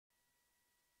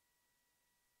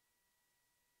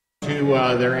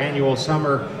to their annual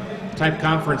summer type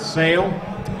conference sale.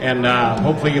 And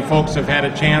hopefully you folks have had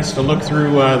a chance to look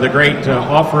through the great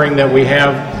offering that we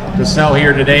have to sell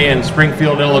here today in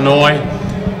Springfield, Illinois.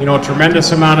 You know, a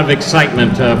tremendous amount of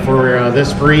excitement for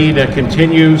this breed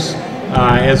continues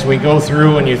as we go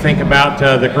through and you think about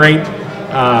the great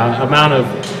amount of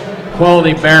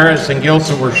quality Barras and gilts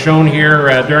that were shown here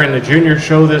during the junior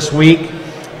show this week.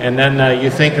 And then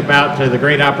you think about the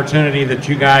great opportunity that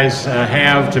you guys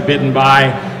have to bid and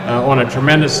buy on a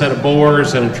tremendous set of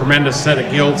boars and a tremendous set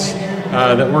of gilts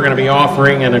that we're going to be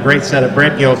offering, and a great set of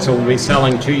bred gilts that we'll be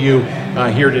selling to you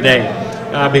here today.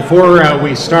 Before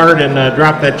we start and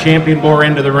drop that champion boar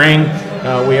into the ring,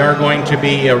 we are going to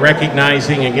be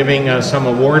recognizing and giving some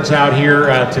awards out here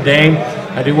today.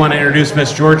 I do want to introduce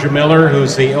Miss Georgia Miller,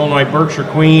 who's the Illinois Berkshire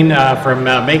Queen from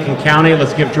Macon County.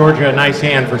 Let's give Georgia a nice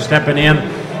hand for stepping in,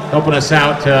 helping us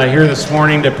out here this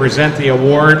morning to present the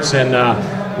awards. And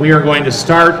we are going to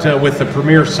start with the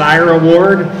Premier Sire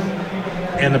Award.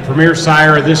 And the Premier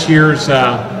Sire of this year's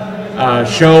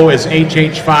show is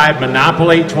HH5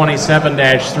 Monopoly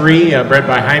 27-3, bred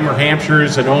by Heimer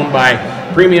Hampshires and owned by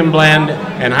Premium Blend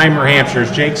and Heimer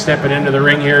Hampshires. Jake stepping into the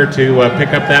ring here to pick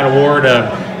up that award.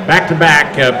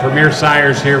 Back-to-back Premier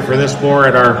Sires here for this boar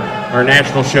at our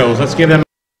national shows. Let's give them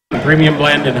Premium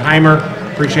Blend and Heimer.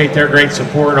 Appreciate their great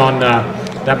support on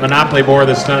that Monopoly boar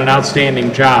that's done an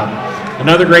outstanding job.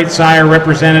 Another great sire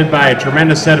represented by a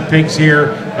tremendous set of pigs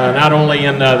here, not only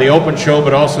in the open show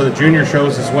but also the junior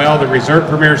shows as well. The Reserve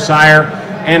Premier Sire,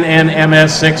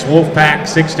 NNMS6 Wolfpack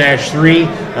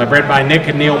 6-3, bred by Nick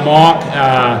and Neil Mauck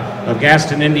of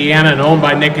Gaston, Indiana, and owned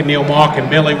by Nick and Neil Mauck and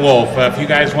Billy Wolf. If you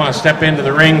guys want to step into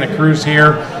the ring, the crew's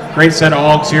here. Great set of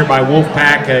hogs here by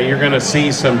Wolfpack. You're going to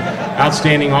see some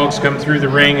outstanding hogs come through the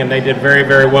ring, and they did very,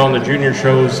 very well in the junior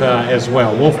shows as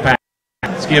well. Wolfpack.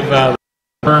 Let's give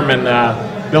Firm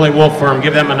and Billy Wolf Firm,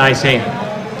 give them a nice hand.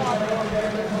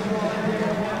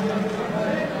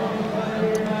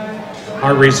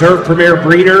 Our Reserve Premier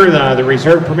Breeder, the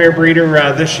Reserve Premier Breeder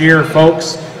this year,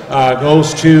 folks,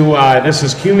 goes to, this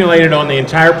is accumulated on the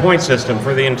entire point system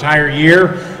for the entire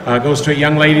year, goes to a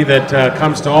young lady that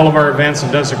comes to all of our events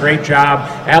and does a great job,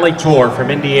 Allie Torr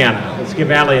from Indiana. Let's give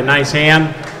Allie a nice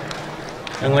hand.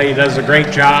 Young lady does a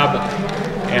great job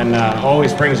and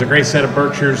always brings a great set of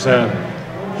Berkshires.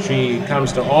 She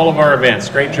comes to all of our events.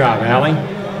 Great job, Allie.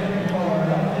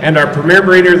 And our Premier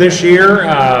Breeder this year,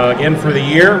 again for the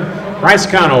year, Bryce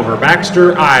Conover,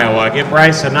 Baxter, Iowa. Give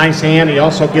Bryce a nice hand. He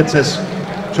also gets this,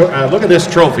 look at this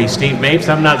trophy, Steve Mapes.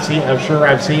 I'm sure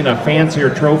I've seen a fancier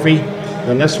trophy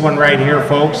than this one right here,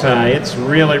 folks. It's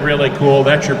really, really cool.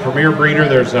 That's your Premier Breeder.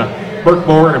 There's a Berk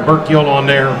boar and a Berk gilt on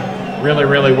there. Really,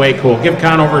 really way cool. Give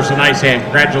Conovers a nice hand.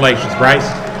 Congratulations, Bryce.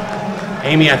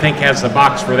 Amy, I think, has the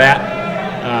box for that.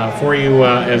 For you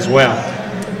as well.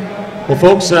 Well,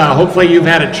 folks, hopefully you've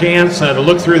had a chance to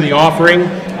look through the offering.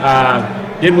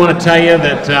 Did want to tell you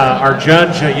that our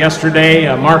judge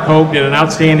yesterday, Mark Hogue, did an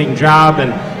outstanding job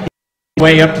and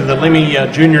way up to the Lemmy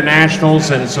Junior Nationals,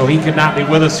 and so he could not be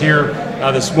with us here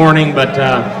this morning,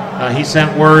 but he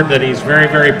sent word that he's very,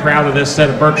 very proud of this set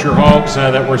of Berkshire hogs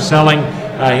that we're selling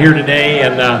here today,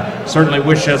 and certainly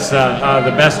wish us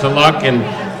the best of luck. And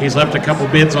he's left a couple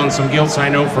bids on some gilts, I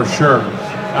know for sure.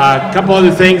 A couple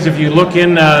other things, if you look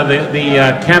in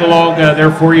the catalog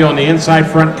there for you on the inside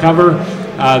front cover,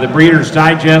 the Breeder's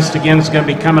Digest, again, is going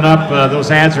to be coming up.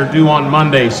 Those ads are due on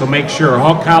Monday, so make sure.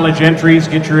 Hog College entries,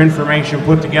 get your information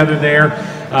put together there,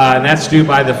 and that's due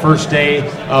by the first day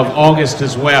of August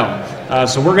as well.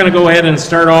 So we're going to go ahead and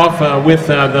start off with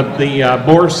the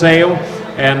boar sale,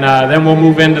 and then we'll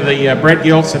move into the bred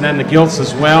gilts and then the gilts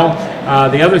as well.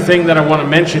 The other thing that I want to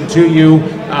mention to you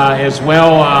as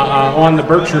well on the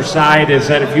Berkshire side is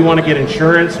that if you want to get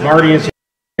insurance, Marty is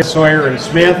here, Sawyer and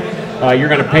Smith. You're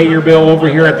going to pay your bill over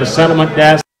here at the settlement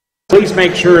desk. Please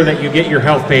make sure that you get your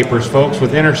health papers, folks.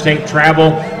 With interstate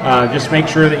travel, just make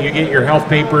sure that you get your health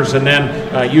papers, and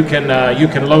then you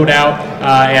can load out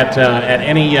at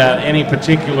any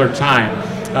particular time.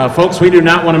 Folks, we do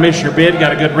not want to miss your bid.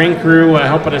 Got a good ring crew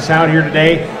helping us out here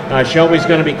today. Shelby's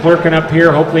going to be clerking up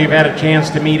here. Hopefully you've had a chance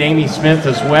to meet Amy Smith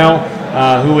as well,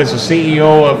 who is the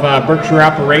CEO of Berkshire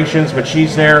Operations, but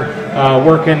she's there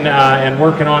working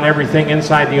on everything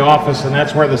inside the office, and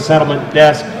that's where the settlement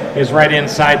desk is, right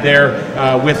inside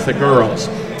there with the girls.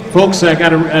 Folks, I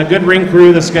got a good ring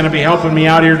crew that's going to be helping me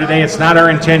out here today. It's not our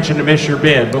intention to miss your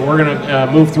bid, but we're going to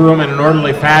move through them in an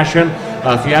orderly fashion.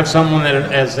 If you have someone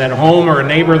that is at home or a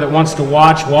neighbor that wants to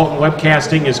watch, Walton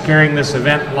Webcasting is carrying this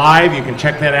event live. You can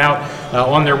check that out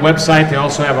on their website. They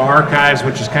also have archives,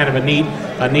 which is kind of a neat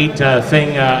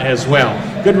thing as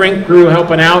well. Good ring crew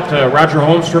helping out. Roger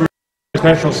Holmstrom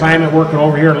special assignment working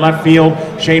over here in left field.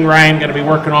 Shane Ryan going to be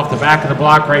working off the back of the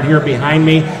block right here behind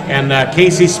me. And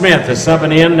Casey Smith is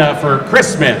subbing in for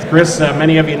Chris Smith. Chris,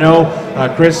 many of you know,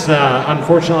 Chris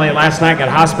unfortunately last night got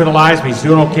hospitalized, but he's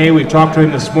doing okay. We've talked to him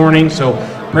this morning, so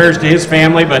prayers to his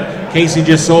family. But Casey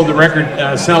just sold the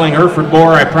record selling Hereford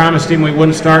boar. I promised him we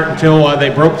wouldn't start until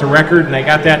they broke the record, and they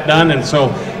got that done. And so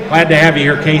glad to have you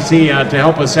here, Casey, to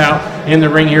help us out in the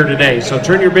ring here today. So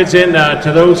turn your bids in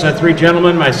to those three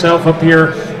gentlemen, myself up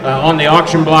here on the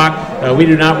auction block. We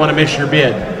do not want to miss your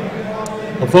bid.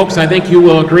 Well, folks, I think you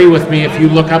will agree with me if you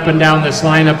look up and down this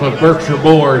lineup of Berkshire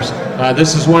boars.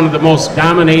 This is one of the most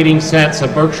dominating sets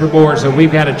of Berkshire boars that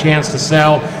we've had a chance to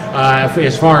sell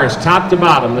as far as top to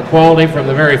bottom. The quality from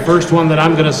the very first one that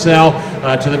I'm going to sell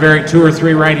to the very two or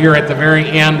three right here at the very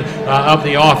end of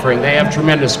the offering. They have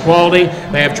tremendous quality,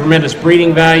 they have tremendous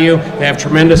breeding value, they have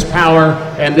tremendous power,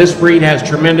 and this breed has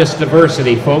tremendous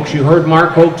diversity. Folks, you heard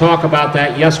Mark Hope talk about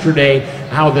that yesterday,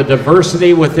 how the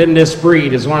diversity within this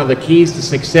breed is one of the keys to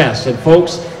success. And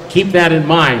folks, keep that in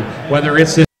mind, whether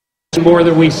it's this boar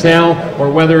that we sell or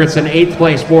whether it's an 8th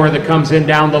place boar that comes in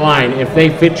down the line. If they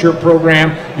fit your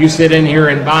program, you sit in here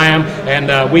and buy them,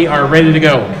 and we are ready to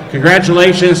go.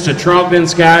 Congratulations to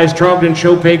Trogdon's guys, Trogdon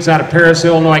Show Pigs out of Paris,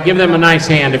 Illinois. Give them a nice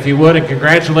hand if you would, and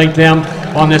congratulate them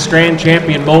on this grand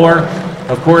champion boar.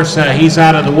 Of course, he's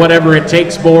out of the Whatever It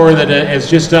Takes boar that has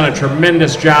just done a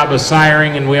tremendous job of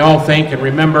siring, and we all think and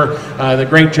remember the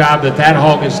great job that that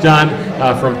hog has done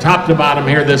from top to bottom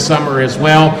here this summer as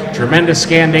well. Tremendous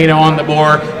scan data on the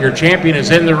boar. Your champion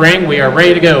is in the ring. We are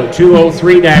ready to go.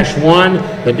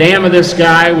 203-1. The dam of this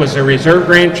guy was a reserve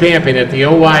grand champion at the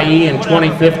OYE in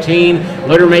 2015.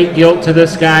 Littermate gilt to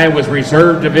this guy was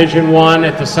reserve Division 1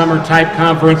 at the Summer Type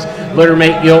Conference.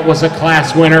 Littermate gilt was a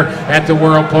class winner at the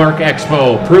World Park Expo.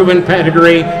 Proven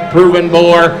pedigree, proven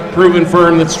boar, proven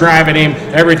firm that's driving him.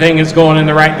 Everything is going in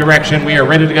the right direction. We are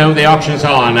ready to go. The auction's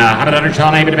on. I'm at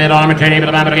Sean able to bid on. I'm at able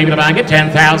to get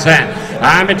 10,000.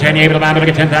 I'm at 10 able to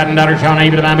get $10,000. Sean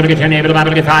able to get 10 able to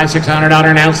get $500,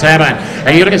 $600 now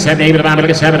 7. You look at 7 able to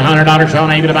get $700. Sean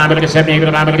able to get 7 able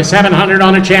to get 700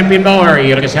 on a champion boar.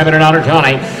 You look at $700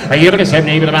 Tony. You look at 7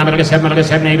 able to get 7 able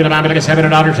to get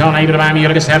 $700 Sean able to you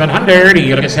look at 700.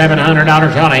 You look at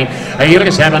 $700 Tony. You look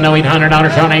at 7 no $800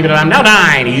 Sean able to now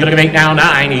 9. You look at 8 now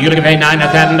 9. You look at 8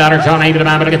 $9,000 Sean able to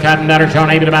get $1,000 Sean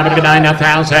able to get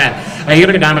 9,000. You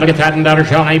look at $10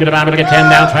 Sean able to get 10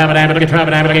 now 12 able to get 12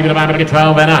 able to get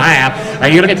 12 and a half.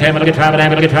 You look at 10 able to get 12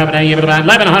 able to get 12 and able to get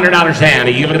 $1,100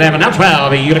 Sandy. You look at 11 now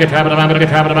 12. You look at 12 able to get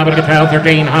 12 able to get 12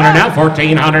 $1,300 now $1,400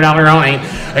 only.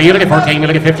 You look at 14. You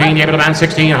look at 15. You able to buy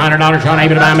 $1,600 Sean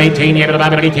able to buy 18. You able to buy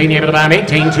 18. You able to buy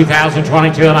 18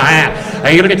 2022 and a half.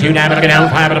 You look at 2 now able to get down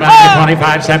 5 able to buy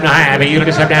 25 7 and a half. You look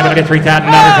at 7 able to get $3,000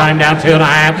 time down 2 and a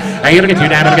half. You look at 2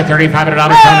 now able to get $3,500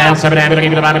 down 7 able to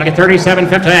get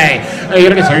 $37.50. You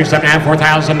look at 37 now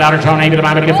 $4,000 Sean able to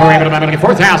buy get 4 able to get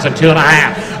 4,000 2 and a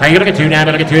half. You look at 2 now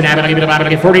able to get 2 now able to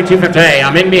get $42.50.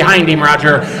 I'm in behind him,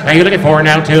 Roger. You look at 4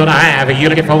 now 2 and a half. You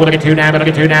look at 4 look at 2 now able to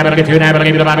get 2 now able to get 2 now able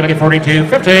to get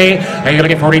 $42.50. You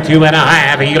look at 42 and a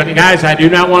half. You look at guys, I do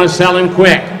not want to sell him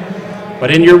quick. But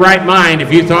in your right mind,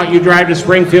 if you thought you'd drive to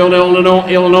Springfield,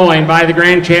 Illinois and buy the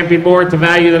grand champion boar at the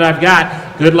value that I've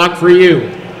got, good luck for you.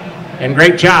 And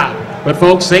great job. But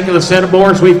folks, think of the set of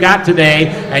boars we've got today,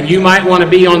 and you might want to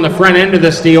be on the front end of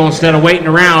this deal instead of waiting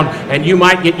around, and you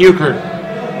might get euchred.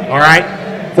 All right?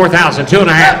 4,000, 2 and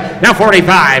a half. Now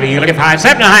 45. You look at 5,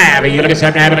 7 and a half. You look at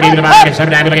 7 and a half. You look at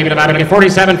 7 and a half. You look at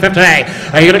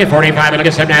 47.50. You look at 45. You look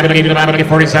at 7 and a half. You look at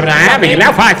 47 and a half.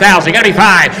 Now 5,000. You got to be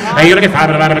 5. You look at 5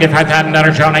 and a half. You look at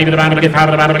 $5,000. Sean, you look at 5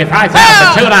 and a half. You look at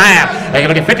 5,000, 2 and a half. You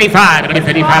look at 55. You look at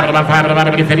 55 and a half. 5 and a half.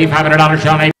 You look at $5,500.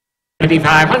 Sean.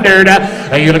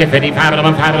 5,500. You look at 55, look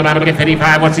at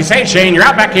 55. What's he say, Shane? You're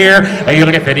out back here. You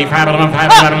look at 55,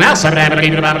 now 7 and look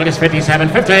at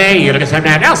 57.50. You look at 7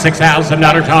 now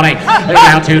 $6,000 Tony.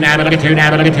 Now 2 now, look at 2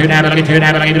 now, look at 2 now, look at 2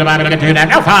 now, look at 2 now.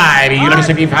 Now 5. You look at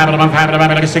 65, look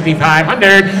at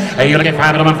 6,500. You look at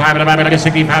 5, look at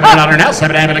 $6,500. Now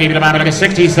 7 now, look at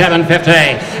 67.50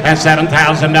 and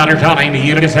 $7,000 Tony.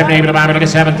 You look at 7 look at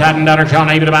 $7,000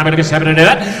 Tony. Look at 7 to do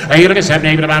it. You look at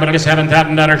 7 look at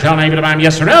 $7,000 Tony.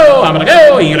 Yes or no? I'm going to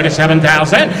go. You look at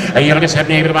 7,000. You look at 7,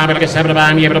 you look at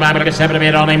 7, you look at 7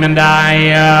 bid on him, and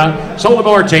I sold the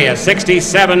board to you.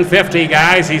 67.50,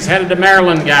 guys. He's headed to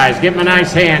Maryland, guys. Give him a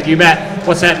nice hand. You bet.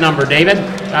 What's that number, David?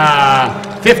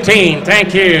 15.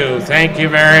 Thank you. Thank you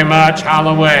very much.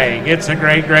 Holloway gets a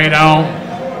great home.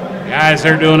 Guys,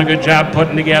 they're doing a good job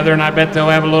putting together, and I bet they'll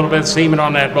have a little bit of semen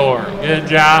on that board. Good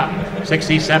job.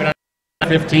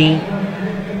 67.15.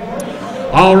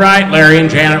 All right, Larry and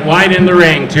Janet White in the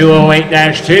ring,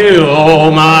 208-2.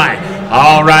 Oh, my.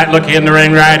 All right, look in the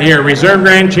ring right here. Reserve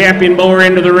Grand Champion boar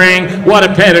into the ring. What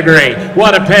a pedigree.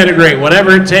 What a pedigree.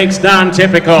 Whatever it takes, Don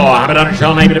Typical. I'm in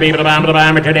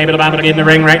the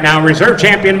ring right now. Reserve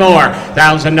Champion boar.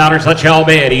 $1,000. Let's y'all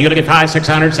bid. You look at 5,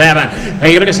 600, 7.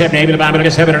 You look at $700.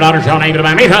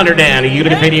 $800 down. You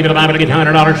look at $50.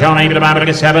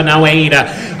 $100. 7. Now 8.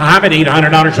 I'm at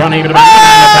 $800.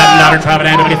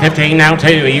 $7. 15. Now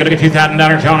 2. You look at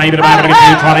 $2,000.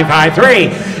 225. 3.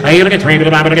 You look at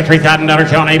 $3,000.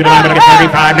 Johnny,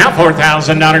 $35. Now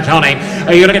 $4,000, Johnny.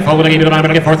 You look at $4,000,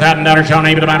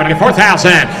 Johnny.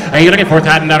 $4,000. You look at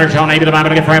 $4,000, Johnny.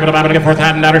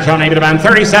 $4,000, Johnny.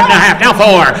 37 and a half. Now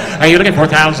 4. You look at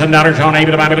 $4,000, Johnny.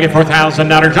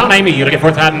 $4,000, Johnny. You look at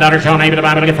 $4,000, Johnny.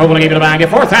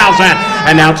 $4,000.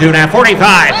 And now 2 now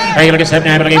 45. You look at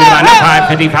 $7,000. Now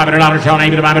 $5,500,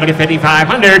 Johnny.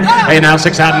 $5,500. Now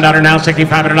 $6,000. Now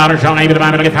 $6,500, Johnny.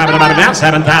 Now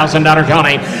 $7,000,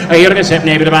 Johnny. You look at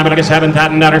 $7,000.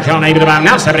 $7,000, Johnny.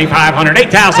 Now $7,500,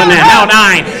 $8,000 now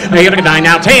 9. You look at 9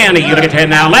 now 10. You look at 10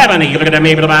 now 11. You look at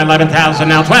maybe about 11,000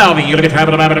 now 12. You look at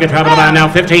travel now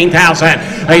 15,000.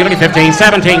 You look at 15,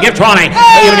 17. Give 20.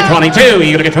 You look at 22.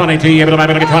 You look at 22. You look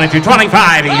at 22,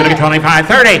 25. You look at 25,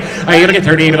 30. You look at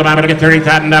 30. You look at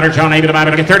 $30,000, Johnny. You look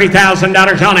at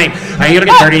 $30,000, Johnny. You look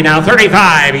at 30 now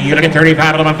 35. You look at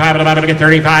 35. You look at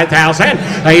 35,000.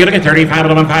 You look at 35.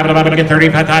 You look at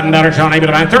 $35,000, Johnny.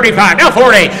 35 now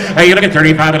 40. You look at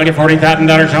 35, look at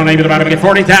 $40,000, Johnny. You look at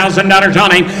 $40,000,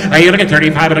 Johnny. You look at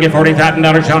 35, look at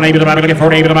 $40,000, Johnny. You look at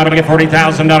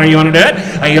 $40,000. You want to do it?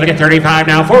 You look at 35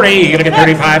 now 40. You look at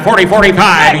 35, 40,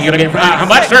 45. You look at how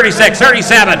much? 36,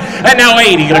 37, and now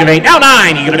 80. You look at 8, now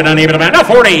 9. You look at now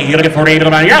 40. You look at 48.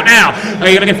 You're out now.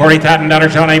 You look at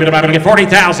 $40,000, Johnny. You look at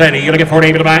 40,000. You look at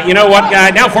 48. You know what, guy?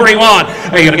 Now 41.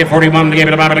 You look at 41. You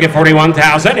look at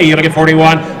 41,000. You look at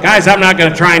 41. Guys, I'm not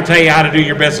going to try and tell you how to do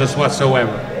your business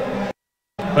whatsoever.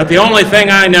 But the only thing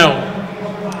I know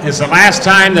is the last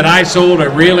time that I sold a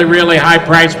really, really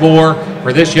high-priced boar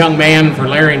for this young man, for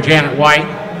Larry and Janet White,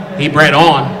 he bred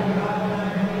on.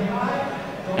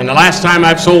 And the last time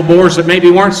I've sold boars that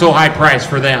maybe weren't so high-priced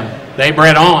for them, they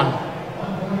bred on.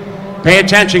 Pay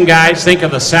attention, guys. Think of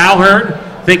the sow herd.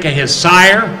 Think of his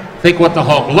sire. Think what the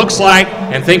hog looks like.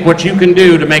 And think what you can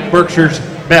do to make Berkshires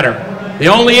better. The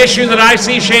only issue that I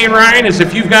see, Shane Ryan, is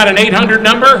if you've got an 800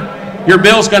 number, your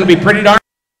bill's going to be pretty darn,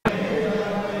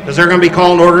 because they're going to be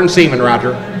calling, ordering semen,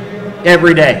 Roger,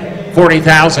 every day.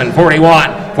 40,000,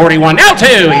 41, 41, now 2.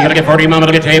 You look at 40,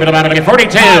 look at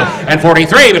 42, and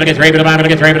 43. We look at 3, look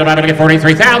at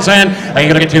 43,000.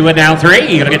 You look at 2, and now 3.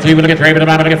 You look at 2, look at 3, look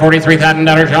at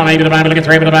 $43,000. Johnny, look at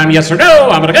 3, yes or no?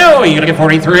 I'm going to go. You look at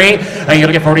 43. You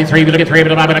look at 43. Look at 3,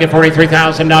 look at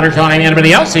 $43,000. Johnny,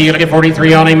 anybody else? You look at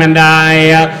 43 on him, and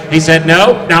he said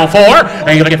no. Now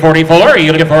 4. You look at 44.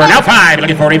 You look at 4. Now 5. Look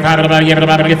at 45. Look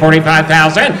at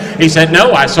 45,000. He said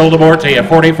no. I sold the board to you.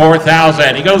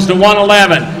 44,000. He goes to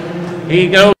 111. He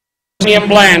goes Premium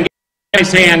Blend.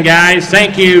 Nice hand, guys.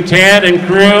 Thank you, Ted and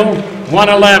crew.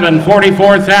 111,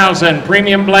 44,000.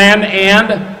 Premium Blend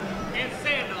and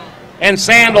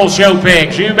Sandal show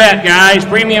pigs. You bet, guys.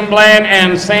 Premium Blend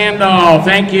and Sandal.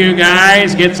 Thank you,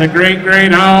 guys. Gets a great,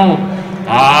 great home.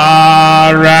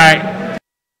 All right.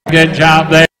 Good job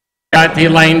there. Got the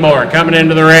lane board coming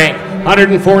into the ring.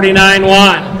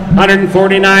 149.1.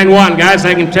 149.1. Guys,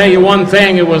 I can tell you one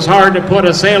thing. It was hard to put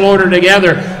a sale order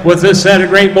together with this set of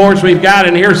great boards we've got,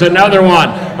 and here's another one.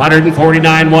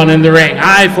 149.1 in the ring.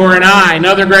 Eye for an eye.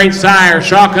 Another great sire.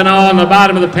 Shock and awe on the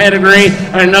bottom of the pedigree.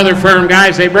 And another firm.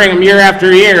 Guys, they bring them year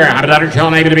after year. $100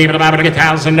 Johnny,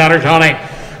 $1,000 Johnny.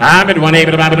 I'm at $1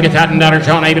 able to get $1,000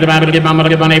 John, able to get $1 able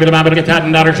to get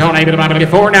 $1,000 John, able to get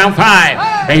 4 now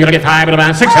 5. Able to get 5 at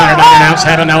about $600 now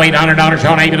 7 now $800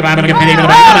 John, able to get $50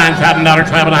 $9,000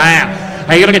 12 and a half.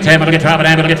 You look at 10, look at 12,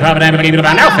 and look at 12, and look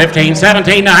at now 15,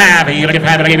 17 and a half. You look at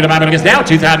 5, look at now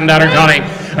 $2,000 Johnny.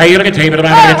 You look at 2, look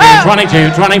at 22,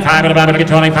 25, look at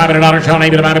 $25 Johnny,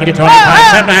 look at 25,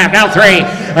 7 and a half, now 3.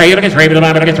 You look at 3, look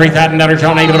at $3,000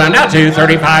 Johnny, now 2,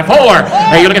 35, 4.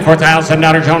 You look at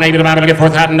 $4,000 Johnny, look at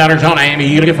 $4,000 Johnny.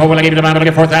 You look at 4, look at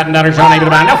 $4,000 Johnny,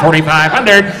 now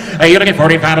 4,500. You look at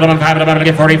 45, look at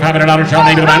 $4,500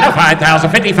 Johnny, now 5,000,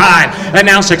 55, and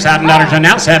now $6,000, and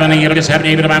now 7. You look at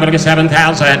 70, look at 7,000.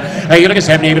 You look at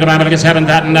 70, look at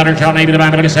 $7,000 Johnny,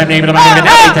 look at 70, now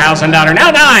 $8,000,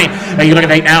 now 9. You look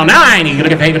at 8 now 9. You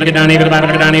look at 8, look at 9, 8, look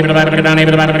at 9, 8, look at 9, 8,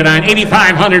 look at 9,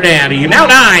 8,500 and you now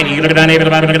 9. You look at 9, 8,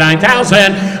 look at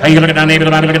 9,000. You look at 9, 8,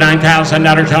 look at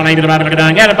 $9,000 on 8, look at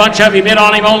 9. Got a bunch of you bid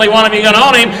on him, only one of you gonna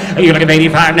own him. You look at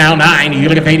 85 now 9. You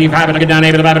look at 85, look at 9,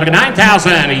 8, look at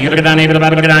 9,000. You look at 9, 8, look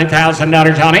at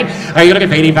 $9,000 on him. You look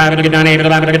at 85, look at 9, 8,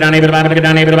 look at 9, 8, look at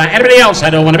 9, 8, look at anybody else? I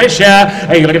don't want to miss you.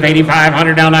 You look at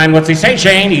 8,500 now 9. What's he say,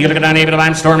 Shane? You look at 9, 8,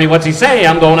 I'm Stormy. What's he say?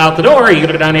 I'm going out the door. You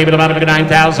look at 9, 8, look at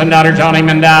 $9,000 on him,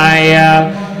 and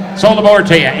I sold the board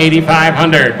to you.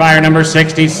 8,500. Buyer number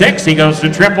 66. He goes to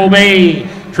Triple B.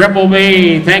 Triple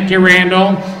B. Thank you,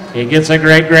 Randall. He gets a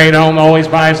great home. Always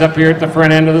buys up here at the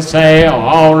front end of the sale.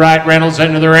 All right, Reynolds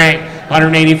into the ring.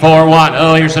 184-1.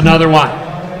 Oh, here's another one.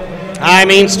 I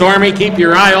mean, Stormy, keep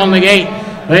your eye on the gate.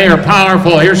 They are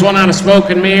powerful. Here's one out of Smoke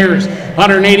and Mirrors.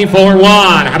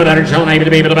 184-1. How about that?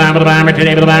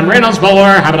 Reynolds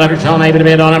boar. How about that?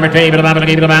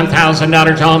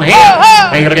 $1,000 on him.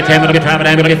 Hey, look at 10. Look at 12.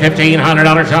 Look at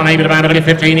 $1,500 on him. Look at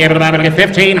 15. Look at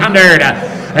 1,500.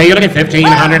 Hey, you look at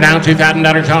 $1,500 down,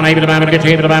 $2,000 on look at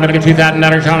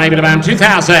 $2,000 on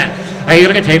 2,000. Hey, you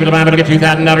look at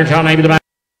 $2,000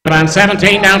 on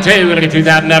 17 down 2. Look at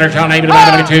 $2,000 on look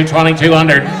at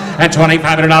 $2,200 and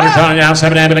 $2,500 on now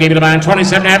 7 and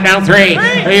 27 down 3.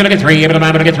 Hey, you look at 3. Look at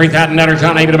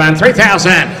 $3,000 on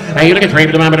 3,000. Hey, you look at 3.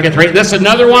 Look at 3. This is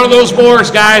another one of those boars,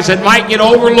 guys, that might get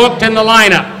overlooked in the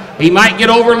lineup. He might get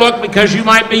overlooked because you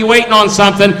might be waiting on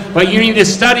something, but you need to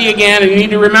study again, and you need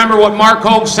to remember what Mark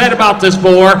Hogue said about this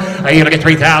boar. You look at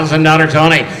 $3,000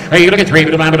 on it. You look at 3,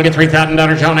 look at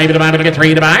 $3,000 on it. Look at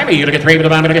 3 to buy me. You look at 3,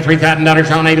 look at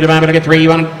 $3,000 on it. Look at 3, you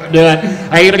want to do it.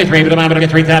 You look at 3, look at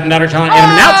 $3,000 on it.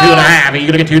 Now 2.5.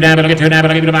 You look at 2 down, look at 2 down,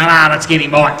 look at 2 down. Ah, let's get him,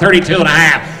 boy.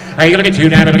 32.5. You look at 2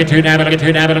 down, look at 2 down, look at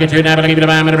 2 down, look at 2 down, look at 2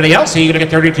 down, everybody else. You look at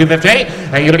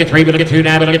 32.50. You look at 3, look at 2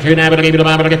 down, look at 2 down, look at 2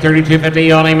 down, look at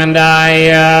 32.50 on him, and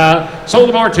I sold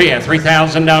the board to you.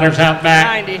 $3,000 out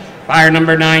back. 90. Buyer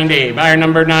number 90. Buyer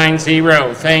number 90.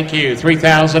 Thank you.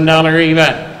 $3,000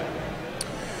 even.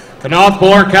 The North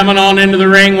boar coming on into the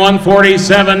ring.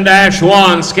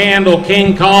 147-1. Scandal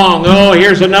King Kong. Oh,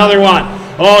 here's another one.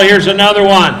 Oh, here's another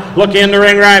one. Look in the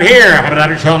ring right here.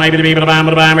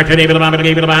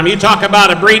 You talk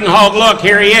about a breeding hog look.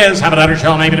 Here he is.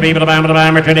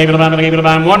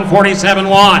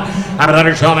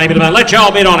 147-1. Let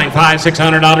y'all bid on him.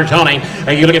 $600 on him.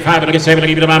 You look at 5, look at 7,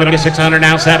 look at 600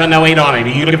 now 7, no 8 on him.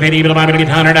 You look at 50, look at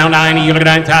 100 now 9. You look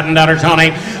at $9,000 on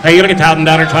him. You look at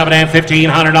 $1,000, 12 and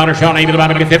 $1,500 on him. You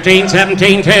look at 15,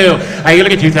 17, 2. You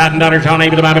look at $2,000 on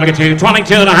him. You look at 2,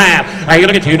 22.5. You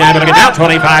look at 2 now. Look at now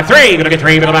 25, 3. You look at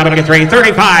 3. Look at 3,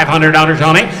 $3,500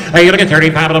 on him. You look at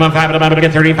 35, look at 5, look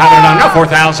at 3,500 now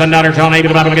 $4,000 on him.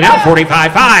 Look at now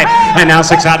 45.5. And now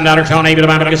 $6,000 on him. Look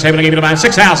at 7, look at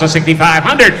 6,000,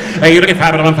 6,500. You look at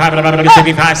 5, look at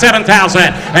 65, 7,000.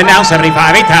 And now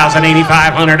 75, 8,000,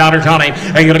 $8,500 on him.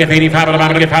 You look at 85, look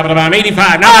at 5,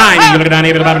 85. Now 9. You look at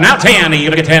 9, now 10.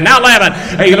 You look at 10, now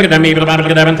 11. You look at them, look at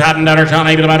 $11,000 on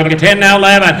him. You look at 10, now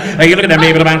 11. You look at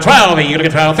them, 12. You look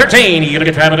at 12, 13. You look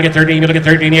at 12, look at 13. You look at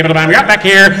 13. You're right back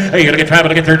here. You look at 12,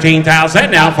 look at 13,000.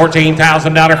 Now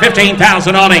 $14,000,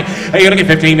 15,000 on him. You look at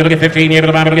 15. You look at 15. You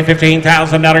look at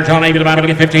 $15,000 on him. You look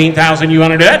at 15,000. You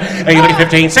want to do it? You look at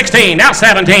 15, 16. Now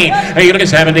 17. You look at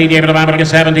 17. You look at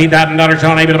 $17,000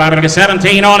 on him. You look at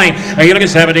 17 on him. You look at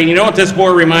 17. You know what this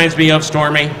boar reminds me of,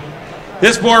 Stormy?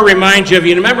 This boar reminds you of,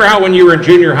 you remember how when you were in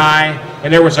junior high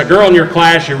and there was a girl in your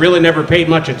class you really never paid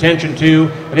much attention to,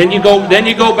 and then you go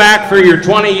back for your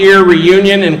 20-year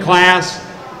reunion in class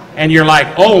and you're like,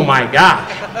 oh my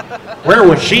gosh, where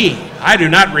was she? I do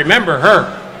not remember her.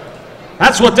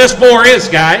 That's what this boar is,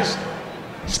 guys.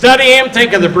 Study him,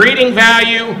 think of the breeding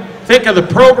value, think of the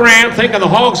program, think of the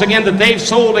hogs again that they've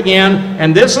sold again,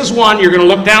 and this is one you're going to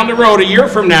look down the road a year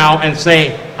from now and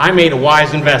say, I made a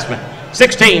wise investment.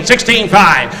 16, 16,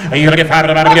 5. You look at 5,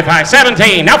 look at 5,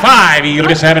 17. Now 5. You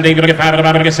look at 17, you look at 5, look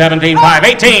at 17, 5,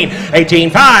 18, 18,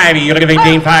 5. You look at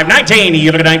 18, 5, 19.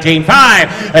 You look at 19, 5.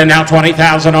 And now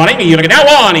 20,000 on him. You look at now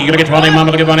 1. You look at 20,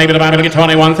 look at 1, look at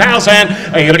 21,000.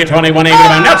 You look at 21,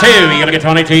 now 2. You look at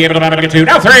 22, you look at 2.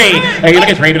 Now 3. You look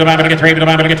at 3, look at 3, look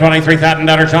at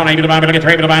 $23,000 on him. You look at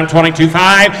 3, look at 22,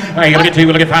 5. You look at 2,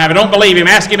 look at 5. I don't believe him.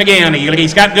 Ask him again. You look,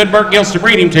 he's got good Burke gilts to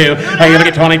breed him to. You look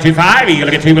at 22, 5. You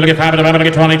look at 2, look at 5. Look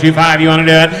at 22.5. You want to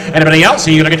do it? Anybody else?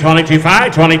 You look at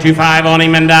 22.5. 22.5 on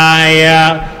him, and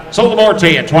I sold the board to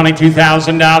you.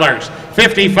 $22,000.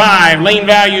 55. Lean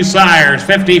Value Sires.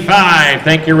 55.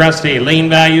 Thank you, Rusty.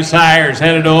 Lean Value Sires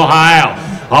headed to Ohio.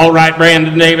 All right,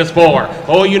 Brandon Davis boar.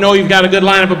 Oh, you know you've got a good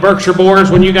lineup of Berkshire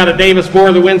boars when you got a Davis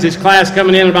boar that wins his class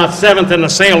coming in about 7th in the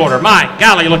sale order. My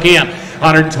golly, look in.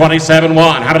 127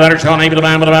 1. How about Sean Abel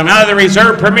out of the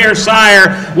reserve premier sire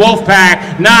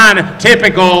Wolfpack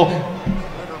non-typical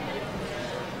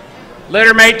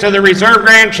litter mate to the reserve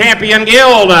grand champion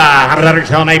guild. How about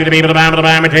Sean Abel to be able to bam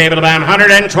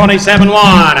 127 1.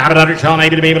 How about Sean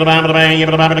Abel to be able to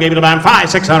bam 5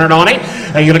 600 on it.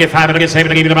 You look at 5, look at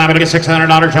 7, look at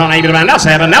 $600 Sean Abel to bam now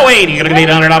 7, now 8. You look at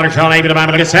 $800 Sean Abel to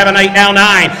bam, look at 7, 8, now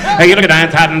 9. You look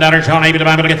at $9,000 Sean Abel to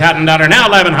bam, look at $1,000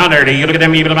 now 1,100. You look at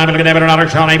them Abel to bam, look at $11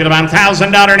 Sean Abel to bam,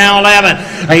 $1,000 now 11.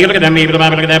 You look at them Abel to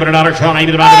bam, look at $11 Sean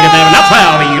Abel to bam, look at now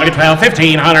 12. You look at 12,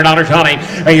 $1,500 Sean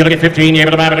Abel. You look at 15, you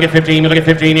able to bam, look at 15. You look at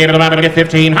 15, you able to buy, look at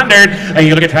 1,500.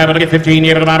 You look at 12, look at 15, you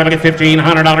able to buy, look at $1,500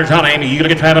 on him. You look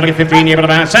at 12, look at 15, you able to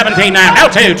buy 17 now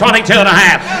 2, 22 and a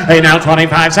half. Now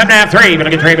 25, 7 and a half, 3.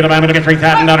 Look at 3, able to buy, look at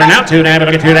 $3,000 now 2 now,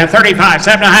 look at 2 now 35,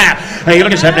 7 and a half. You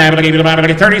look at 7 now, look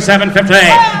at 37.50.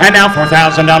 And now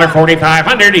 $4,000,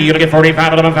 4,500. You look at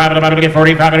 45, look at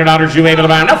 $4,500. You able to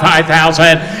buy now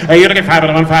 5,000. You look at 5,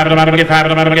 look at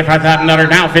 $5,000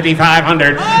 now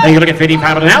 5,500. You look at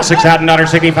 55 now $6,000,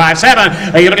 65,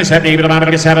 7. You look at 70. Look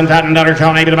at $7,000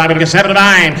 Sean Abel to buy, look at 7 to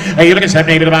 9. You look at 7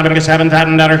 Abel to buy, look at $7,000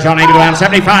 Sean Abel to buy,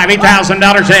 75,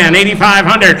 $8,000 in,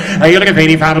 8,500. You look at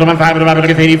 85 to buy, look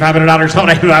at $8,500 Sean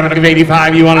Abel to buy, look at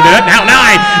 85. You want to do it now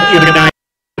 9. You look at 9,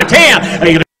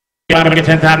 10. You look at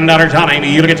 $10,000 Sean Abel.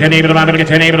 You look at 10 Abel to buy, look at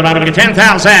 10 Abel to buy, look at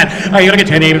 10,000. You look at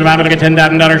 10 Abel to buy, look at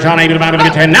 $10,000 Sean Abel to buy, look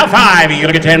at 10 now 5. You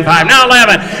look at 10, 5 now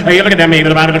 11. You look at them Abel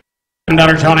to buy,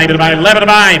 Sean Abel to buy, 11 to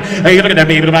buy. You look at that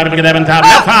Abel to buy, look at 11,000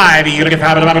 now 5. You look at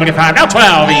 5 to buy, look at 5 now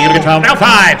 12. You look at 12 now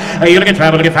 5. You look at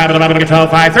 12, look at 5 to buy, look at 12,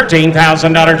 5,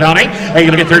 $13,000 Johnny. You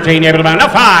look at 13 Abel to buy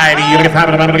now 5. You look at 5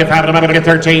 to buy, look at 5 to buy, look at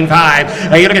 13,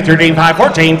 5. You look at 13, 5,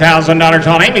 $14,000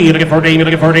 Johnny. You look at 14, you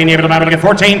look at 14 Abel to buy, look at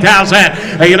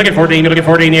 14,000. You look at 14, you look at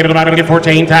 14 Abel to buy, look at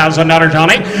 $14,000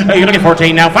 Johnny. You look at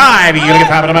 14 now 5. You look at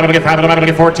 5 to buy, look at 5 to buy, look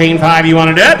at 14, 5. You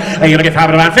want to do it? You look at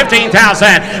 5 to buy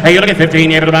 15,000. You look at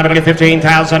 15 Abel to buy, look at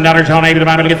 $15,000 Sean Abel to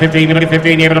buy, look at 15. You look at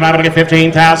 15 Abel to buy, look at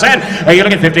 15,000. You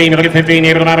look at 15, you look at 15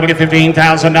 Abel to buy, look at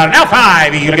 $15,000 now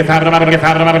 5. You look at 5 to buy, look at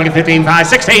 5 to buy, look at 15, 5,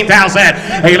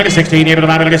 $16,000. You look at 16 Abel to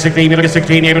buy, look at 16. You look at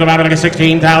 16 Abel to buy, look at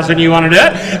 16,000. You want to do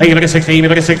it? You look at 16, you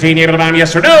look at 16 Abel to buy,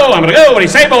 yes or no? I'm going to go. What do you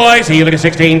say, boys? You look at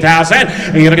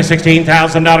 16,000. You look at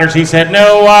 $16,000. He said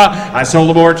no. I sold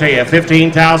the board to you.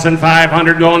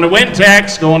 15,500 going to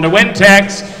Wintex. Going to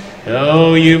Wintex.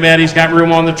 Oh, you bet he's got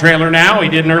room on the trailer now. He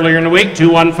didn't earlier in the week.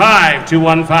 215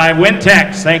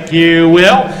 Wintex. Thank you,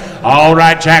 Will. All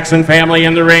right, Jackson family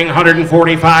in the ring,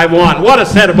 145-1. What a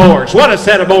set of boars. What a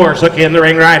set of boars. Look in the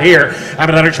ring right here. I'm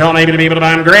another Sean Abel to be able to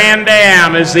buy him. Grand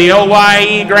Dam is the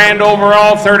OYE Grand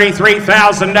Overall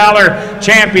 $33,000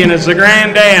 champion is the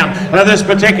Grand Dam of this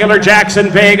particular Jackson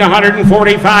pig, 145-1.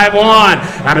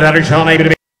 I'm another Sean Abel to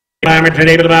be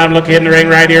look in the ring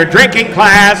right here. Drinking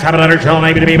class. How about Sean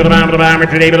Abel to be able to buy him? To buy him.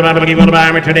 To able to buy him. To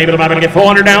buy him. To able to buy him. To get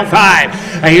 400 down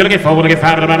 5. You look at 4. Look at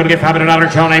 5. To buy him. To get $500.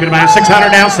 Sean Abel to buy him. 600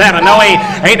 down 7. No 8.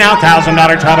 8 now $1,000.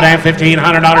 Top down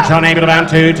 $1,500. Sean Abel to buy him.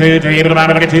 2. To able to buy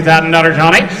him. To get $2,000.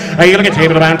 Johnny. You look at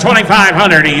able to buy him.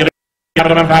 2,500. You look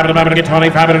at 5 to buy him. To get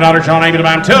 $2,500. Sean Abel to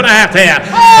buy him. 2.5 10.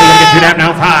 You look at 2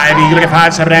 now 5. You look at 5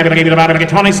 7 able to buy him. To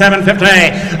get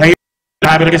 $27.50.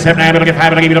 5, look at 7, look at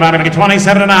 5, look at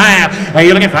 27 and a half.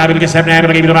 You look at 5, look at 7,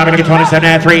 look at 27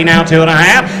 and 3, now 2 and a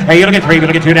half. You look at 3,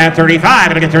 look at 2, now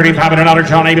 35, look at $35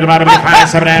 Sean Abel, look at 5,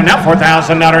 7 and now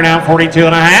 $4,000 now 42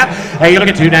 and a half. You look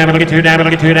at 2 now, look at 2 now,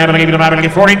 look at 2 now, look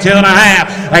at 42 and a half.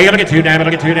 You look at 2 now,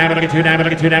 look at 2 now, look at 2 now,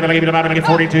 look at 2 now, look at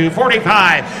 42,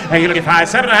 45. You look at 5,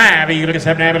 7 and a half. You look at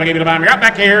 7 now, look at right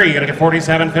back here. You look at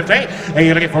 47.50.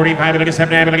 You look at 45, look at 7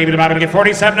 now, look at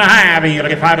 47 and a half. You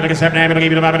look at 5, look at 7 now, look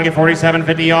at 47.50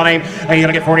 on him. You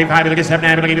look at 45, you look at 7,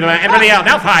 and really out.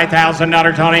 Now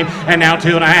 $5,000 on him, and now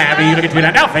 2.5. You look at 2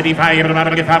 now 55, you look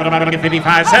at 5, look at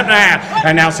 55, 7.5,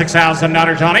 and now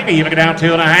 $6,000 on him. You look at down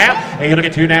 2.5. You look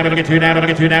at 2 now, look at 2 now, look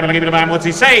at 2 now, look at what's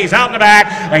he say? He's out in the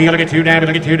back. You look at 2 now,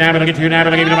 look at 2 now, look at 2 now,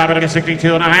 look at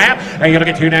 62 and a half. You look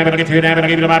at 2 now, look at 2 now, look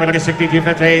at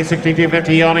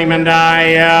 62.50 on him, and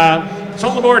I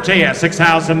sold the board to you.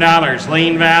 $6,000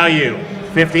 lean value.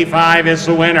 55 is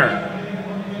the winner.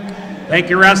 Thank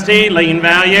you, Rusty. Lean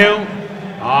value.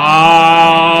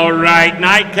 All right,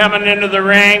 Knight coming into the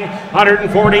ring,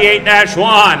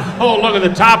 148-1. Oh, look at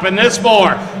the top in this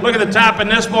boar. Look at the top in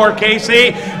this boar,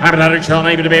 Casey. I'm another Sean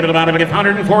Abel to be able to buy him.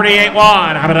 148-1.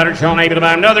 I'm another Sean Abel to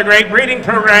buy him. Another great breeding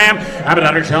program. I'm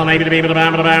another Sean Abel to be able to buy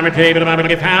him. To be able to buy him. To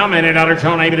get how many? Another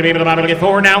Sean Abel to be able to buy him. To get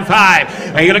 4 down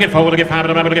 5. You look at 4. Look at 5.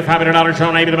 To get $500.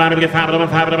 Sean Abel to buy him. To get 5.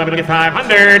 To get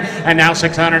 500. And now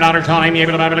 $600. Sean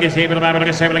Abel to buy him. To get 7.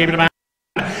 To get 7.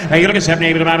 You look at 7,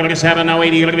 able to buy, look at 7, now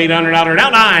 80, you look at $800, now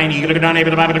 9, you look at down,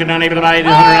 able to buy, look at down, able to buy,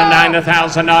 $809,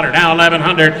 $1,000, now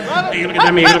 1,100, you look at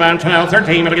them, able to buy 12,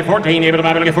 13, you look at 14, able to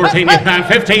buy, look at 14, now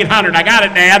 1,500, I got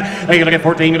it, Dad. You look at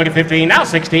 14, you look at 15, now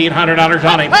 $1,600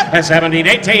 on him. At 17,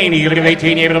 18, you look at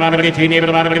 18, able to buy, look at 18, able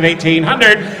to buy, look at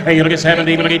 1,800, you look at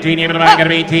 17, you look at 18, able to buy, got to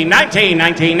be 18, 19,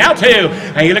 19, now 2,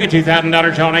 you look at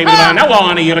 $2,000 on able to buy, now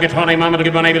 1, you look at 20, mama, look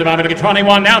at 1, able to buy, look at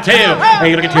 21, now 2,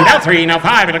 you look at 2, now 3, now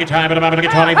 5, you look at 5, able to buy, look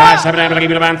at 25, 7,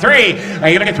 able to buy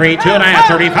 3, you look at 3, 2 and a half,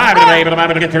 35, able to buy,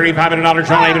 look at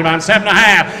 $3,500 on able to buy 7 and a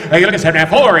half, you look at 7 and a half,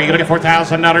 4, you look at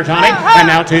 $4,000 on it, and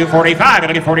now 2, 45, you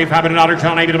look at $4,500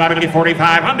 on able to buy, look at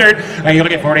 4,500, you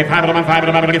look at 45, able to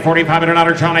buy, look at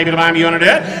 $4,500 on able to buy, you want to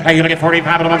do it, you look at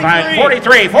 45, able to buy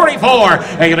 43,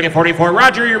 44, you look at 44,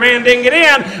 Roger, your man didn't get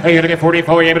in, you look at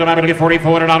 44, able to buy, look at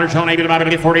 $4,400 on able to buy,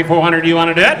 look at 4,400, you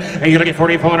want to do it, you look at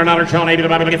 $4,400 on able to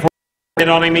buy, look at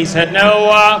on him, he said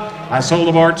no. I sold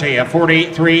the board to you.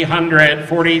 4,300,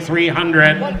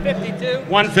 4,300. 152.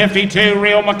 152,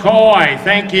 Real McCoy.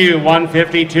 Thank you.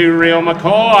 152, Real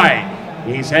McCoy.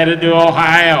 He's headed to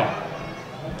Ohio.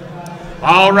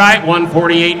 All right,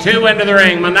 148-2 into the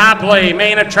ring. Monopoly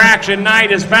main attraction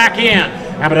night is back in.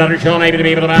 How about under Sean able to be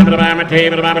able to buy, able to buy,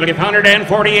 able to buy, able to get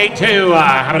 148-2.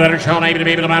 How about under Sean able to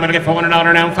be able to buy, able to get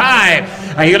 $400 now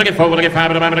 5. You look at 4, look at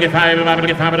 5, able to buy, able to get 5, able to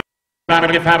get 5. You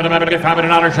look at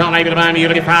 $500 Sean, able to buy me. You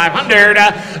look at 500.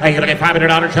 You look at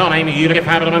 $500 Sean, Amy. You look at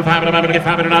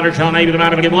 $500 Sean, able to buy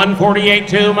me. Get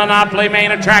 148-2 Monopoly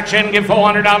main attraction. Give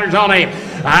 $400 on him.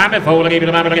 I'm at 4. Able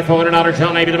to buy me. Get $400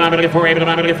 Sean, able to buy me. Get 4. Able to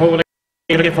buy me. Get 4.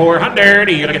 You look at 400.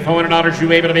 You look at $400.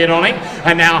 You able to bid on him.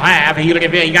 And now half. You look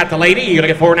at you got the lady. You look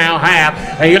at 4 now half.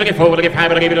 You look at 4. Look at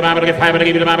 5. Look at 5. Look at 5. Look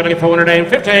at 5. Look at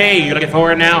 450. You look at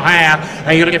 4 now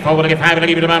half. You look at 4. Look at 5. Look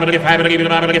at 5. Look at 5. Look at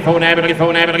 5. Look at 4 now. Look at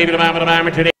 4 now. Look at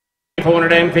 4 today.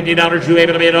 $450 you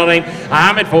able to bid on him.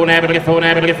 I'm at 4 now. Look at 4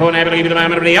 now. Look at 4 now. Look at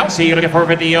everybody else. You look at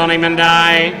 450 on him and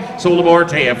I sold the board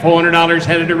to you. $400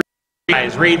 headed to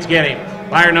Reed. Reed's getting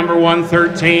buyer number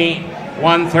 113.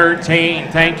 113.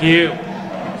 Thank you.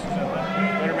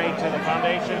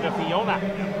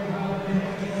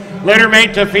 Litter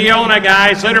mate to Fiona,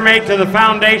 guys. Litter mate to the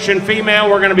Foundation Female.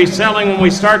 We're going to be selling when we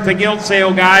start the gilt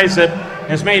sale, guys. That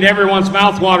has made everyone's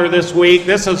mouth water this week.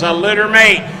 This is a litter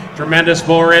mate. Tremendous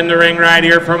boar in the ring right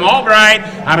here from Albright.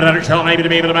 I'm at under Sean, able to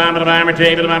be able to buy him, able to buy him, able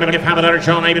to buy him, able to buy him,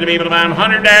 Sean, able to be able to buy him.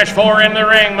 100-4 in the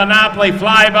ring. Monopoly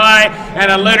flyby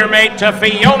and a litter mate to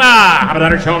Fiona. I'm at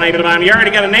under Sean, able to buy him. You already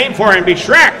got a name for him. Be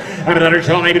Shrek. I'm at under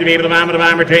Sean, able to be able to buy him, able to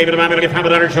buy him, able to buy him, able to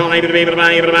buy him, Sean, able to be able to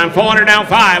buy him, able to buy him. 400 down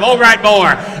 5. Albright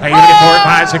boar. You look at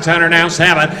 4, 5, 600 now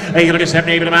 7. You look at 7,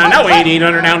 able to buy him. No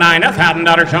 800 now 9.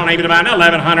 $1,000 Sean, able to buy him.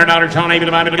 $1,100 Sean, able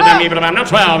to buy him. Able to buy him. No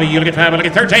 12. You look at 12. Look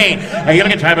at 13. You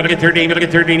look at 12. Look at 13. Look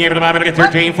at 13. Able to buy him. Look at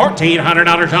 13.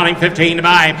 $1,400 on him. 15 to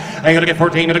buy him. You look at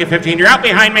 14. Look at 15. You're out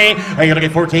behind me. You look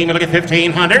at 14. Look at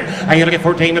 1,500. You look at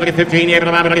 14. Look at 15. Able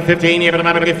to buy him. Look at 15. Able to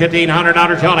buy him. Look at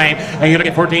 $1,500 on him. You look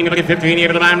at 14. Look at 15.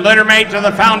 Able to buy him. Litter mate to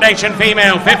the Foundation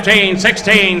Female. 15,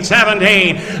 16,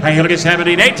 17. You look at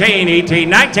 17, 18, 18,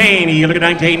 19. You look at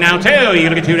 19 now 2. You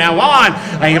look at 2 now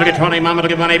 1. You look at 20. Mama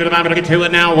look at 1. Able to buy him. Look at 2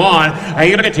 and now 1.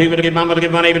 You look at 2. Look at Mama look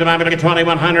at 1. Able to buy him. Look at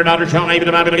 $2,100 on able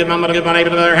to buy him. Look at Mama look at 1. Able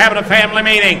to they're having a family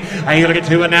meeting. You look at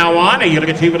 2 and now 1. You look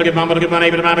at 2. Look at Mama look at 1.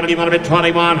 Able to buy him. Look at 1. Able to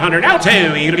 $2,100 now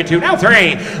 2. You look at 2 now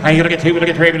 3. You look at 2. Look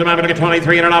at 3. Able to buy him. Look at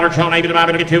 $2,300 on able to buy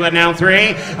him. Look at 2 and now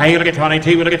 3. You look at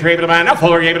 22. Look at 3. Able to buy him. Now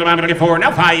 4. Able to buy him. Look at 4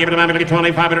 now 5. Able to buy him. Look at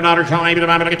 $2,500 on able to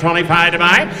buy him. Look at 25 to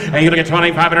buy him. You look at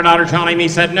 $2,500 on him. He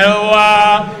said no.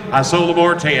 I sold the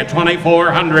board to you.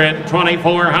 2,400.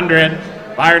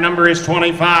 2,400. Buyer number is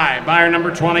 25. Buyer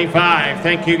number 25.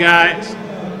 Thank you, guys.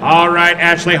 All right,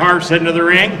 Ashley Harps into the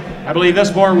ring. I believe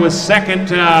this board was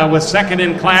second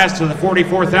in class to the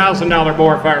 $44,000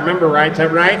 board, if I remember right. Is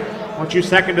that right? Once you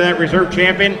second to that reserve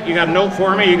champion, you got a note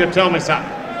for me? You can tell me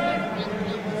something.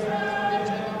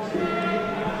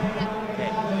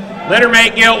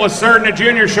 Littermate Gilt was third in the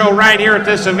junior show right here at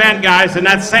this event, guys, and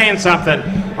that's saying something.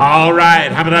 All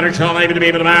right, how about that? Sean able to be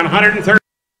able to buy 132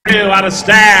 out of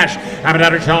stash. How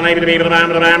about Sean able to be able to buy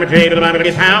able to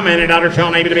get how many dollars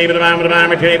Sean able to be able to buy able to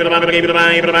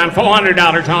buy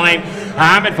 $400 on him.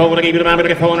 I'm at able to buy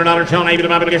 $400 Sean able to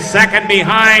buy get second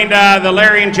behind the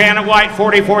Larry and Janet White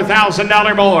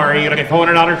 $44,000 board. You look at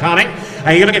 $400 on him.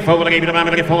 You look at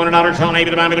 $400 Sean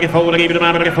able to buy get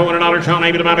 $400 Sean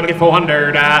able to buy get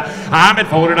 400. I'm at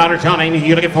 $400 on him.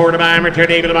 You look at $400 to buy him able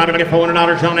to buy get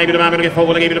 $400 Sean able to buy get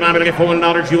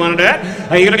 $400. You want to do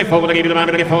it? You look at $400 able to buy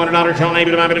get $400 Sean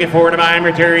able to buy get $400 to buy him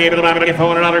able to buy get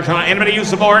 $400 Sean. Anybody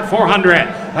use the board? 400.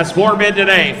 That's floor bid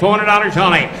today. $400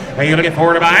 on him. You look at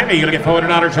 $400 to buy him. You look at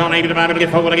 $400 Sean able to buy get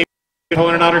 $400.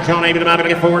 $400 Sean A. I'm going to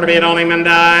get forward to bid on him and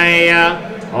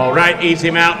all right, easy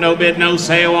him out. No bid, no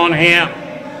sale on him.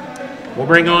 We'll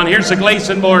bring on, here's the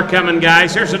Gleason boar coming,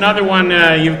 guys. Here's another one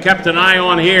you've kept an eye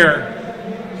on here.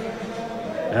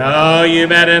 Oh, you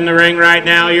bet, in the ring right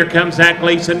now. Here comes that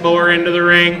Gleason boar into the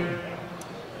ring.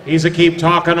 He's a keep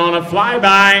talking on a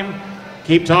flyby.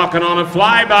 Keep talking on a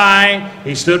flyby.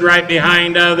 He stood right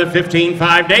behind the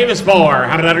 15-5 Davis boar.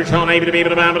 $100 Sean A. to be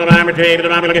able to buy, get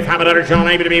 $500 Sean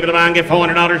A. to be able to buy, get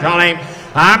 $400 Sean A.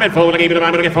 I'm at $400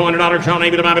 to get $400 Sean A.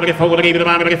 to buy, get $400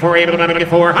 to get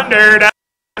 $400.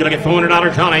 You're going to get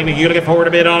 $400 Sean A. You're going to get forward a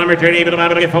bid on him. Return able to buy,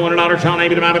 get $400 Sean A.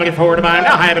 to buy, get forward to buy.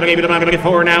 Now half, able to buy, get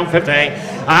 $4 now 50.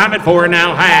 I'm at 4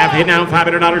 now half. Hit now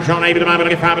 $500 Sean A. to buy,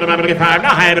 get 5 to buy, get 5.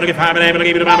 Now half, able to get 5 and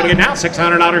able to buy, get now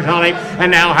 $600 Sean A. And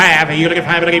now half. You're going to get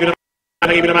 5 to get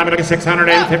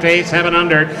 650,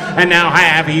 700, and now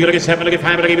half. You look at 7, look at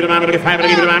 5, look at 5,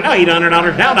 now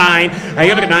 $800, now 9.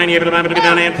 You look at 9, you look at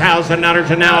down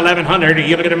 $1,000, and now 1,100.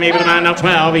 You look at maybe now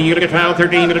 12. You look at 12,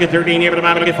 13, you look at 13, you look at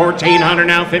 1,400,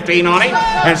 now 15 on it,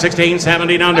 and 16,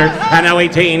 17 under, and now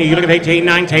 18. You look at 18,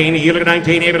 19. You look at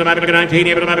 19, you look at 19,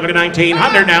 you look at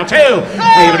 1,900, now 2. You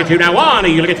look at 2, now 1.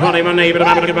 You look at 21, you look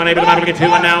at 1, you look at 2,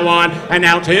 and now 1, and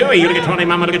now 2. You look at 20,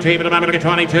 mama, look at 2, you look at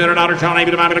 20, $200, Sean, you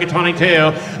look at 22. You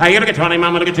look at 20,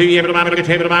 mama, look at 2, you look at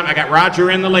 2, I got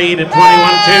Roger in the lead at 21-2.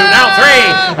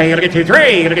 Now 3. You look at 2,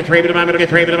 3. You look at 3, look at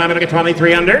 3, look at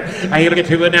 23 under. You look at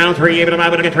 2, now 3. You look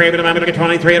at 3, look at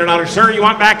 $2,300. Sir, you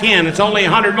want back in? It's only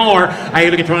 100 more.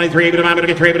 You look at 23, look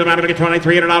at 3, look at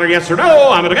 $2,300. Yes or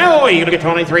no? I'm gonna go. You look at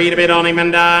 23 to bid on him,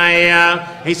 and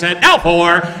he said now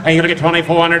 4. You look at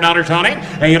 $2,400 on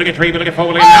him. You look at 3, look at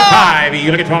 4, look at 5.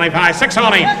 You look at 25, 6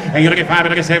 on him. You look at 5,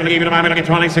 look at 7, look at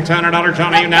 $2,600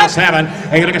 on him. Now 7.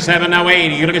 You look at 7, now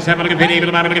 8. You look at 7, look at 50,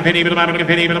 look at 50, look at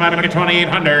 50, look at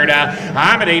 2,800.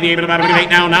 I'm at 80, look at 8,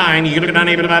 now 9. You look at 9,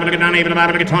 look at 9,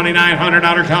 look at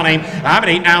 $2,900 on him. I'm at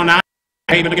 8, now 9.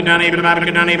 Hey, look at down, look at down, look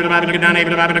at down, look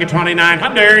at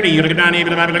 2,900. You look at down,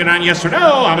 look at down, yes or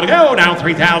no? I'm gonna go now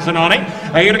 3,000 on it.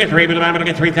 Hey, you look at 3, look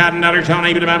at $3,000 on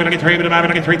it. Look at 3, look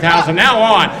at 3,000. Now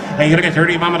on. Hey, you look at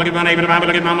 30, mama, look at 1, look at mama,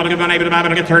 look at 1,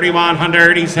 look at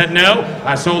 3,100. He said no.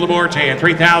 I sold the boar to you,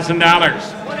 $3,000.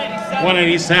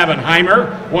 187. Heimer,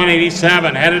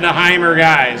 187. Headed to Heimer,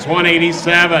 guys.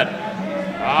 187.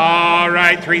 All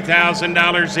right,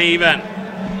 $3,000 even.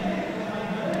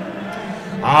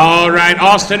 All right,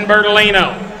 Austin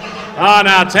Bertolino. Oh,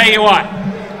 now I'll tell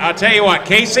you what,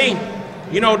 Casey,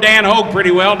 you know Dan Hogue pretty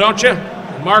well, don't you?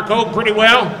 Mark Hogue pretty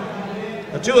well.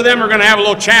 The two of them are going to have a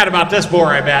little chat about this boar,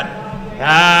 I bet.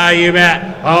 You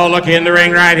bet. Oh, look in the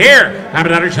ring right here. I'm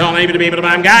another Sean able to be able to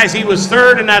buy him. Guys, he was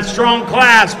third in that strong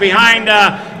class behind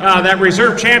that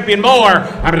reserve champion boar.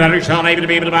 I'm another Sean able to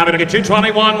be able to buy him.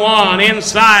 221-1 in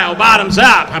style, bottoms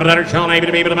up. I'm another Sean able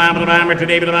to be able to buy him. Get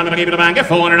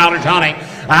 $400 Sean A.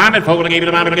 I'm at $400 able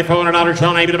to buy him. Get $400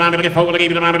 Sean able to buy him. Get $400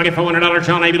 able to buy him. Get $400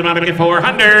 Sean able to buy him. Get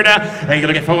 400. You're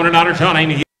gonna get $400 Sean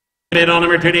A. Bid on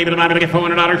number 2, David, I'm going to get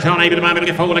 $400 Sean A. I'm going to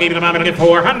get 400. I'm going to get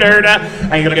 400. I'm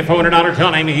going to get $400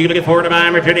 Sean A. You're going to get 4 to buy.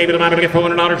 Number 2, David, I'm going to get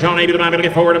 $400 Sean A. I'm going to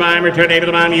get 4 to buy. Number 2,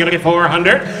 David, I'm going to get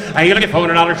 400. You're going to get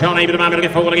 $400 Sean A. I'm going to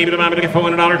get 400. I'm going to get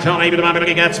 $400 Sean A. I'm going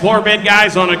to get 4 bid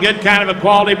guys on a good kind of a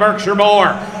quality Berkshire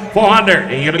boar.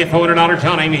 400. You're going to get $400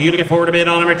 Sean A. You're going to get 4 to bid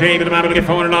on number 2, David, I'm going to get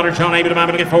 $400 Sean A. I'm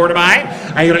going to get 4 to buy.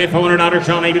 You're going to get $400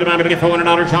 Sean A. I'm going to get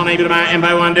 $400 Sean A. And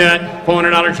by one do it.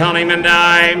 $400 Sean A. And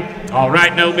die. All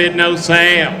right, no bid, no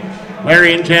sale.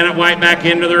 Larry and Janet White back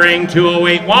into the ring,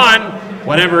 2081.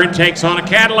 Whatever it takes on a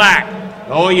Cadillac.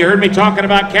 Oh, you heard me talking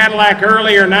about Cadillac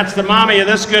earlier, and that's the mommy of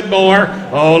this good boar.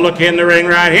 Oh, look in the ring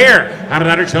right here. I'm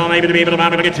another Sean able to be able to buy,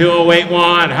 get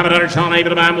 2081. I'm another Sean able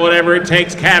to buy, whatever it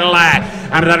takes, Cadillac.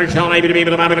 I'm another Sean able to be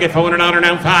able to buy, get $400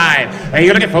 now 5. Hey,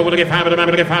 you look at 4, look at 5,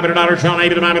 get $500 Sean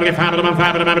able to buy, get 5,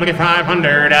 get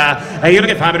 500. Hey, you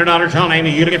look at $500 Sean able,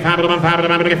 you look at 5, get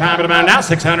 5, now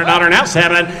 $600 now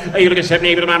 7. Hey, you look at 7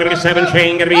 able to buy, get 7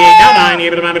 chain, gonna be 8 now 9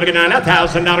 able to buy, get 9 now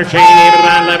 $1,000 chain able to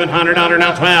buy, $1,100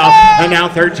 now 12. And now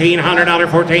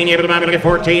 $1,300, 14, able to buy, get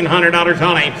 $1,400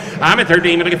 on him. I'm at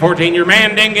 13, you look at 14, your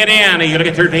man didn't get in. You look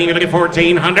at 13, you look at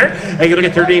 1,400. You look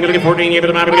at 13, you look at 14, able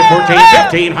to buy, get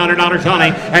 14, $1,500 on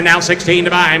him. And now 16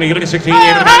 to buy him. You look at 16,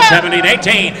 able to buy 17,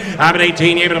 18. I'm at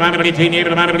 18, able to buy, get 18,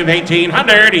 able to buy, get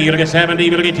 1,800. You look at 70,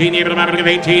 you look at 18, able to buy, get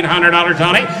 $1,800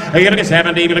 on him. You look at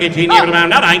 70, you look at 18, able to buy,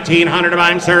 now $1,900 to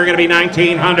buy him, sir, gonna be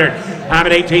 $1,900. I'm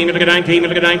at 18, you look at 19, you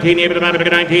look at 19, able to buy, look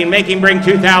at 19. Make him bring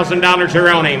 $2,000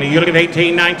 around him. You look at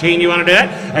 18, 19, you want to do it?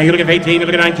 And you look at 18, you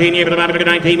look at 19, able to buy, look at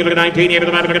 19, you look at 19, able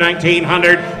to buy, look at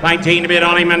 1,900. 19 to bid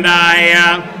on him, and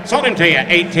I sold him to you.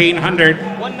 1,800.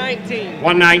 119.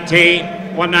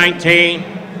 119. 119.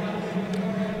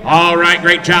 All right,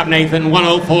 great job, Nathan.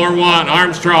 104.1,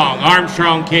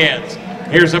 Armstrong kids.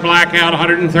 Here's a blackout,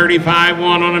 135.1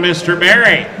 on a Mr.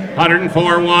 Berry.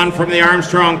 104.1 from the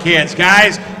Armstrong kids.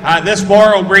 Guys, this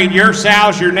boar will breed your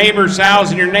sows, your neighbor's sows,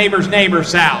 and your neighbor's neighbor's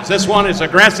sows. This one is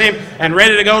aggressive and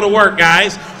ready to go to work,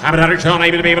 guys.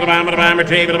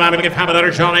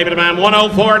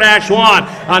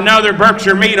 104-1, another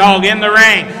Berkshire meat hog in the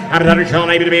ring.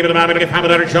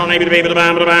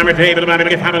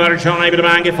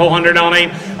 Get 400 on him.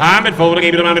 I'm at 4 to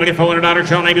get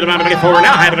 $400.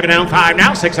 Now have it down 5.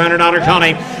 Now $600 on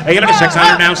him. You look at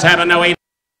 600 down 7. No 8.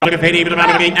 Look at 80,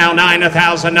 now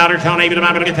 $9,000 Tony,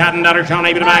 $10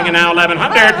 Tony, now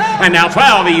 1,100, and now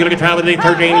 12. You look at 12,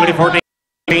 13, look at 14.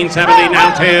 17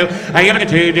 now 2. You look at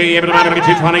 2, you look at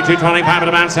 220, 225,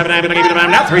 about 7, now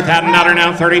 $3,000,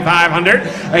 now 3,500.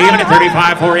 You look at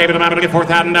 35, 4, you look at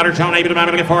 $4,000 Tony, you look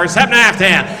at 4, 7.5,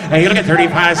 10. You look at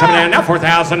 35, 7, now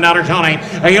 $4,000 Tony.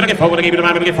 You look at 4, you look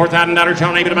at $4,000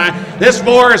 Tony. This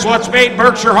boar is what's made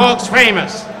Berkshire hogs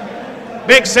famous.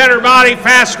 Big center body,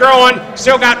 fast growing,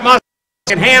 still got muscle,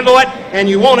 can handle it, and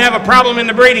you won't have a problem in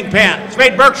the breeding pen. It's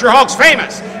made Berkshire hogs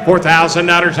famous.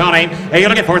 $4,000 on him. Hey, you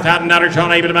look at $4,000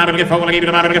 on him. You look at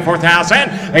 $4,000.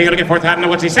 Hey, you look at $4,000.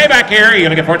 What's he say back here? You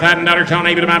look at $4,000 on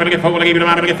him. You look at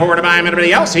 $4 to buy him.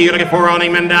 Everybody else. You look at 4 on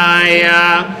him, and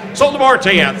I sold the board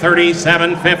to you.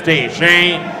 $37.50.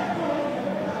 Shane.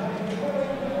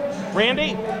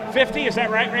 Randy, 50. Is that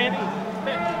right, Randy?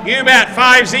 You bet.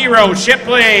 5-0.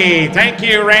 Shipley. Thank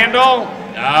you, Randall.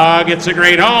 Gets a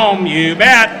great home. You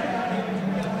bet.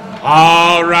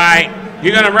 All right.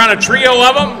 You're going to run a trio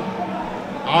of them?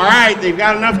 All right. They've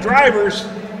got enough drivers.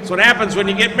 That's what happens when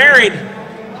you get married.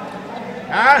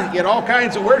 You get all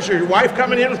kinds of. Where's your wife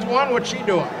coming in with one? What's she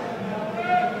doing?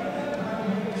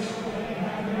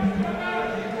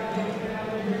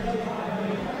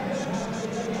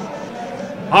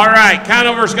 All right,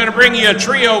 Conover's going to bring you a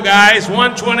trio, guys.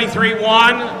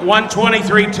 123-1,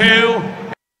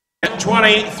 123-2, and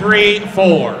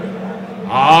 23-4.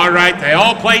 All right, they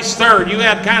all placed third. You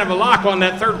had kind of a lock on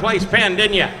that third place pen,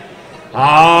 didn't you?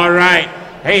 All right.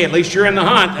 Hey, at least you're in the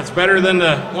hunt. That's better than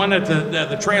the one at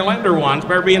the trail ender ones.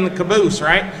 Better be in the caboose,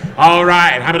 right? All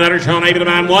right. How about that?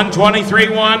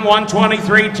 123-1,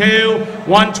 123-2,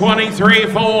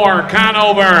 123-4.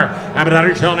 Conover. How about that?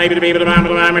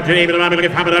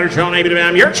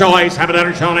 Your choice. How about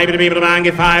that?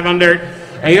 Get 500.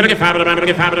 Hey, you look at $500, not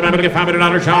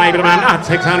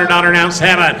 $600 now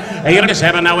 7. Hey, you look at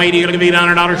 7 now 80. You look at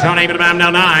 $800 now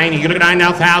 9. You look at 9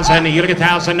 now 1,000. You look at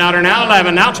 $1,000 now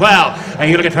 11 now 12. Hey,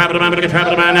 you look at $12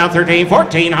 now 13,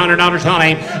 $1,400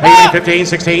 Tony. Hey, you look at 15,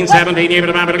 16, 17. You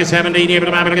look at 17. You look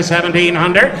at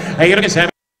 $1,700. Hey, you look at 7.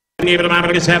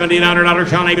 $1,700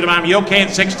 Sean. You okay at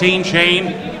 16,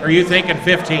 Shane? Or are you thinking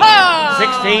 15?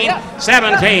 16?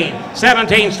 17.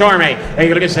 17, Stormy. Hey,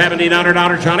 you look at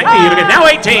 $1,700 Sean. You look at now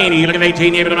 18. You look at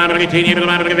 18. You look at 18. You look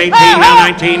at 18. Now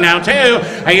 19. Now 2.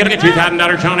 Hey, you look at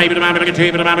 $2,000 Sean. You look at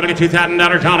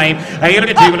 $2,000 Tony. Hey, you look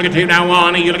at 2. Look at 2. Now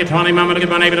 1. You look at 20. Mama look at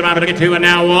 1. Look at 2. And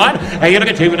now 1. Hey, you look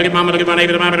at 2. Look at Mama look at 1.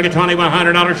 Look at 20.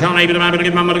 $100 Sean. Look at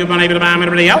Mama look at 1.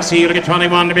 Everybody else. You look at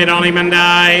 21 to bid on him, and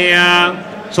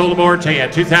I sold the board to you,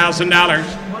 $2,000.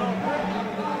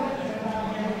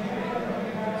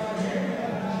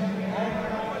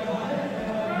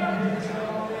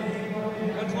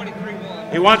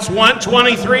 He wants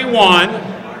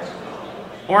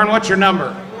 123-1. Warren, what's your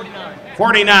number?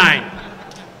 49.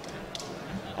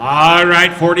 All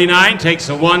right, 49 takes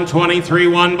a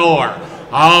 123-1 boar.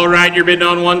 All right, you're bidding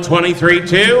on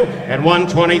 123-2 and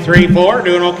 123-4.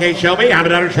 Doing okay, Shelby. How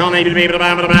about Sean? Able to be able to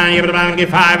buy, get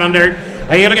 500.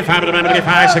 Hey, you look at 5, get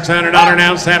 5, $600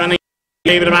 now 7.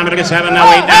 Able to buy, get 7,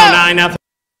 now 8, now 9, now 3.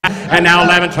 And now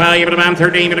 11, 12, you have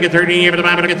 13, you get 13, you have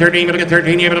 13, you get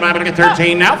 13, you have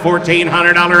 13, now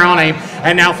 $1,400 on him.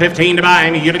 And now 15 to buy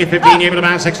him. You look at 15, you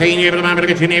have 16, you have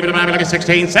 15, you have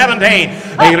 16, 17.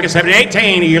 You look at 17,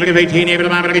 18, you look at 18, you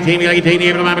have 18, you have 18,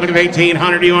 you have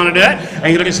 1,800. Do you want to do it?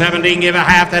 And you look at 17, give a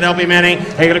half, that'll be many.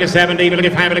 Hey, you look at 17, you look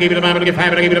at 5, you look at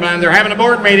 5, they're having a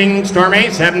board meeting,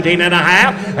 Stormy, 17 and a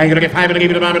half. And you look at 5, you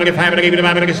look at 5, you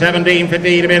look at 17,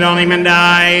 50 to bid on him, and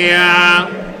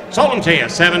I sold them to you,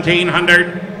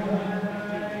 $1,700.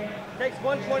 Takes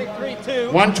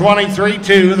 123-2.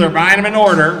 123-2. They're buying them in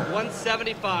order.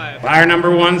 175. Buyer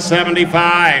number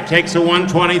 175 takes a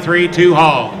 123-2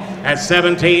 hog at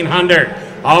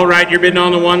 $1,700. All right, you're bidding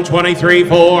on the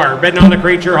 123-4. Bidding on the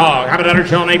creature hog. How about that?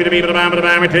 Sean, able to be able to buy him,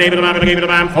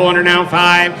 $400 now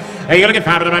 5. Hey, you look at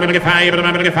 5, you look at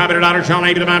 $500, Sean,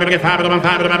 able to buy him,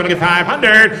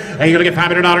 $500. Hey, you look at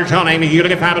 $500, Sean, you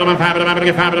look at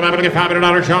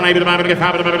 $500, Sean, able to buy him,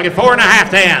 $4.5,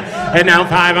 10. And now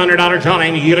 $500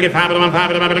 Johnny. You look at 5 of them,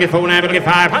 5 of them, I'm going to get 4 and I'm going to get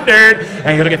 500.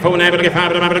 And you look at 4 and I'm going to get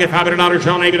 5 of them, I'm going to get $500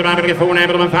 Johnny. I'm going to get 4 and I'm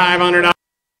going to get $500.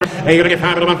 Hey, you're going to get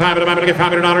 5 of them, 5 of them, I'm going to get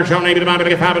 $500, Joe, maybe I'm going to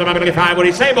get 5 of them, I'm going to get 5. What do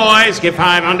you say, boys? Give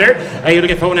 500. Hey, you're going to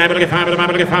get 4 and I'm going to get 5 of them, I'm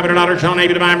going to get $500, Joe,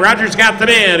 maybe I'm Roger's got the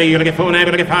bid. Hey, you're going to get 4 and I'm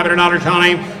going to get $500, Joe,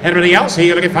 name. Everybody else, hey,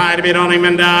 you're going to get 5 to bid on him,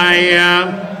 and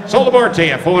I sold the board to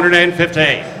you,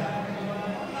 450.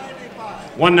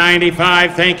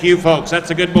 195, thank you, folks.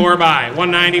 That's a good boar buy.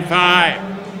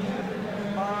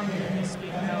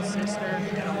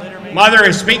 195. Mother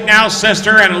is Speak Now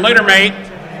sister and a litter mate.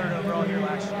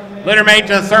 Litter mate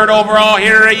to third overall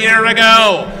here a year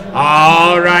ago.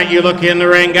 All right, you look in the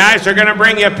ring. Guys, they're going to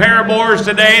bring you a pair of boars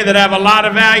today that have a lot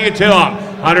of value to them.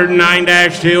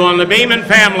 109-2 on the Beeman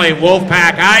family.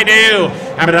 Wolfpack, I do.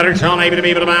 I'm a $400 Sean, able to be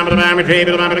able to buy, I'm going to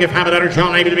get $500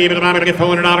 Sean, able to be able to buy, I'm going to get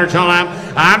 $400 Sean.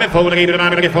 I'm at $400, I'm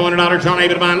going to get $400 Sean,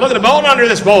 able to buy. Look at the bone under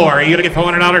this boar. You're going to get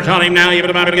 $400 Sean, now you're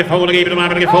going to get $400, able to buy, I'm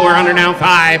going to get $400, now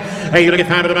 5. Hey, you're going to get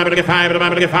 5, I'm going to get 5, I'm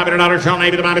going to get $500 Sean,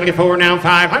 able to buy, I'm going to get 4, now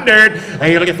 500. Hey,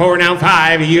 you're going to get 4, now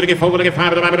 5. You're going to get 4, I'm going to get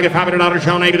 5, I'm going to get $500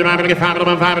 Sean, able to buy, I'm going to get 5,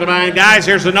 I'm going to buy. Guys,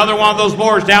 here's another one of those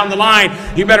boars down the line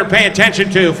you better pay attention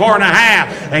to.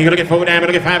 4.5. Hey, you're going to get 4, I'm going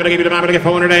to get 5, I'm going to get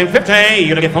 450. You're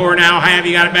going to get 4 now, half.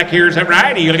 You got it back here. Is that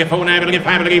right? You're going to get 4 now, I'm going to get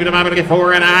 5, I'm going to get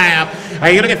 4.5.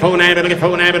 Hey, you're going to get 4 now, I'm going to get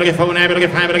 4 now, I'm going to get 4 now, I'm going to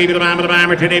get 5, I'm going to get 5, I'm going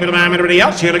to buy. Everybody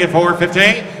else, you're going to get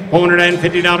 450.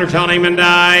 $450 on him, and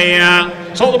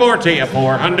I sold the board to you.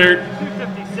 400.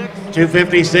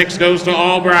 256 goes to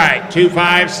Albright.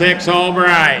 256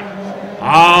 Albright.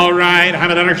 All right,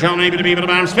 $100 Sean, able to be able to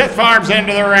buy him. Smith Farms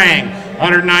into the ring.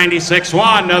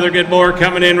 196-1, another good boar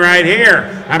coming in right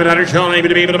here. I'm $100 Sean, able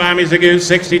to be able to buy him. He's a goose.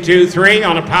 62-3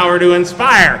 on a Power to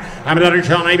Inspire. I'm $100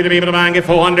 Sean, able to be able to buy and get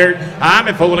 400. I'm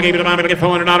at 4 able to buy, able to get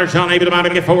 $400 Sean, able to buy, able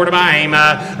to get 4 to buy him.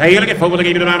 Hey, you're going to get 4 able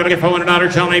to buy, able to get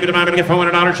 $400 Sean, able to buy, able to get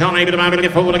 $400 Sean, able to buy, able to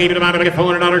get 4 able to buy, able to get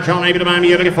 $400 Sean, able to buy him.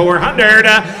 You're going to get 400.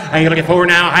 Hey, you're going to get 4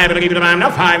 now. High able to buy him. Now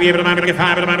 5. You're able to buy, able to get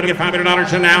 5, able to buy, able to get $500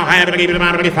 Sean. Now high able to buy,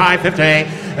 able to get 550.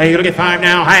 Hey, you're going to get 5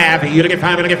 now. Half. You're going to get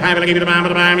 5, able to get 5, able to buy, able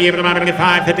to buy him. You're able to buy, able to get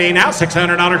 550. Now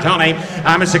 $600 Tony.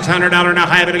 I'm at $600 now.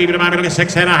 High able to buy, able to get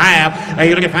 6 and a half. Hey,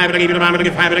 you're going to get 5, able to buy, able to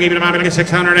get 5, able to buy, able to get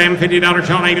 $650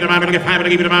 Tony. Able to buy, able to get 5,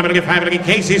 able to buy, able to get 5, able to get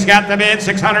Casey's got the bid.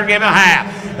 600, give a half.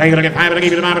 Hey, you're going to get 5, able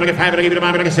to buy, able to get 5, able to buy,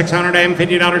 able to get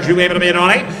 $650. You able to bid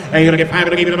on it. Hey, you're going to get 5,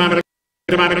 able to buy, able to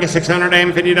get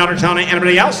 $650 on it.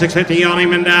 Anybody else? $650 on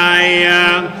him, and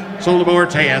I sold the board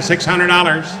to you.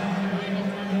 $600.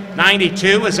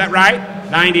 92, is that right?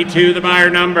 92, the buyer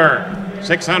number.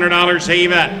 $600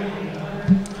 even.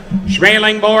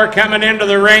 Schmaling boar coming into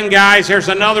the ring, guys. Here's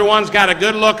another one's got a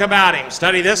good look about him.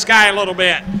 Study this guy a little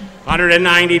bit.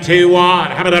 192-1.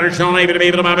 How about $100 Sean, able to be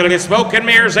able to buy, able to get smoke and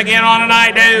mirrors again on an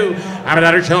I do. How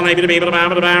about $100 Sean, able to be able to buy,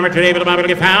 able to buy, able to buy, able to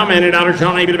get how many $100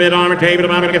 Sean, able to bid on, able to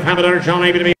buy, able to get $500 Sean,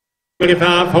 able to be able to get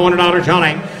 $400 Sean.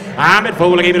 I'm at 4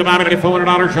 able to buy, able to get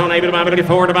 $400 Sean, able to buy, able to get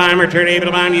 4 to buy him, return able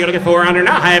to buy him, you're going to get 400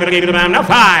 now, high able to buy him, now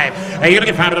 5. Hey, you're going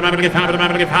to get 5 to buy, able to get 5 to buy,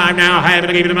 able to get 5 now, high able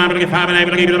to buy, able to get 5 and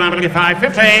able to buy, able to get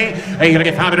 550. Hey, you're going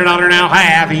to get $500 now,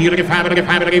 half. You're going to get 5 able to get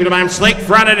 5 able to buy him, sleek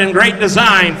fronted and great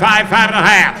design, 5 and a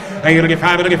half. Hey, you're going to get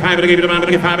 5 able to get 5 able to buy, able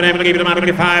to get 5 and able to buy, able to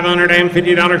get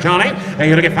 $550 Johnny. Hey,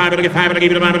 you're going to get 5 able to get 5 able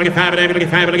to buy, able to get 5 and able to get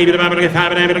 5 able to buy, able to get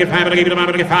 5 and able to get 5 able to buy,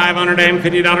 able to get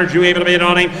 $550 you able to bid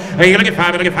on him. Hey, you're going to get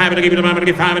 5 able to get 5 able to buy, able to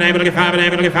get 5 and able to get 5 and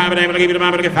able to get 5 and able to get 5 and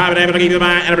able to get 5 and able to get 5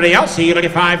 and everybody else, you're going to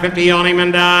get 550 on him,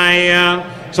 and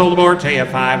I sold the board to you.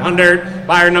 500.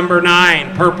 Buyer number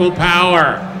 9, Purple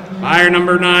Power. Buyer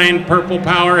number 9, Purple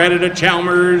Power, headed to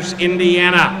Chalmers,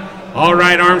 Indiana. All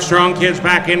right, Armstrong kids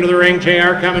back into the ring.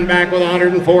 JR coming back with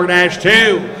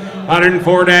 104-2.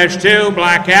 104-2,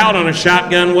 blackout on a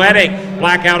shotgun wedding.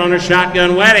 Blackout on a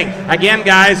shotgun wedding. Again,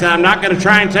 guys, I'm not going to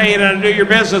try and tell you how to do your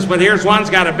business, but here's one's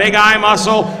got a big eye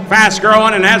muscle, fast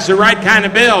growing, and has the right kind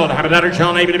of build. How about $100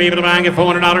 Sean, able to be able to buy and get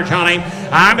 $400 Sean.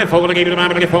 I'm at 4 able to buy,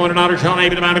 able to get $400 Sean,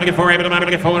 able to buy, able to get 4, able to buy, able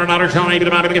to get $400 Sean, able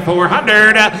to buy, able to get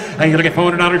 400. Able to get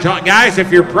 $400 Sean. Guys,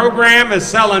 if your program is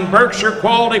selling Berkshire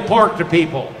quality pork to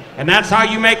people, and that's how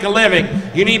you make a living,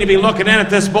 you need to be looking in at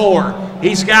this boar.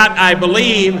 He's got, I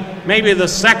believe, maybe the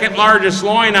second largest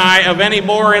loin eye of any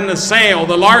boar in the sale.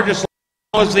 The largest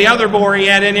was the other boar he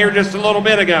had in here just a little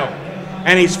bit ago.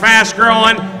 And he's fast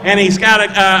growing, and he's got a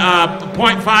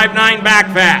 0.59 back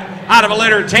fat out of a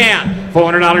litter 10.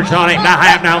 $400 Sean, 8 and a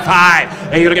half, now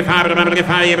 5. You look at 5, able to get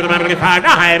 5, able to get 5,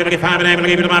 now able to get 5, and able to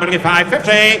get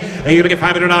 550. You look at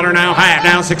 $500 now, half,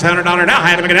 now $600 now,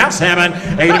 able to get now 7.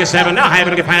 You look at 7 now,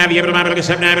 able to get 5, able to get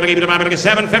 7, able to get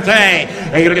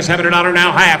 750. You look at $700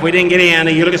 now, half, we didn't get in.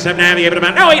 You look at 7, able to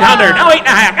get now 800, now 8 and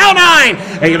a half, now 9.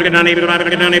 You look at 9, able to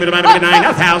get 9, able to get 9,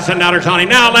 now $1,000 Sean,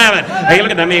 now 11. You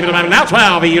look at them, able to get now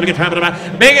 12. You look at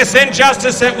 12. Biggest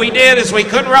injustice that we did is we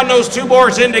couldn't run those two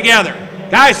boars in together.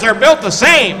 Guys, they're built the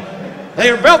same. They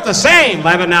are built the same.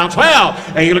 11 now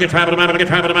 12. You look at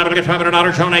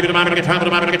 $1,200 Sean, able to get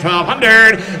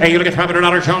 1,200. You look at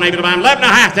 $1,200 Sean, able to 11 and a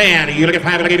half then. You look at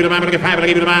 5, able to get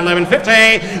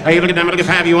 1150. You look at them, able to get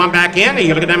 5, you want back in.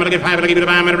 You look at them, able to get 5, able to get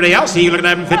everybody else. You look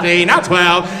at 1150, now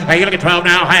 12. You look at 12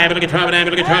 now, able to get 12,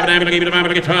 able to get 12, able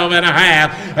to get 12 and a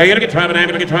half. You look at 12,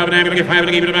 able to get 12, able to get 5, able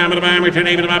to get return,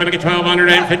 able to get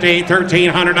 $1,250,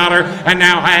 $1,300, and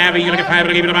now half. You look at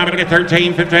 5, able to get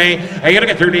 1,350. You look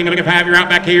at 13, able to get 5. You're out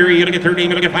back here. You look at 13,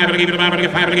 you look at 5, you look at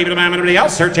 5, you look at everybody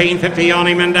else. 1350 on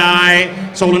him and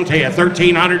die. Sold him to you.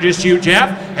 1300 just you, Jeff.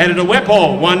 Headed to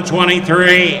Whipple,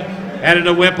 123. Headed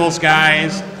to Whipple's,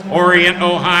 guys. Orient,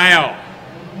 Ohio.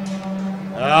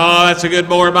 Oh, that's a good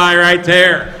boar buy right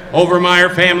there. Overmeyer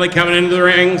family coming into the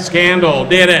ring. Scandal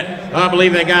did it. I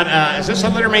believe they got. Is this a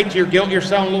litter mate to your gilt you're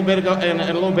selling a little bit ago, in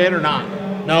a little bit or not?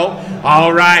 No?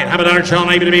 All right. How about Sean,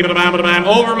 able to be able to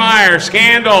Overmeyer,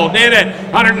 Scandal, did it.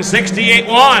 168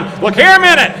 won. Look here a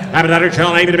minute. How about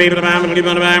Sean, able to be able to get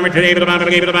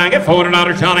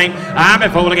 $400 Sean. I'm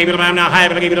at $400 able to now high,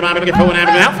 able to get $400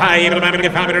 now 5, able to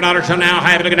get $500 Sean now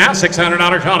high, able to get now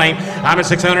 $600 Sean. I'm at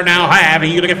 600 now high,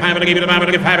 you to get 5, able to get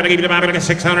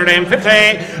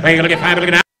 650. You to get 5, able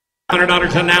to get $100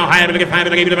 on now, high, able to get 5,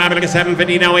 able to get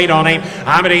 750, now 8 on him.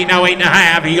 I'm at 8, now 8 and a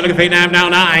half. You look at 8 and a half, now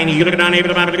 9. You look at 9, able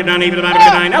to get 9, able to get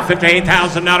 9, now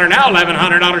 $58,000, now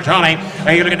 $1,100 on him.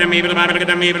 You look at them, able to get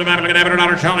them, able to get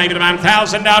 $100 on him,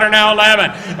 $1,000, now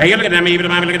 11. You look at them, able to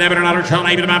get $100 on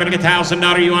him, able to get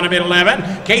 $1,000. You want to bid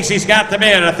 11? Casey's got the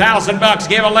bid, $1,000,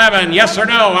 give 11. Yes or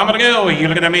no? I'm going to go. You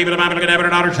look at them, able to get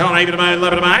 $100 on him, able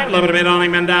to bid on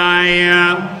him and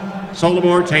die. Sold the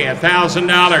board to you,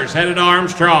 $1,000. Headed to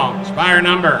Armstrong. Buyer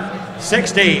number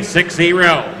 6060.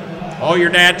 Oh, your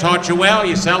dad taught you well.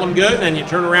 You sell them good, and then you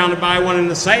turn around and buy one in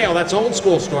the sale. That's old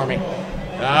school, Stormy.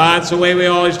 That's the way we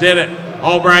always did it.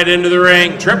 Albright into the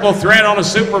ring. Triple threat on a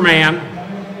Superman.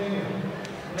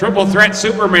 Triple threat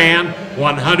Superman.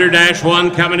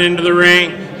 100-1 coming into the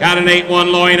ring. Got an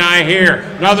 8-1 loin eye here.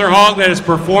 Another hog that has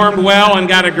performed well and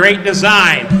got a great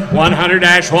design.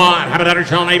 100-1. How about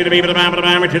Sean, able to be able to buy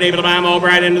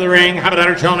Albright into the ring. How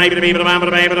about Sean, able to be able to buy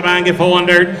and get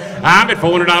 400. I'm at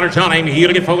 $400 Sean. You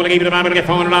to get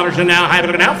 $400 and now high,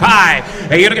 now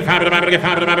 5. You to get 5, able to get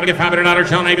 $500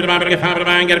 Sean, able to buy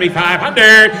and get to be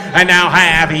 500. And now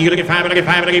half. You to get 5, able to get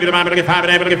 5, able to get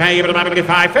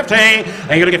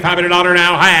 550. You to get $500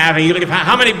 now half. You to get 5.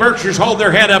 How many Berkshires hold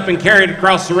their head up and carry it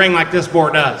across the ring like this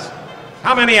board does?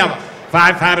 How many of them?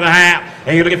 5, 5 and a half.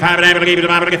 You look at 5 and able to get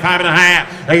 5 and a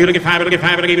half. You look at 5 and get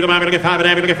 5 and get 5 and get 5 and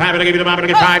able to get 5 and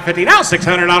get 550. Now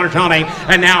 $600 Tony,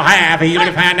 and now half. You look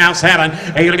at 5 now 7.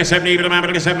 You look at 7 able to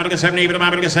get 7 able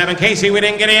to get 7. Casey, we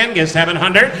didn't get in. Get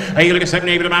 700. You look at 7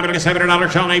 able to get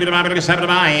 $7 Tony, able to get 7 to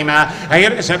buy him. You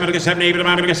look at 7 able to get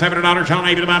 $7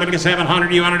 Tony, able to get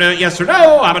 700. You want to do it? Yes or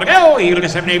no? I'm gonna go. You look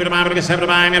at 7 able to get 7 to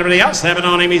buy him. Everybody else 7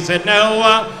 on him. He said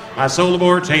no. I sold the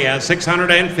board to you.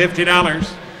 $650.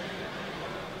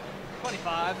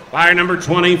 Buyer number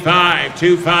 25,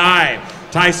 2-5.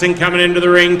 Tyson coming into the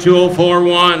ring,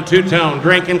 204-1, two-tone,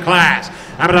 drinking class.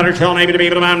 I'm another Sean, able to be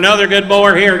able to buy another good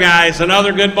boar here, guys.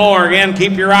 Another good boar. Again,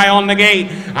 keep your eye on the gate.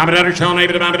 I'm another Sean,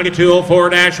 able to buy and get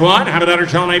 204-1. I'm another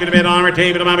Sean, able to bid on our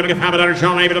table. I'm get another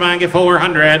Sean, able to buy and get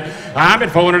 400. I'm at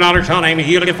 $400 Sean, able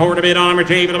to get 4 to bid on our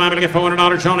table. I'm get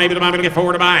 $400 Sean, able to buy and get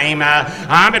 4 to buy him.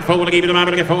 I'm at 4 to give to buy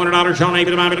and get $400 Sean,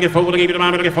 able to buy and get 4 to give to buy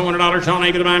and get $400 Sean,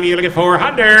 able to buy you to get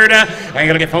 400. I'm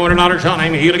gonna get $400 Sean,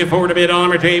 able to get 4 to bid on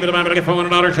our table. I'm gonna get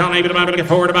 $400 Sean, able to buy and get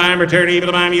 4 to buy him. Return able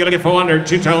to buy you to get 400.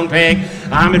 Two-tone pig.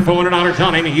 I'm at $400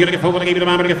 Sean, able to get 4 to give to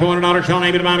buy and get $400 Sean,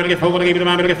 able to buy and get 4 to give to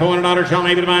buy and get $400 Sean,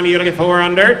 able to buy you to get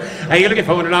 400. You to get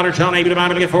 $400 Sean, able to buy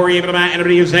and get 4, able to buy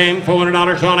anybody use him.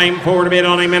 $400 Sean, aim 4 to bid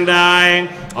on him and die.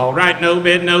 All right, no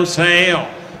bid, no sale.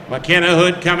 McKenna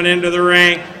Hood coming into the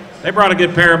ring. They brought a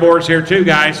good pair of boards here too,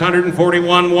 guys.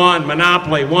 141-1.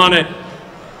 Monopoly won it.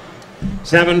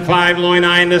 7.5 loin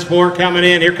eye in this boar coming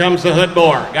in. Here comes the hood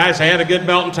boar. Guys, they had a good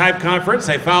belt and type conference.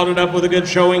 They followed it up with a good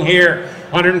showing here.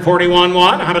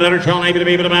 141.1. How about other Sean? Able to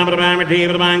be able to buy,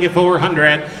 get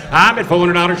 400. I'm at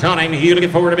 $400. Sean, aim you to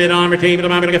get forward a bit on. Able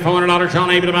to get $400.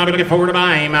 Sean, able to get forward to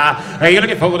buy him. You to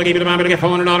get forward to get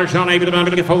 $400. Sean, able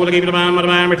to get forward to get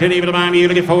 $400. You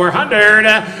to get 400.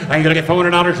 You to get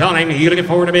 $400. Sean, aim you to get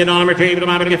forward a bit on. Able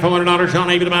to get $400. Sean,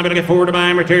 able to get forward to buy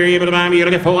him. Able to buy you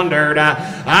to get 400.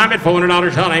 I'm at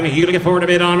 $400. Sean, aim you to get forward a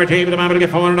bit on. Able to get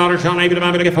 $400. Sean, able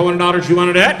to get $400. You want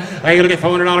to do it? You to get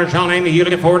 $400. Sean, aim you to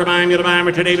get forward to buy him. You to buy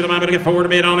today, but I'm going to get forward a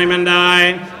bid on him and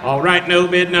die. All right, no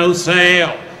bid, no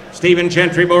sale. Stephen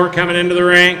Gentry boar coming into the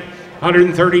ring.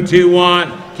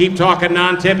 132.1. Keep talking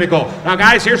non-typical. Now,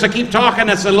 guys, here's a keep talking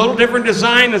that's a little different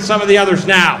design than some of the others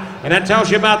now. And that tells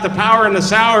you about the power and the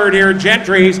sour here at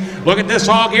Gentry's. Look at this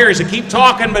hog here. He's a keep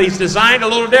talking, but he's designed a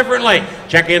little differently.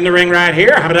 Check in the ring right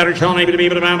here. How about Sean able to be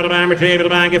able to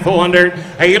buy, get 400.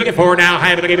 Hey, you to get 4 now.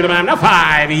 Have to give it a buy. Now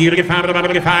 5. You to get 5,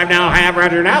 to get 5 now. Have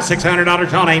Roger now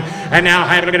 $600 on him. And now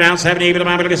have to get down 70, able to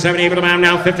buy, get 70, able to buy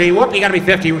now 50. Whoop, you got to be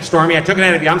 50, Stormy. I took it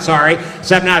out of you. I'm sorry.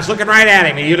 7 now. It's looking right at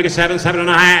him. You to get 7,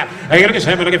 7.5. Hey, you to get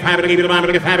 7, to get 5, to give it a buy,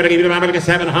 to get 5, to give it a buy, to get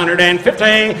 750.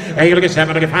 Hey, you to get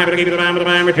 7, to get 5, to give it a buy, to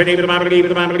give it a buy, to give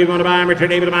it a buy, to give it a buy, return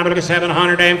David to get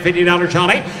 $750 on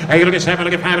him. You look at 7,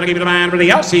 look at 5, look at everybody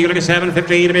else. You look at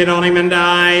 750 to bid on him, and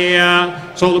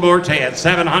I sold the board to you.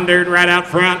 700 right out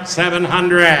front,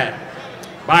 700.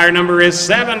 Buyer number is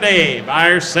 70.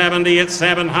 Buyer 70 at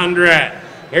 700.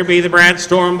 Here be the Brad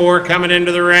Storm boar coming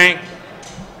into the ring.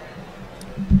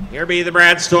 Here be the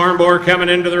Brad Storm boar coming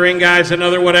into the ring, guys.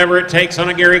 Another whatever it takes on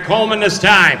a Gary Coleman this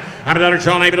time. How about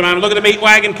Sean able to buy? Look at the meat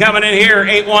wagon coming in here.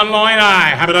 8-1 loin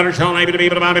eye. How about Sean able to be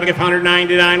able to buy? Get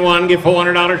 199.1. Get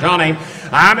 $400 on him.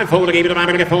 I'm at 4 to give it to buy.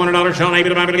 Get $400 Sean able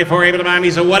to buy. Get 4 able to buy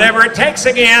me. So whatever it takes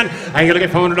again. I got to get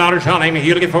 $400 on him.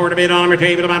 You to get 4 to bid on him.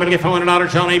 Able to buy. Get $400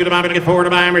 Sean able to buy. Get 4 to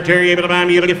buy him. Able to buy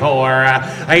me. You to get 4.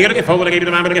 I got to get 4 to give it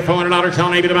to buy. Get $400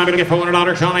 Sean able to buy. Get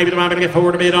 $400 Sean able to buy. Get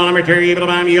 4 to bid on him. Able to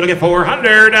buy me. You to get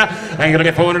 400. I got to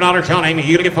get $400 Sean able.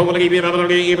 You to get 4 to give it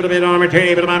able to bid on him.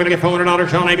 Able to buy. Get $400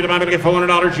 Sean able to buy. Get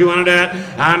 $400. You wanted it.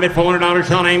 I'm at $400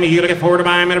 Sean able. You to get 4 to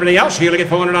buy him. Everybody else. You to get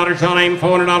 $400 Sean able.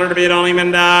 $400 to bid on him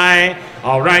and die.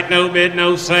 All right, no bid,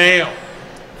 no sale.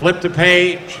 Flip the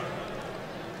page.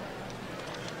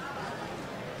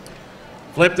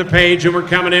 Flip the page, and we're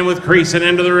coming in with creasing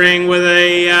into the ring with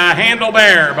a handle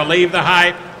bear. Believe the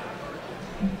hype.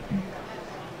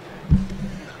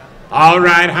 All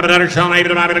right, how about Sean able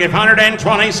to buy? Get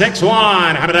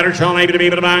 126.1. How about Sean able to be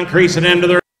able to buy and creasing into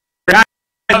the ring?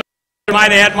 You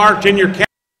might add marked in your calendar.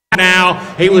 Now,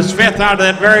 he was 5th out of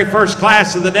that very first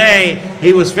class of the day.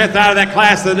 He was 5th out of that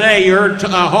class of the day. You heard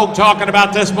Hope talking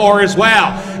about this boar as well.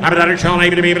 I'm at Sean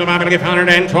able to be able to get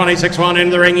 126.1 into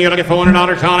the ring. You got to get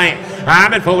 $400 on him.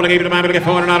 I'm at 4 to get $400. I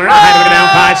had to get down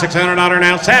 5, $600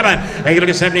 now 7. You look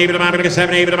at 7 able to get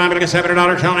 7 able to get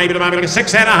 $700 Sean able to get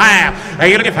 6.5.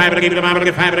 You look at 5 to get 5 to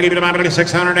get 5 to get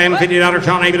 $650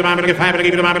 Sean able to get 5 to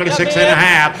get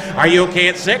 6.5. Are you okay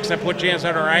at 6? I put you in, is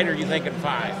that all right? Or are you thinking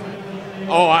 5?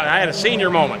 Oh, I had a senior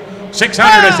moment.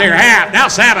 600 is there, half. Now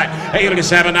 7. Hey, you look at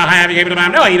 7. Now half. You gave it to buy.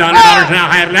 No, $800 now.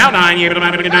 Half. Now 9. You gave it to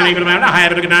buy. Look at 9. You gave it to buy. Now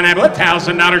half. Look at 9.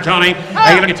 $1,000 on him.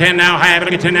 Hey, you look at 10 now. Half.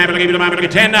 Look at 10. Half. Look at 10. Look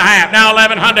at 10 now. Half. Now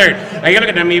 1,100. Hey, you look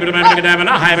at them. You look at 11.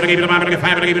 Now half. Look at 5. Look at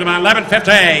 5. Look at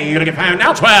 11.50. You look at 5.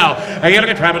 Now 12. Hey, you look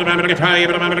at 12. Look at 12.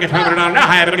 You look at 12. Now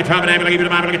half. Look at 12.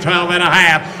 Look at 12 and a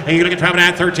half. Hey, you look at 12 and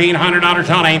 $1,300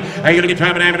 on him. Hey, you look at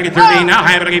 12 and look at 13. Now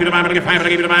half. Look at 5. Look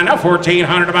at now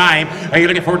 $1,400 to buy him. Hey,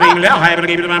 you look at 14. Now half. Look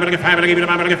at 5. Look at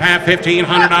half.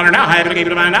 $1,500 now. Half. Look at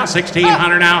now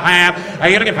 $1,600 now. Half.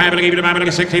 Hey, you look at 5. Look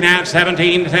at 16 now.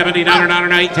 $1,700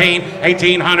 now. 18.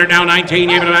 $1,800 now. 19.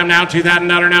 You look at now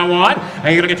 $2,000 now. 1.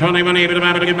 Hey, you look at 21. You look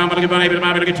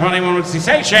at 21. What's he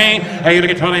say, Shane? Hey, you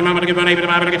look at 21. Look at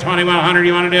 2100.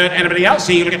 You want to do it? Anybody else?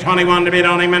 See, you look at 21 to bid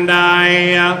on him, and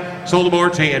I sold the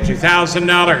board to you.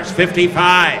 $2,000.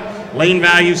 55. Lean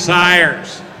value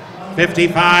sires.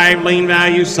 55 lean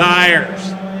value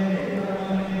sires.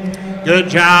 Good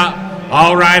job.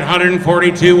 All right,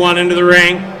 142.1 into the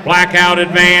ring. Blackout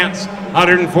advance.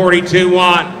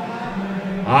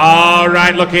 142.1. All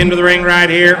right, look into the ring right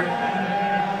here.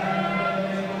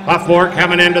 Buff boar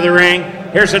coming into the ring.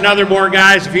 Here's another boar,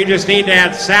 guys. If you just need to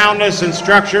add soundness and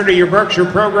structure to your Berkshire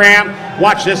program,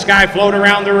 watch this guy float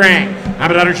around the ring.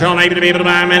 I'm about Sean able to be able to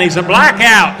buy him, and he's a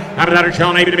blackout. I'm about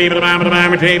Sean able to be able to buy him, able to buy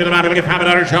him, able to buy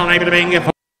him, Sean able to be able to buy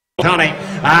him, Johnny,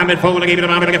 I'm at forward to give it a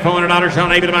moment to get $400.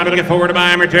 Johnny, but I'm to get forward to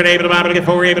buy him. Return, but I'm to get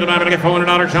forward, but I'm to get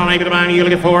 $400. Johnny, but I'm you to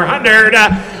get 400.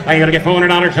 I got to get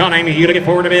 $400. Johnny, you to get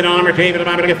forward to bid on him. Return, but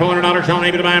I'm to get $400.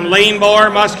 Johnny, but I'm lean boar,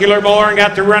 muscular boar, and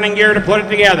got the running gear to put it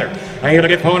together. I got to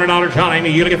get $400.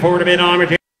 Johnny, you to get forward to bid on him.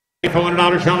 Return.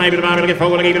 $400 Johnny, but I'm going to get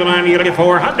forward to give it a man. You to get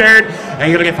 400.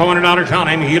 And you to get $400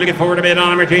 Johnny. You to get forward to bid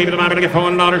on him. But I'm going to get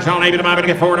 $400 Johnny. But I'm going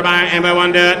to get forward to buy. And by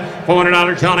one do it.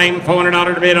 $400 Johnny.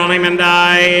 $400 to bid on him and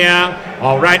die.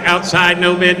 All right, outside,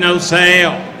 no bid, no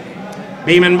sale.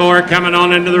 Beeman boar coming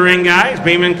on into the ring, guys.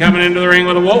 Beeman coming into the ring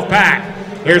with a wolf pack.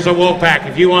 Here's a wolf pack.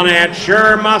 If you want to add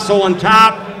sure muscle and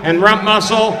top and rump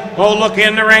muscle, go look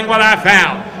in the ring what I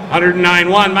found.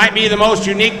 109.1 might be the most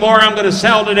unique boar I'm going to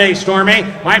sell today, Stormy.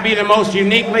 Might be the most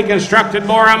uniquely constructed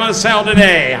boar I'm going to sell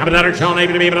today. I'm at Johnny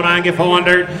to be able to buy and get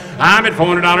 400. I'm at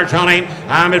 $400 Johnny.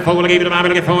 I'm at forward to give it. I'm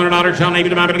going to get $400 Johnny.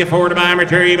 But I'm going to get forward to buy him.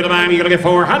 Return, able to buy him. You're going to get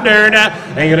 400.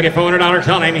 And you're going to get $400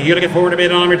 Johnny. You're going to get forward to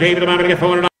bid on him. Return, but I'm going to get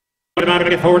 $400. I'm going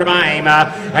to get forward to buy him.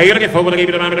 You're going to get forward to give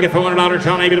it. I'm going to get $400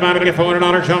 Johnny. But I'm going to get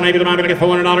 $400 Johnny. But I'm going to get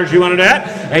 $400. You want to do it?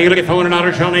 You're going to get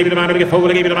 $400 Johnny. But I'm going to get forward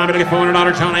to give it. I'm going to get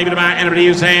 $400 Johnny. But anybody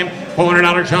you saying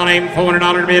 $400 Johnny,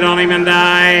 $400 bid on him and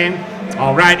die.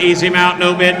 All right, easy him out,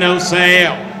 no bid, no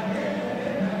sale.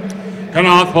 Come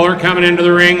off board coming into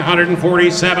the ring,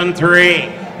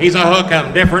 147.3. He's a hook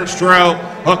 'em, different stroke.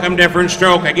 Hook 'em, different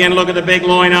stroke. Again, look at the big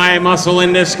loin eye muscle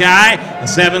in this guy. A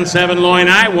 7.7 loin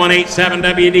eye, 187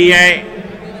 WDA.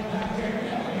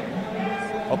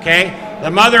 Okay. The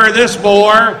mother of this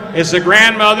boar is the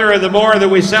grandmother of the boar that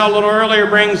we sell a little earlier,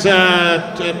 brings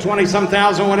 20-some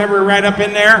thousand, whatever, right up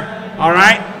in there. All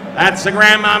right? That's the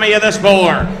grandmommy of this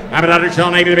boar. I'm at $100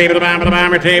 Johnny, able to get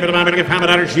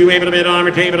 $500 you able to bid on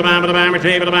get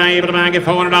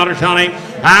 $400 Johnny.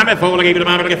 I'm at forward to get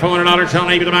 $400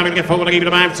 Johnny, able to get forward to give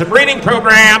it. It's a breeding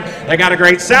program. They got a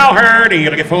great sow herd. You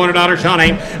to get $400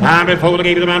 Johnny. I'm at forward to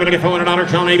get $400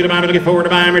 Johnny, able to get forward to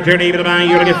buy him. Return, able to buy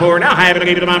you to get $400 now. Have it to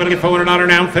get $400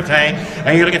 now. 50.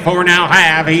 You to get $4 now.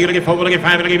 Have you to get forward to get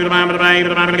 $5 to give it to buy able to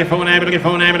get $4 able to get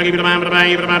 $4 able to give it to buy able to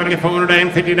get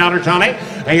 $450 Johnny.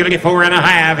 You to get 4 and a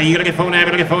half. You to get 4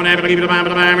 able to get 4 able to give it to buy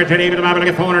return able to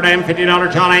get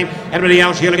 $450 Johnny. Everybody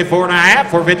else you to get 4 and a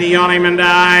half. 450 on him and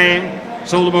die.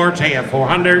 Sold the board to you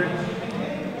 400.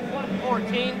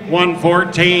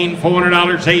 114.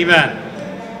 $400 even.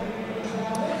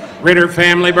 Ritter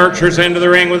family Berkshire's into the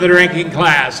ring with the drinking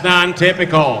class.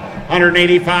 Non-typical.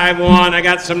 185.1. I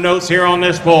got some notes here on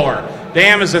this boar.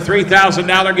 Dam is a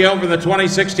 $3,000 gilt for the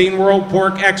 2016 World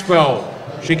Pork Expo.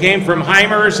 She came from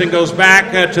Heimers and goes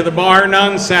back to the bar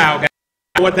Nun sow.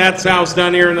 What that sow's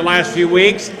done here in the last few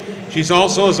weeks. She's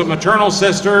also as a maternal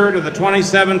sister to the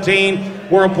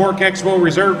 2017 World Pork Expo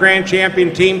Reserve Grand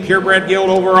Champion Team Purebred Gilt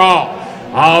overall.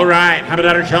 All right, how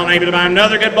about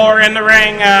another good boar in the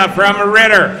ring from a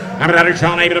Ritter. How about get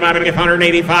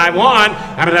 185.1.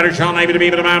 How about get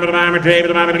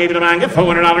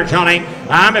 $400 Johnny.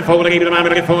 I'm at forward to get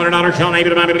 $400 Johnny.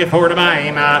 Get forward to buy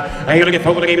him. I got to get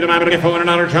forward to get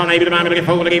 $400 Johnny. Get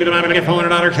forward to get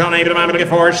 $400 Johnny. Get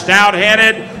forward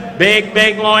stout-headed.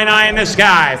 Big loin eye in the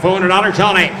sky. $400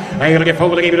 Johnny. I gotta get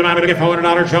forward to give it to get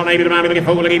 $400 Johnny. You gotta get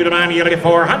forward to give it to you gotta get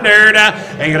 400.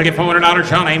 You gotta get $400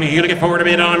 Johnny. You gotta get forward to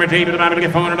bid on him. You gotta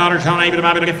get $400 Johnny. You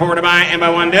gotta get forward to buy and by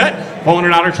one do it.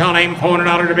 $400 Johnny.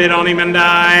 $400 to bid on him and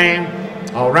die.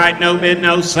 All right, no bid,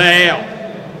 no sale.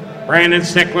 Brandon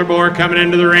Stickler boar coming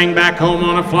into the ring back home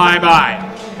on a flyby.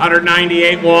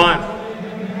 198.1.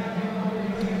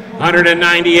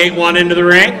 198.1 into the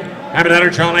ring. Have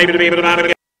it Johnny to be able to buy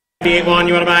it. 1,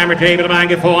 you want to buy him or able to buy and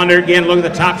get 400. Again, look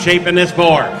at the top shape in this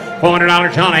boar.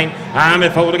 $400 Johnny. I'm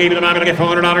at forward to give it to get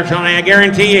 $400 Johnny. I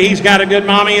guarantee you he's got a good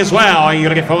mommy as well. You got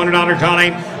to get $400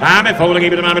 Johnny. I'm at forward to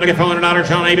give it to get $400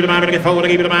 Johnny. You got to get forward to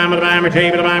give it to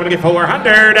get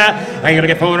 400. I got to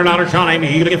get $400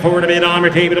 Johnny. You got to get forward to bid on him or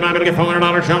able to get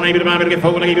 $400 Johnny. You got to get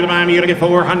forward to give it to you got to get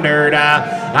 400.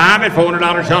 I'm at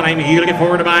 $400 Johnny. You got to get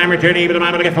forward to buy him or able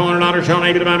to get $400 Johnny.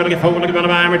 You got to get forward to give it to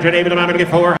buy him or able to get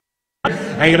 400.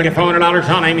 You gotta get $400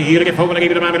 on him. You gotta get forward to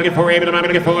give it to him. Get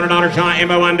 $400 on him.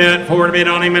 By one do it. Forward bid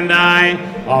on him and die.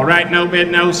 All right, no bid,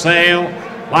 no sale.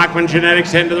 Lockman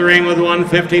Genetics into the ring with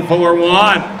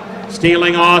 154.1.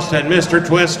 Stealing Austin, Mr.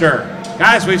 Twister.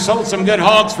 Guys, we've sold some good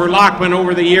hogs for Lockman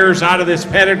over the years out of this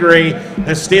pedigree.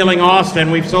 This Stealing Austin.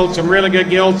 We've sold some really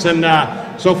good gilts and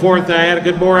so forth. I had a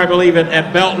good boar, I believe,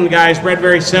 at Belton, guys. Bred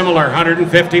very similar.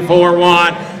 154.1.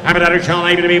 I'm at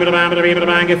Johnny to be able to buy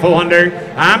and get 400.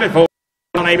 I'm at 400.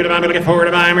 Able to get forward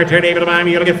to buy, return able to buy,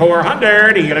 you're gonna get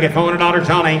 $400, you're gonna get $400,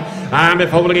 Tony. I'm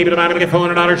before able to buy, to get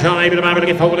 $400, Tony, able to buy, to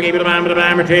get forward, able to buy,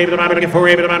 return able to buy, to get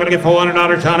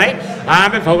 $400, Tony.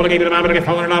 I'm before able to buy, to get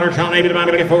 $400, Tony, able to buy,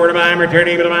 to get forward to buy, return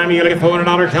able to buy, you're gonna get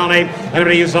 $400, Tony.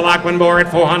 Anybody use the Lockman board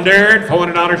at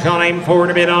 $400, Tony, forward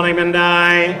to bid on him and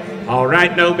die. All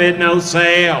right, no bid, no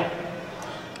sale.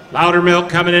 Louder Milk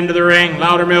coming into the ring.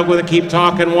 Louder Milk with a keep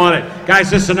talking wanted. Guys,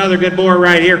 this is another good boar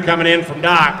right here coming in from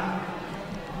Doc.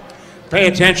 Pay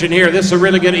attention here. This is a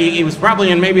really good, he was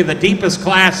probably in maybe the deepest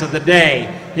class of the day.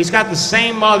 He's got the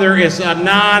same mother as a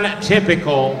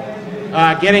non-typical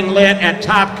getting lit at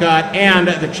Top Cut and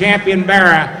the champion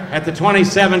Barra at the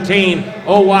 2017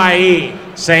 OYE.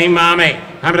 Same mommy.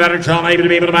 I'm better Sean able to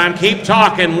be able to buy him. Keep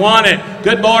talking. Wanted.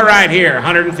 Good boy right here.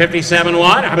 157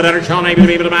 1. I'm better Sean able to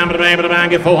be able to buy him.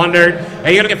 Get 400.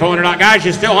 Hey, you're gonna get $400. Guys,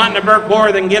 you're still hunting a Burke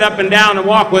boar, then get up and down and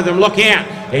walk with him. Look in.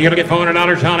 Hey, you're gonna get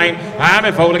 $400, Sean. I'm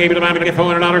at able to buy him. Get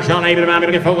 $400, Sean. Able to buy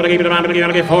him. Get $400. Able to buy him. You're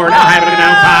gonna get $400. Now have it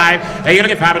down 5. Hey, you're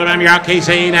gonna get 5 to buy him. You're out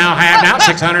KC now. Have now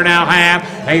 600 now. Have.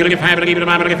 Hey, you're gonna get 5 to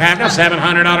buy him. Get 5 now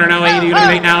 $700 now 80. You're gonna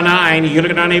get 8 now 9. You're gonna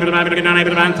get down able to buy him. Get down able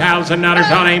to buy him $1,000,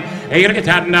 Sean. Hey, you're gonna get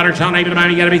 $1,000, Sean. Able to buy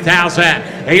him. You gotta be 1,000.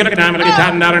 Hey, you look at time, get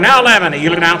 $1,000 now 11. You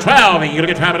look at now 12. You look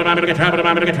at travel to get travel to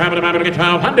get travel to get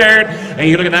 1,200. Hey,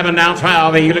 you look at them now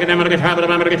 12. You look at them to get travel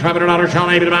to get $12, Sean.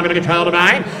 Able to get 12 to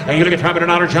buy. Hey, you look at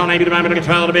 $12, Sean. Able to get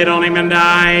 12 to bid on him and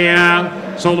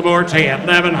die. Sold the board to you at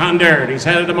 1,100. He's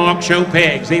headed to Mark Show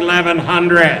Pigs.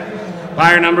 1,100.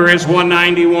 Buyer number is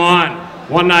 191.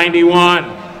 191.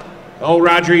 Oh,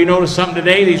 Roger, you noticed something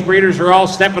today? These breeders are all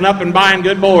stepping up and buying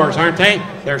good boars, aren't they?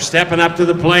 They're stepping up to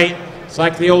the plate. It's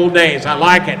like the old days. I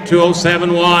like it.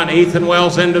 207-1. Ethan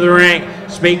Wells into the ring.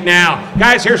 Speak now.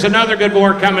 Guys, here's another good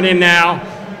boar coming in now.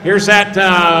 Here's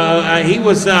that. He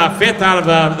was fifth out of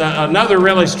another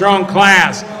really strong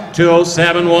class.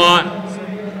 207-1.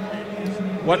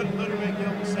 What?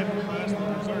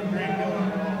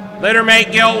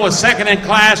 Littermate Gilt was second in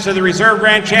class to the Reserve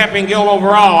Grand Champion Gilt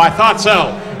overall. I thought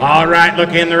so. All right,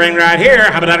 look in the ring right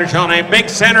here. How about Sean? A big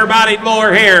center-bodied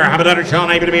boar here. How about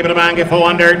Sean? Able to be able to buy and get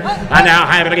 400. I now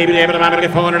have to be able to buy and get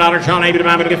 $400. Sean able to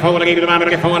buy and get 400. Able to buy and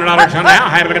get $400. Sean now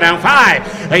have to get down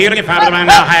 5. You to get 5 to buy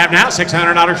now. Have now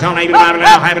 $600. Sean able to buy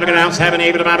now. Have to get down 7.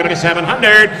 Able to buy and get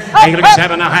 700. Able to get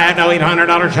 7 now. Have now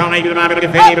 $800. Sean able to buy and get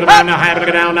 50. Able to buy now. Have to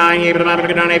get down 9. Able to buy and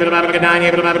get down. Able to buy and get 9.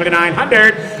 Able to buy and get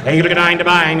 900. Able to get 9 to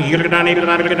buy. Able to get down. Able to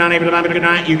buy and get down. Able to buy and get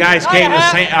 9. You guys came to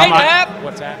say how much?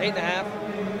 What's that? 8.5.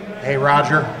 Hey,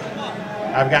 Roger,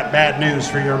 I've got bad news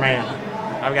for your man.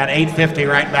 I've got 850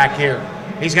 right back here.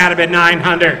 He's got to bid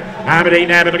 900. I'm at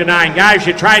 8.5, 9. Guys,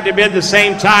 you tried to bid the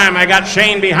same time. I got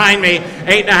Shane behind me.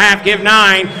 8.5, give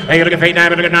 9. Hey, you look at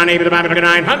 8.5, 9, able to buy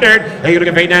 900. Hey, you look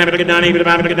at 8.5, 9, able to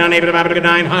buy 9, able to buy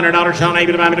 $900. Sean,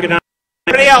 able to buy 9.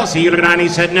 Anybody else? You look at 9, he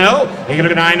said no. Hey, you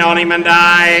look at 9 on him and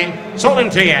die. Sold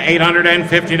him to you,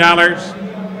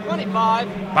 $850.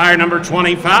 25. Buyer number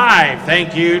 25.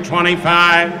 Thank you,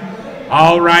 25.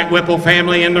 All right, Whipple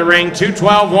family in the ring.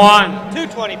 212-1.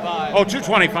 225. Oh,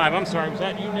 225. I'm sorry. Was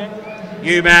that you, Nick?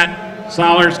 You bet.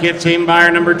 Solers gets him buyer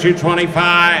number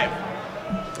 225.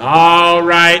 All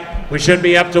right. We should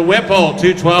be up to Whipple.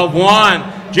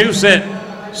 212-1. Juice it.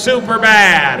 Super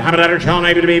bad. How about Sean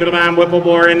able to be able to buy him? Whipple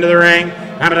boar into the ring.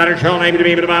 How about Sean able to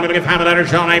be able to buy him? Get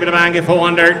Sean able to buy and get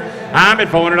 400. I'm at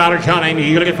 $400, Sean.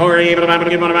 You gonna get 400, able to buy,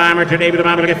 get one of them, able to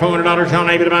buy, get $400, Sean,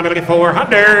 able to buy, get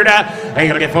 400. Hey, you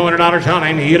gonna get $400, Sean.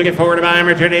 You gonna get 400 to buy, able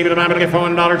to buy, get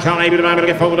 $400, Sean, able to buy,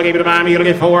 get 400, able to buy, you gonna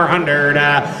get 400.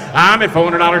 I'm at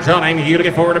 $400, Sean. You gonna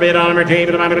get 400 to bid on,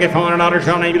 able to buy, get $400,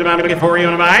 Sean, able to buy, get 400, you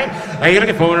wanna buy? Hey, you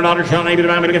gonna get $400, Sean, able to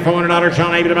buy, get $400,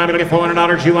 Sean, able to buy, get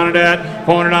 $400, you wanna do it?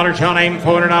 $400, Sean,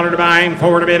 $400 to buy him,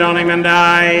 400 to bid on him and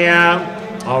die.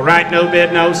 All right, no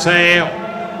bid, no sale.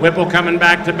 Whipple coming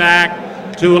back to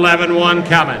back. 211-1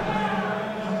 coming.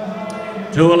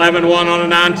 211-1 on a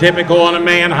non-typical on a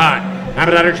man hunt. I'm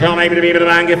at Sean able to be able to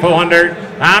buy and get 400.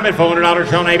 I'm at $400,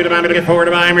 Sean able to buy and get 400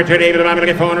 to buy him. Return able to buy and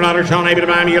get $400, Sean able to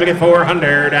buy him. You gonna get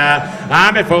 400.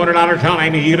 I'm at $400, Sean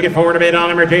able you gonna get 400 to bid on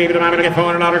him. Return able to buy and get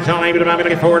 $400, Sean able to buy and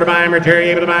get 400 to buy him. Return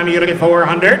able to buy him. You gonna get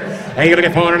 400. Hey, you gonna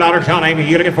get $400, Sean able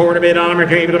you gonna get 400 to bid on him.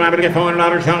 Return able to buy and get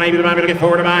 $400, Sean able to buy and get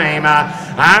 400 to buy him.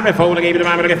 I'm at $400 able to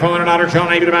buy and get $400,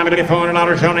 Sean able to buy and get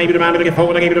 $400, Sean able to buy and get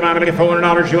 400 able to buy and get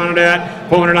 $400. You wanna do it?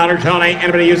 $400, Sean.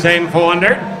 Anybody use same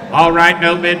 400? All right,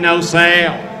 no bid, no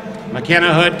sale.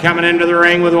 McKenna Hood coming into the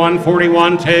ring with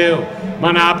 141-2.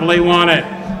 Monopoly wanted.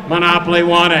 Monopoly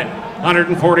wanted.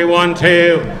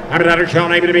 141.2. I'm at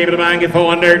Sean able to be able to buy and get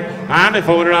 400. I'm at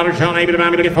 $400. Sean able to buy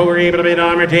to get 4 able to be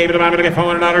 $1 able to buy to get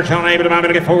 $400. Sean able to buy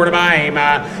to get 4 to buy him.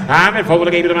 I'm at 4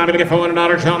 able to buy to get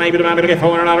 $400. Sean able to buy to get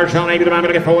 $400. Sean able to buy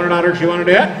to get $400. You want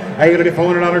to do it? Able to get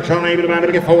 $400. Sean able to buy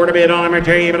to get 4 to be $1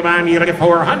 able to buy him. You to get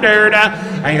 400.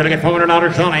 I'm going to get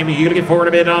 $400. Sean able you to get 4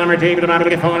 to be $1 able to buy to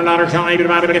get $400. Sean able to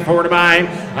buy to get 4 to buy him.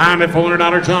 I'm at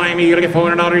 $400. Sean able you to get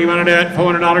 $400. You want to do it?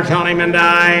 $400. Sean able and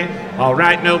die. All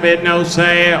right, no bid, no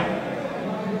sale.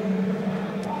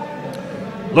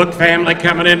 Look family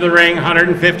coming into the ring,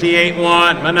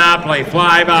 158.1. Monopoly,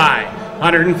 flyby,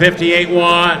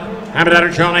 158.1. I'm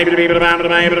at Sean able to be able to buy to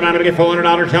get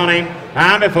 $400. Sean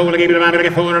I'm at able to get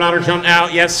 $400. Sean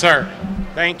out, yes sir.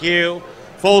 Thank you.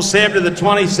 Full sib to the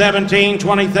 2017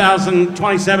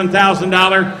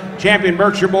 $27,000 champion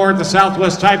Berkshire board at the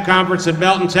Southwest Type Conference in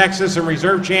Belton, Texas, and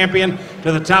reserve champion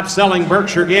to the top selling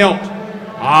Berkshire gilt.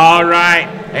 All right,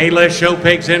 A-list show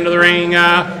pigs into the ring.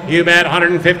 You bet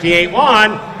 158.1.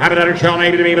 How about Sean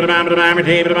able to be able to buy to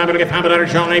get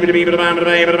Sean able to be able to buy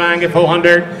and get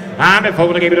 400. I'm at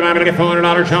 4 to get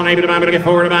 $400. Sean able to buy to get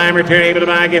 4 to buy able to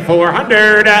buy and get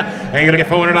 400. Able to get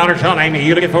 $400. Sean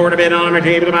able to get 4 to bid on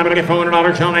able to buy to get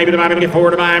 $400. Sean able to buy to get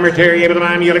 4 to buy able to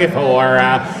buy able to get 4.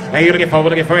 Able to get 4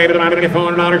 to get 4 able to buy to get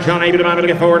 $400. Sean able to buy to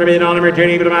get 4 to bid on able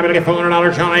to buy to get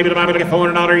 $400. Sean able to buy to get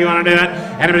 $400. You want to do it?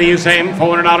 Anybody use same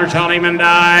 $400. Sean able and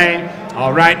die.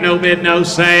 All right, no bid, no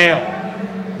sale.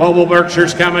 Mobile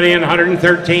Berkshire's coming in,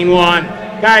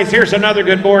 113.1. Guys, here's another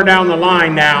good board down the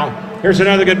line now. Here's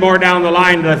another good board down the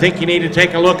line that I think you need to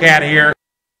take a look at here.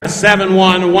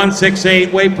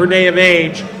 71168 weight per day of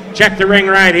age. Check the ring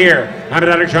right here. I'm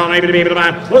at Sean able to be able to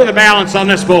buy. Look at the balance on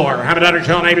this board. I'm at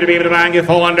Sean able to be able to buy and get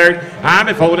 400. I'm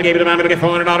at 4 to able to buy to get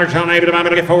 $400. Sean able to buy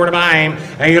to get 4 to buy him.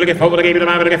 Able to get 4 to able to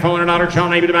buy to get $400.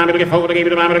 Sean able to buy to get 4 to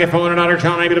able to buy to get $400.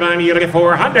 Sean able to buy you to get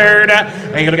 400.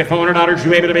 Able to get $400.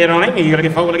 You able to bid on him. You to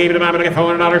get 4 to able to buy to get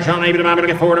 $400. Sean able to buy to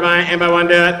get 4 to buy. And by one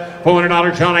do it.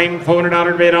 $400. Sean able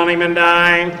 $400 bid on him and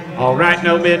die. All right,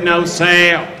 no bid, no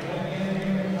sale.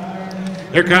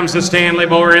 Here comes the Stanley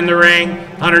boar in the ring,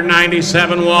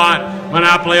 197 watt,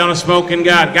 Monopoly on a smoking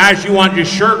gun. Guys, you want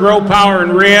just sure grow power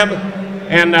and rib.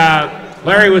 And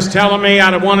Larry was telling me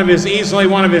out of easily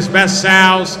one of his best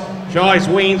sows, she always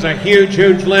weans a huge,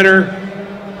 huge litter.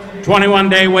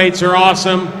 21-day weights are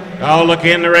awesome. Oh, look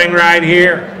in the ring right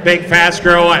here. Big,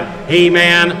 fast-growing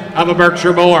He-Man of a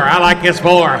Berkshire boar. I like this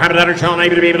boar. How about Sean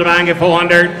able to be able to buy and get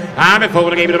 400? I'm at 4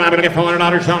 to be able to buy and get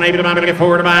 $400. Sean able to buy and get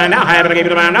 4 to buy. Now have to be able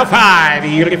to buy. Now 5.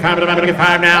 You to get 5 to buy and get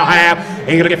 5 now. Have.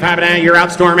 You to get 5 now. You're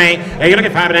out, Stormy. You to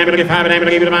get 5 now. You to get 5 now. You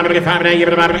to get 5 now. You to get 5 now. You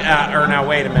to buy. Or now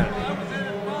wait a minute.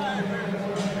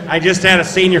 I just had a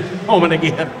senior moment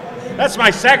again. That's my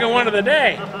second one of the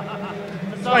day.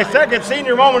 That's my second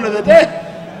senior moment of the day.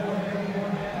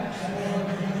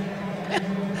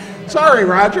 Sorry,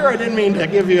 Roger, I didn't mean to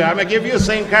give you, I'm going to give you the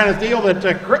same kind of deal that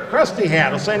Krusty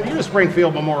had. I'll send you to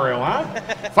Springfield Memorial, huh?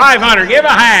 500, give a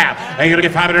half. Are you going to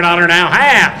get $500 now?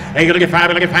 Half. Are you going to get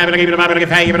 500, give it about, give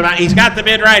it about. He's got the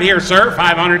bid right here, sir.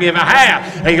 500, give a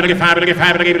half. Are you going to get 500, give it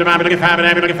about, give it about, give it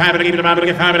about, give it about, give it about,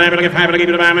 give it about, give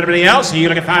it about, anybody else? Are you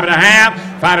going to get 5 and a half?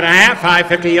 5 and a half,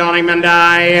 550 on him and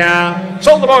I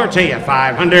sold the board to you.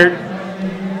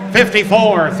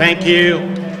 554, thank you.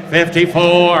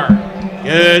 54.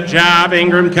 Good job,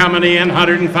 Ingram coming in,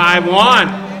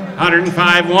 105.1.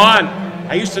 105.1.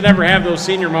 I used to never have those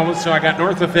senior moments, so I got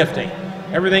north of 50.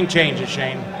 Everything changes,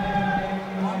 Shane.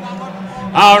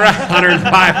 All right,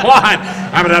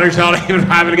 105.1. I'm at Sean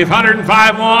able to give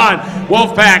 105.1.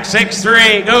 Wolfpack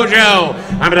 6'3". Go Joe.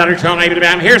 I'm at Sean able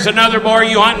to. Here's another boar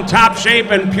you want in top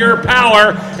shape and pure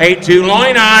power. 8'2"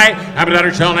 loin eye. I'm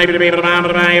at Sean able to be able to buy to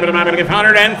give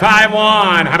 105.1.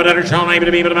 I'm at Sean able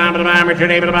to be able to buy able to buy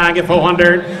and get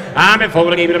 400. I'm at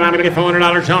 4 to able to buy to get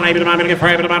 $400. Sean able to buy to get 4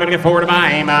 able to buy to get 4 to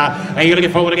buy him. Able to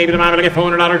get 4 to able to buy to get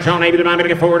 $400. Sean able to buy to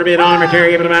get 4 to bid on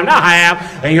material able to buy. Now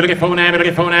half. Able to get 4 now. Able to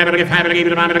get 4 now. Able to get 5 to get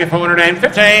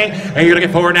 450. Are you going to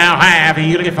get 4 now? Half. Are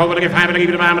you going to get 4 to get 5 to get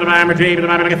 450? Are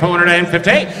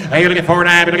you going to get 4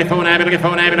 now? Able to get 4 now. Able to get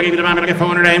 4 now. Able to get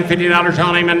 $450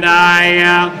 on him and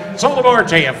I sold the board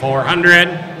to you. 400.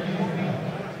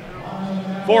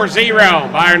 40.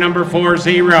 Buyer number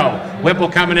 40. Whipple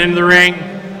coming into the ring.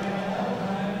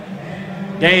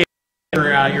 Dave,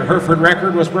 your Hereford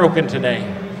record was broken today.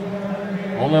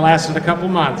 Only lasted a couple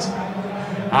months.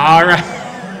 All right.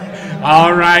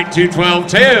 All right,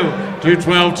 212-2.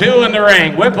 212-2 in the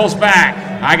ring. Whipple's back.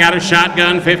 I got a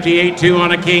shotgun 58-2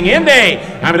 on a King Indy.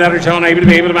 I'm at Sean able to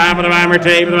be able to buy, I'm going to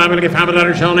get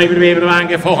 $500. Sean able to be able to buy and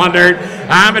get 400.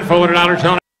 I'm at $400.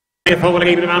 Sean Get forward,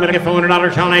 give it I'm gonna get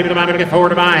 $400, John Abe, I'm gonna get forward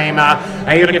to buy him.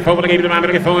 I'm gonna get forward, give it I'm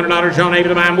gonna get $400, John Abe,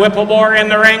 I'm Whipplebore in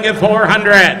the ring at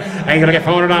 400. I'm gonna get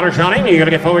 $400, John Abe, you're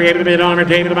gonna get forward, give it a bit on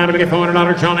David, I'm gonna get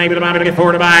 $400, John Abe, I'm gonna get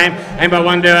forward to buy him. And but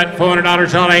one do it, $400,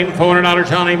 John Abe, $400,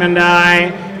 John Abe, and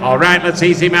die. All right, let's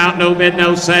ease him out, no bid,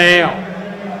 no sale.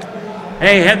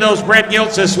 Hey, head those bred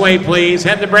gilts this way, please.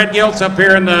 Head the bred gilts up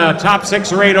here in the top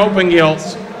 6 or 8 open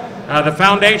gilts. The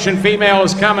foundation female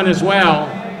is coming as well.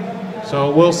 So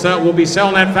we'll be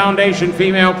selling that foundation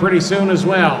female pretty soon as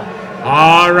well.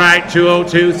 All right,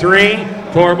 2023.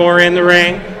 Torbor in the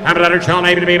ring. I'm going to Sean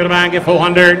Abe to be able to buy and get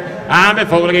 400. I'm going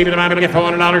to get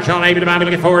 $400. Sean Abe to buy and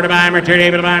get 400 to buy. I'm going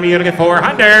to buy you to get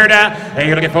 400.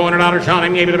 You're going to get $400. Sean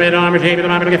Abe to bid on. I'm going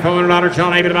to get $400.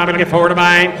 Sean Abe to buy and get 400 to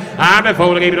buy. I'm going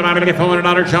to get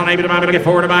 $400. Sean Abe to buy and get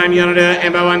 400 to buy. I'm going to do it.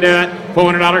 And by do it.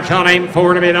 $400. Sean Abe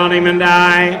 4 to bid on him and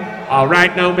die. All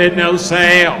right, no bid, no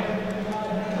sale.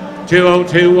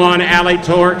 2021 Alley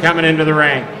Tour coming into the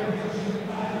ring.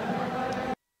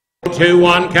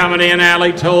 2-1 coming in,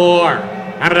 Alley Tour.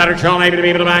 I'm going to Sean Abe to be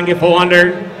able to buy and get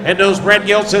 400. Head those bred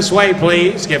gilts this way,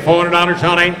 please. Get $400,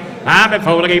 Sean Abe. I'm at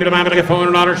 400 to buy, get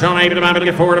 $400, Sean Abe to buy,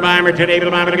 get 4 to buy, Richard Abe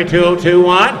to buy, get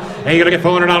 2021. Hey, you're going to get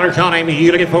 $400, Sean Abe.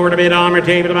 You're going to get 4 to bid on, Richard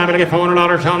Abe to buy, get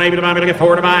 $400, Sean Abe to buy, get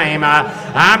 4 to buy him.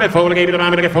 I'm at 400 to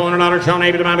buy, get $400, Sean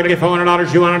Abe to buy, get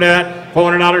 $400. You want to do it?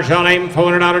 $400, Sean Abe,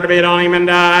 $400 to bid on him and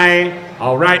die.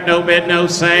 All right, no bid, no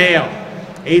sale.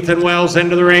 Ethan Wells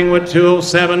into the ring with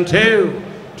 2072.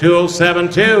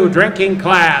 2072, drinking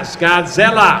class,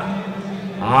 Godzilla.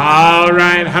 All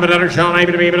right, $100 Sean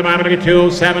Abe to be able to buy, but get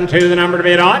 2072, the number to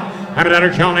bid on.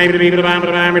 $100 Sean Abe to be able to buy, but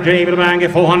able to buy and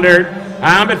get 400.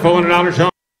 I'm at $400 Sean.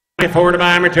 Get 4 to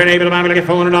buy, return Abe to buy, get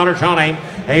 $400 Sean Abe.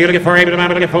 Hey, you're gonna get 4 Abe to buy,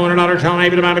 get $400 Sean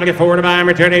Abe to buy, get 4 to buy,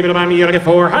 return Abe to buy, you're gonna get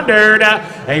 400.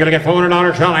 Hey, you're gonna get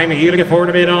 $400 Sean Abe. You're gonna get 4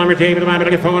 to bid on, return Abe to buy,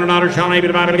 get $400 Sean Abe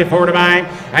to buy, get 4 to buy.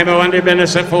 I'm under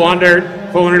business at 400.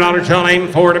 $400 Sean Abe,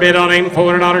 4 to bid on him,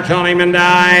 $400 Sean Abe and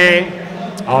die.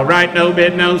 All right, no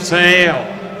bid, no sale.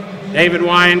 David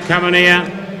Wine coming in.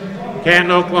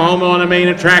 Canton, Oklahoma on the main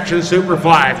attraction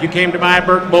Superfly. If you came to buy a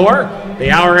Burke boar,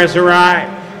 the hour has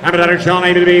arrived. I'm $100 Sean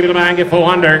Abe to be able to buy and get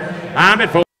 400. I'm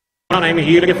at 400. I'm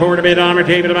here to get 4 to bid on,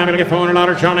 Abe to buy, to get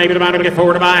 $400 Sean Abe to buy, to get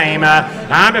 4 to buy him.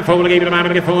 I'm at 4 to Abe to buy,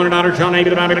 to get $400 Sean Abe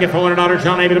to buy, to get $400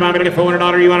 Sean Abe to buy, to get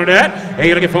 $400. You want to do it? Hey,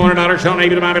 you to get $400 Sean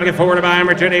Abe to buy, to get 4 to buy him.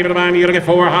 Return Abe to buy, you to get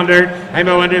 400. I'm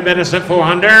under business at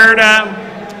 400.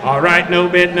 All right, no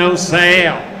bid, no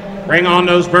sale. Bring on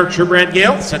those Berkshire bred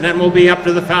gilts, and then we'll be up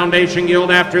to the Foundation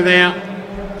Guild after that.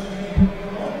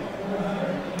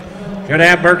 Should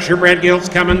have Berkshire bred gilts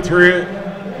coming through.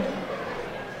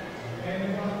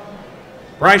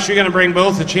 Bryce, you're going to bring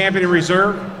both the champion and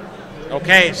reserve?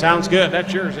 Okay, sounds good.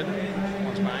 That's yours, isn't it?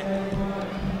 That's mine.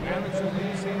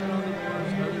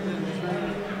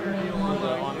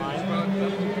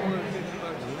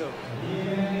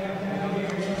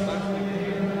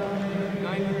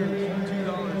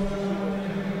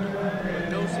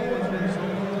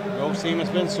 No seam has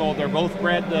been sold. They're both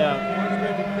bred,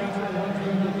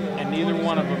 and neither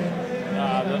one of them.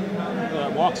 The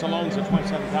Walks Alone's a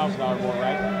 $27,000 boar,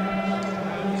 right?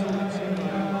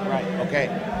 Right, okay.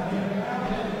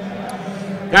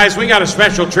 Guys, we got a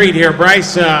special treat here.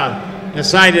 Bryce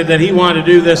decided that he wanted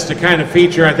to do this to kind of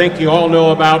feature, I think you all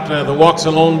know about the Walks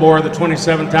Alone boar, the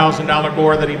 $27,000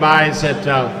 boar that he buys at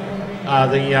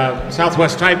the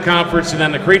Southwest Type Conference, and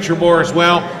then the Creature boar as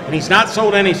well. And he's not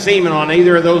sold any semen on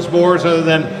either of those boars other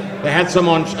than they had some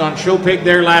on Show Pig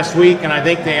there last week, and I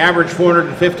think they averaged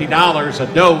 $450 a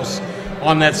dose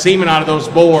on that semen out of those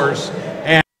boars.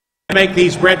 And make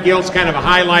these bred gilts kind of a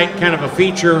highlight, kind of a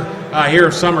feature here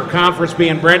of Summer Conference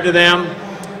being bred to them.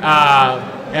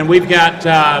 And we've got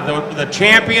the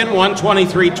champion,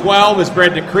 123.12, is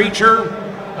bred to Creature,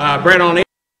 bred on April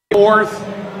 4th.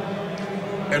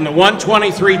 And the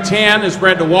 123.10 is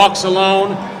bred to Walks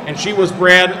Alone, and she was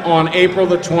bred on April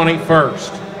the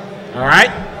 21st. All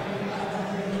right?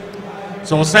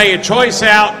 So we'll say a choice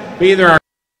out, be either our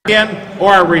champion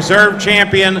or our reserve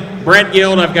champion bred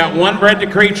guild. I've got one bred to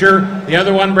Creature, the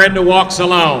other one bred to Walks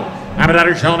Alone. I'm a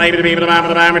dollar Sean Abe to be able to buy, to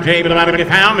get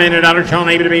how many $1 Sean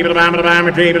Abe to be able to buy, to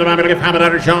get how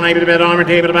 $1 Sean Abe to bid on,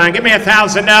 to buy. Give me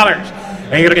 $1,000.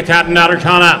 And you're gonna get $1,000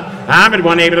 Sean up. I'm at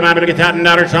 1 able to get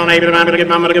 $1,000 on able to get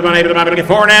mama to get 1 able to get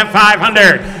 4 and a half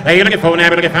 500. Able to get 4 and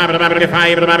able to get 5 able to get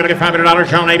 5 able to get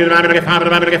 $500 on able to get 5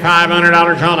 able to get $500 on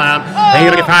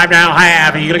able to get 5 now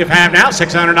half. Able to get 5 now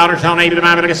 $600 on able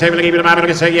to get 7 able to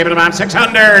get 6 able to get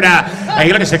 600.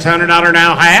 Able to get $600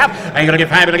 now half. Able to get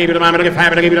 5 able to get 5 able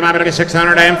to get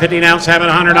 650 now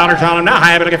 $700 on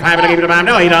now. Able to get 5 able to get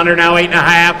no 800 now 8 and a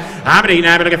half. I'm at 8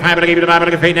 able to get 5 able to get 5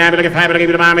 able to get 5 able to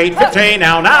get 850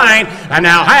 now 9 and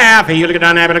now half. Able to get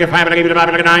 9 able to get 5 able to get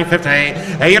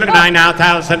 950. Able to get 9 now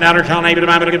 $1,000 on able to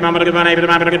get mama to get 1 able to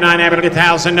get 9 able to get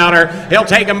 $1,000. He'll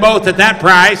take them both at that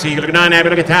price. Able to get 9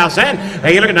 able to get 1,000.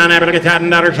 Able to get 9 able to get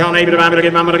 $1,000 on able to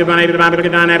get mama to get 1 able to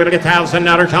get 9 able to get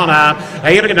 $1,000 on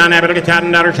able to get 9 able to get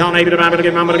 $1,000 on able to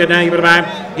get mama to get 9 able to buy.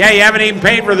 Yeah, you haven't even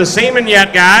paid for the semen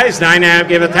yet, guys. 9 half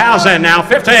give 1,000 now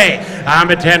 50.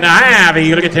 I'm at 10 and a half.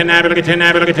 Able to get 10 able to get 10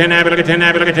 able to get 10 able to get 10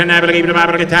 able to get 10 able to get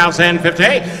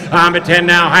 1,050. I'm at 10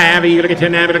 now half. Able to get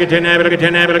 10 able to get 10 able to get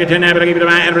 10 able to get 10 able to get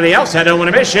everybody else. I don't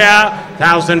want to miss you.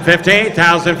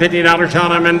 $1,050 on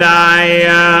them, and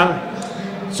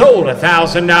I sold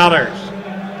 $1,000.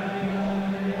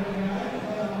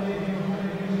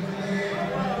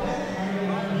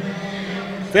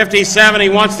 $57, he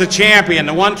wants the champion.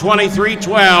 The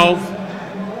 123.12.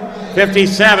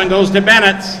 57 goes to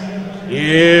Bennett's.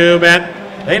 You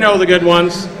bet. They know the good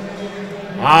ones.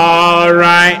 All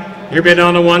right. You're bidding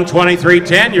on the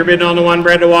 123.10. You're bidding on the one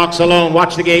bred that walks alone.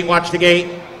 Watch the gate. Watch the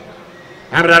gate.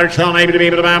 I'm able to be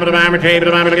able to buy, able to buy, able to get able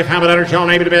to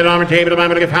bid on table,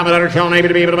 able to get able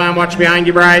to be able to buy. Watch behind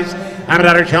you, Bryce. I'm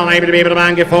able to be able to buy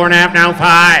and get 4 and a half now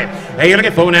 5. Able to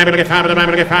get 4 and a half, able to get 5, able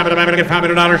to get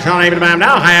 $500 able to buy.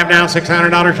 Now I have now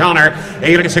 $600 on her.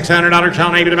 Able to get $600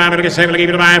 on able to buy, able to get 7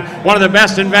 able to buy. One of the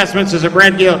best investments is a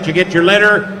bred gilt. You get your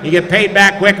litter, you get paid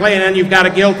back quickly, and then you've got a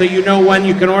gilt that you know when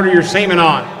you can order your semen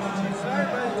on.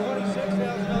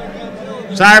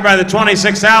 Sired by the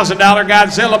 $26,000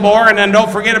 Godzilla boar, and then don't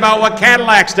forget about what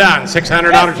Cadillac's done. $600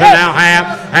 and now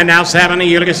half, and now 70.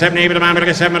 You look at 70, able to buy, able to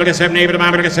get 7, able to get 7, able to buy,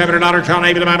 able to get $700 on,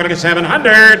 able to buy, able to get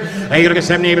 700. You look at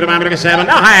 70, able to buy, able to get 7,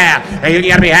 now half. You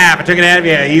gotta be half. I took it out of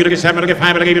you. You look at 7, able to get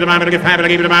 5, able to buy, able to get 5,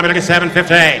 able to buy, able to get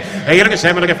 750. You look at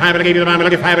 7, able to get 5, able to buy, able to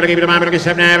get 5, able to buy, able to get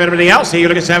 7. Everybody else, you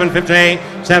look at 750,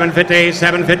 750,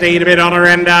 750 to bid on her,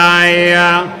 and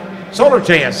I sold her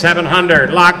to you.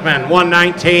 700. Lockman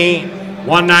 119.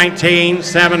 119,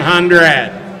 700.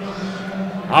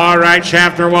 All right,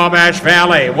 Shaffer, Wabash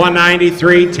Valley,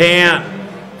 193.10.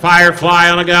 Firefly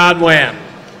on a Godwin.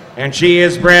 And she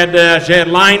is bred, she had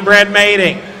line bred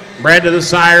mating. Bred to the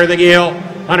sire of the gilt,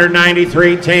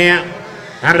 193.10.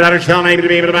 $100 shell, able to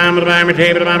be able to buy, able to buy, able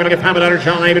to buy, able to get $500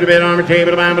 shell, able to bid on, able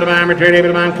to buy, able to buy, able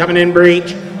to buy, coming in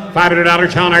breach.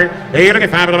 $500 shell, able to get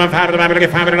 $500, able to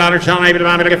get $500 shell, able to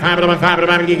buy, able to get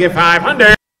 $500, you get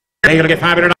 500. Able to get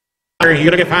 $500. You're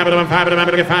going to get 5 of them, 5 of them, able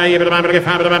to get 5, able to buy, able to get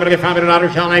 5 of them, able to get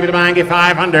 $500, shall able to buy and get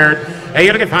 500.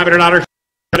 Able to get $500, able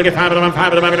to get 5 of them,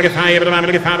 5 of them, able to get 5, able to buy, able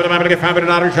to get 5 of them, able to get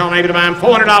 $500, shall able to buy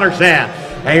 $400 set.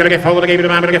 Able to get 4, able to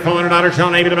buy, able to get $400,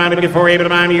 shall able to buy, able to get 4, able to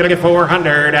buy, able to get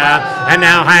 400, and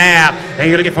now half.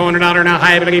 Able to get $400 now,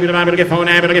 high, able to buy, able to get 4,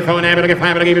 able to get 4, able to get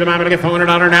 5, able to buy, able to get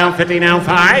 $400 now, 50 now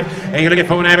 5. Able to get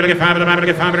 4, able to get 5, able to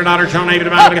get $500, shall able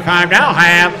to buy, able to get 5 now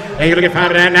half. Able to get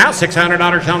 5 now,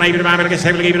 $600, shall able to buy, able to get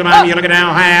 7, able to buy, able to get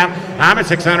now half. I'm at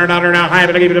 $600 now, high,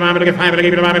 able to buy, able to get 5,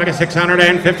 able to buy, able to get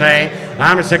 650.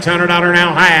 I'm at $600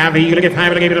 now, half. Able to get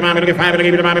 5, able to buy, able to get 5,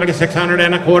 able to buy, able to get 600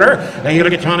 and a quarter. Able to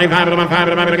get 25, able to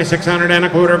buy, able to get 600 and a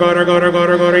quarter, go to, able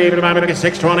to buy, able to get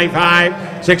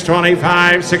 625,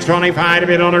 625, 625 to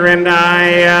bid on her, and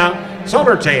I sold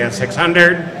her to you,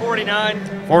 600.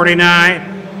 49. 49.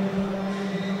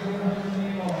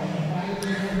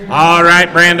 All right,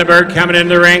 Brandenburg coming in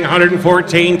the ring,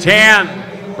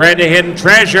 114.10. Bred to Hidden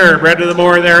Treasure, bred to the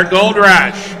boar there at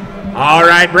Goldrush. All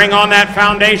right, bring on that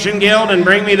foundation gilt and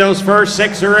bring me those first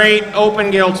 6 or 8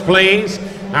 open gilts, please.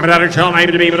 I'm able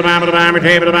to be able to buy, able to buy, able to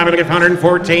get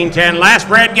 114.10. Last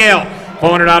bred gilt.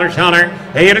 $400 hunter.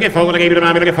 Able to get 4, able to get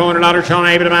 $400 hunter.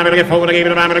 Able to buy, able to get 4, able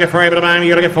to buy, able to get 4, able to buy,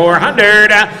 able to get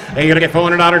 400. Able to get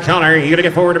 $400 hunter. Able to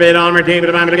get 4 to bid on able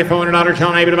to buy, able to get $400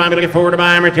 hunter. Able to buy, able to get 4 to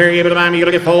buy, able to buy, able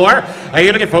to get 4.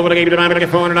 Able to get 4, able to buy, able to get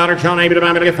 $400 hunter. Able to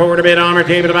buy, able to get 4 to bid on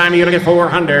able to buy, able to get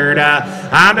 400.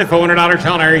 I'm at $400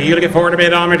 hunter. Able to get 4 to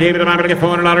bid on able to buy, able to get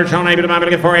 $400 hunter. Able to buy, able to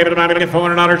get 4, able to buy, able to get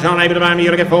 $400 hunter. Able to buy,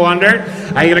 able to get 400.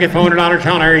 Able to get $400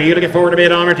 hunter. Able to get 4 to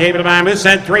bid on able to buy. Who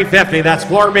said 350? That's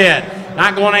floor bid.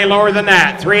 Not going any lower than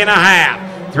that.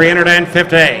 3.5.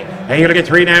 350. Able to get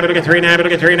 3 now, able to get 3 now, able to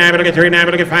get 3 now, able to get 3 now,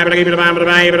 able to get 5, able to buy, able to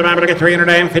buy, able to buy, able to get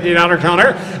 $350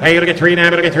 hunter. Able to get 3 now,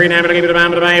 able to get 3 now, able to get able to buy,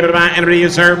 able to buy, able to buy, able to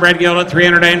use her bred gilt at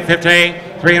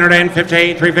 350.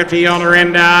 358, 350 on the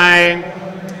end die.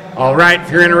 All right, if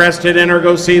you're interested in her,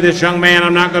 go see this young man.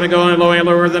 I'm not going to go any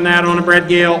lower than that on a bred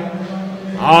gill.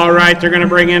 All right, they're going to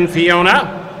bring in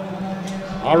Fiona.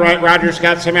 All right, Roger's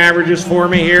got some averages for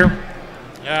me here.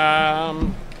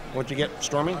 What'd you get,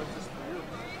 Stormy?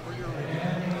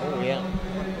 Oh, yeah.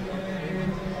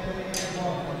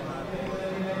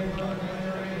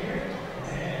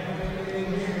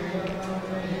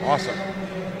 Awesome.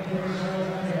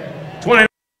 20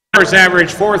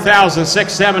 average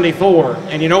 4,674.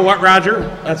 And you know what, Roger?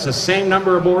 That's the same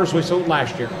number of boars we sold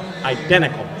last year.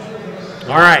 Identical.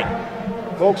 All right.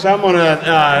 Folks, I'm going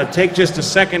to take just a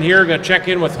second here. Going to check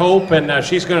in with Hope, and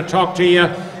she's going to talk to you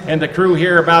and the crew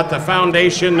here about the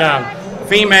Foundation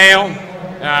Female.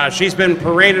 She's been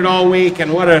paraded all week,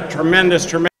 and what a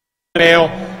tremendous female.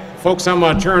 Folks, I'm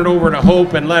going to turn it over to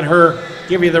Hope and let her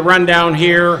give you the rundown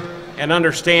here and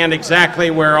understand exactly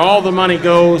where all the money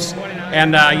goes.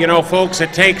 And you know, folks,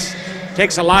 it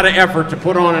takes a lot of effort to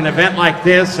put on an event like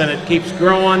this, and it keeps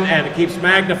growing and it keeps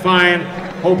magnifying.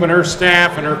 Hope and her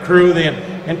staff and her crew,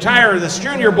 this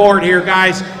junior board here,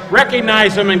 guys,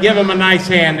 recognize them and give them a nice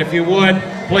hand, if you would,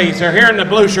 please. They're here in the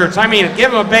blue shirts. I mean, give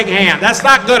them a big hand. That's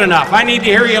not good enough. I need to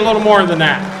hear you a little more than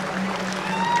that.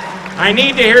 I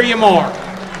need to hear you more.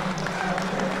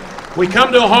 We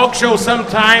come to a hog show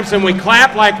sometimes and we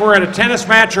clap like we're at a tennis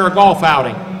match or a golf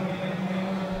outing.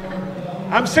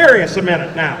 I'm serious a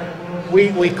minute now.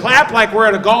 We clap like we're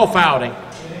at a golf outing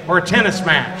or a tennis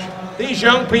match. These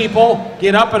young people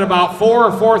get up at about 4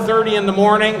 or 4:30 in the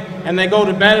morning, and they go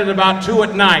to bed at about 2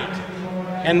 at night.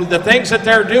 And the things that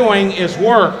they're doing is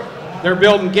work. They're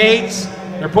building gates,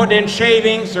 they're putting in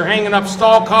shavings, they're hanging up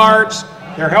stall cards,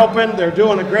 they're helping, they're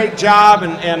doing a great job,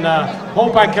 and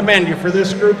Hope, I commend you for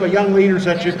this group of young leaders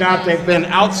that you've got. They've been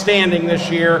outstanding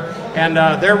this year, and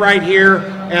they're right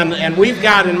here. And we've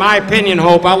got, in my opinion,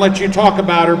 Hope, I'll let you talk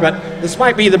about her, but this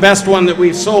might be the best one that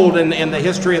we've sold in the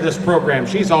history of this program.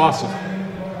 She's awesome.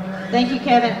 Thank you,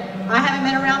 Kevin. I haven't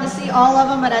been around to see all of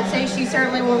them, but I'd say she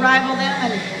certainly will rival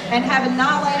them, and having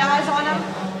not laid eyes on them,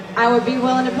 I would be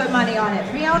willing to put money on it.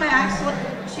 Fiona, actually,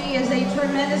 she is a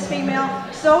tremendous female.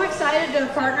 So excited to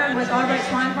have partnered with Goldrush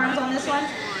Swine Farms on this one.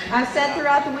 I've said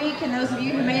throughout the week, and those of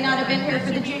you who may not have been here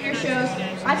for the junior shows,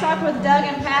 I talked with Doug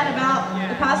and Pat about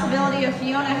the possibility of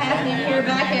Fiona happening here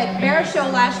back at Berkshire Show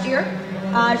last year.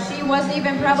 She wasn't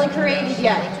even probably created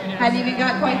yet. Hadn't even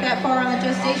got quite that far on the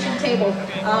gestation table.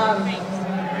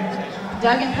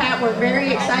 Doug and Pat were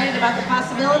very excited about the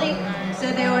possibility.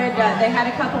 Said they had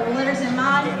a couple of litters in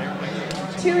mind.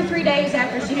 2 or 3 days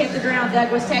after she hit the ground,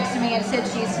 Doug was texting me and said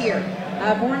she's here.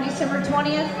 Born December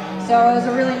 20th, so it was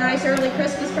a really nice early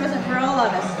Christmas present for all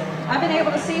of us. I've been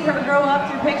able to see her grow up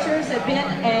through pictures that Ben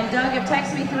and Doug have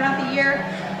texted me throughout the year.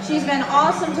 She's been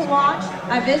awesome to watch.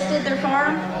 I visited their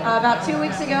farm about 2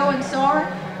 weeks ago and saw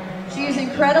her. She was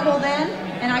incredible then,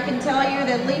 and I can tell you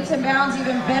that leaps and bounds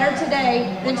even better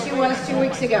today than she was 2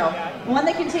 weeks ago. One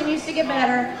that continues to get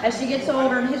better as she gets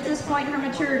older and hits this point in her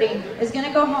maturity is going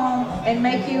to go home and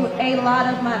make you a lot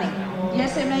of money.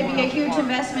 Yes, it may be a huge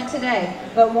investment today,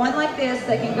 but one like this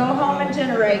that can go home and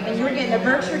generate, and you're getting a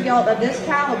Berkshire gilt of this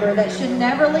caliber that should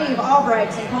never leave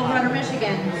Albright's in Coldwater,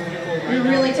 Michigan. You're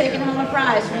really taking home a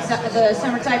prize from the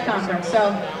Summer Type Conference.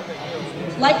 So,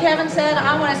 like Kevin said,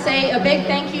 I want to say a big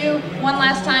thank you one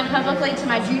last time publicly to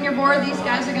my junior board. These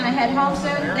guys are going to head home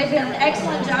soon. They've done an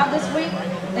excellent job this week.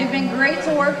 They've been great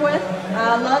to work with.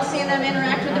 I love seeing them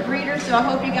interact with the breeders, so I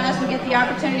hope you guys will get the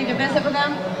opportunity to visit with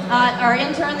them. Our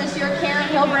intern this year, Karen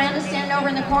Hilbrand, is standing over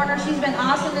in the corner. She's been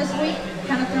awesome this week,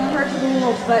 kind of throwing her to the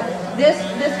wolves. But this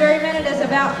very minute is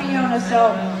about Fiona,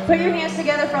 so put your hands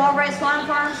together for Albright Swine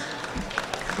Farms.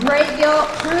 Great gilt.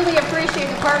 Truly appreciate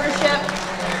the partnership.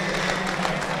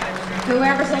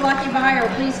 Whoever's a lucky buyer,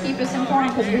 please keep us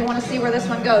informed because we want to see where this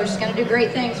one goes. She's going to do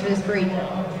great things for this breed.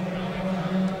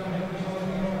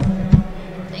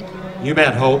 Thank you. You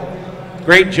bet, Hope.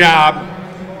 Great job.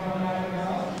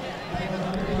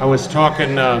 I was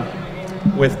talking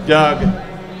with Doug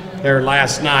there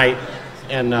last night,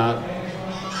 and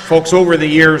folks, over the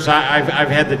years, I've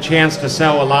had the chance to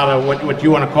sell a lot of what you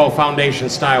want to call foundation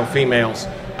style females.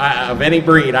 Of any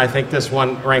breed, I think this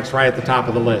one ranks right at the top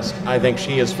of the list. I think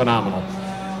she is phenomenal.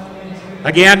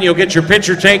 Again, you'll get your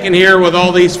picture taken here with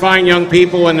all these fine young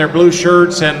people in their blue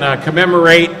shirts and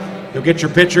commemorate. You'll get your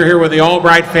picture here with the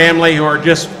Albright family, who are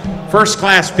just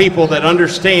first-class people that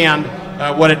understand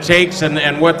what it takes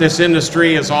and what this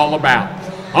industry is all about.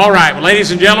 All right, well,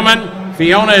 ladies and gentlemen,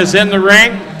 Fiona is in the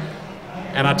ring,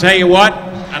 and I'll tell you what,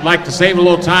 I'd like to save a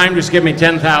little time. Just give me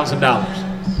 $10,000.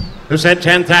 Who said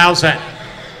 10,000?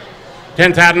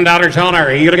 $10,000 on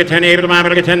her. You look at 10, able to buy,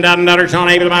 look at $10,000 on,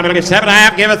 able to buy, look at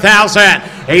 7.5, give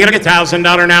 $1,000. You look at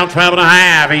 $1,000 now,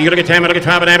 12.5. You look at 10, look at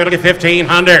 12.5, look at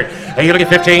 1,500. You look at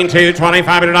 15, 2,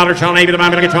 $2,500 on, able to buy,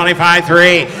 look at 25,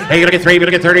 3. You look at 3,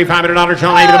 look at $3,500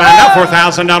 on, able to buy, now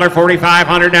 $4,000,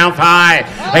 4,500, down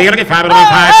 5. You look at 5, look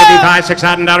at 5,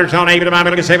 $55, $6,000 on, able to buy,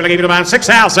 look at 7, able to buy,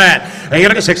 6,000. You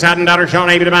look at $6,000 on,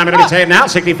 able to buy, look at 7, now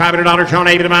 $6,500 on,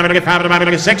 able to buy, look at 5,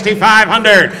 look at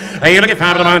 6,500. You look at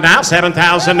 5, look at now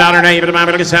 $7,000, able to buy,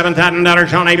 look at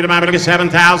 $7,000 on, able to buy, look at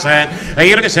 7,000.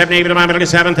 You look at 7, able to buy, look at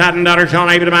 $7,000 on,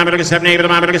 able to buy, look at 7, able to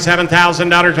buy, look at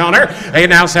 $7,000 on her.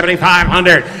 Now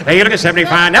 7,500. You look at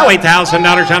 75, now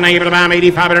 $8,000 on, able to buy,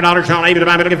 $8,500 on, able to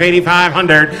buy, look at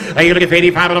 8,500. You look at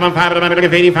 85, look at $8,500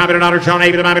 on,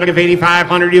 able to buy, look at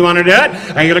 8,500. You want to do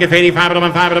it? You look at 85, look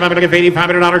at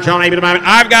 $8,500 on, able to buy.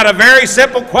 I've got a very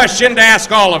simple question to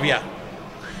ask all of you.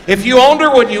 If you owned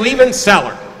her, would you even sell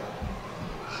her?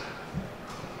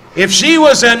 If she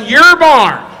was in your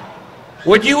barn,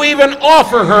 would you even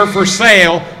offer her for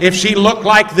sale if she looked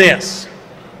like this?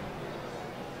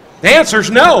 The answer is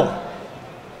no.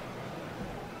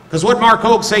 Because what Mark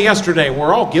Hogue said yesterday,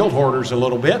 we're all gilt hoarders a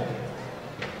little bit.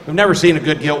 We've never seen a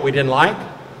good gilt we didn't like.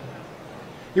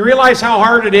 You realize how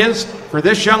hard it is for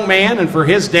this young man and for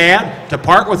his dad to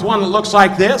part with one that looks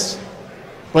like this?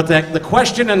 But the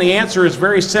question and the answer is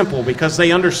very simple because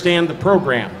they understand the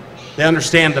program. They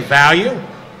understand the value.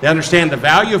 They understand the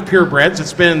value of purebreds.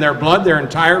 It's been in their blood their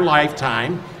entire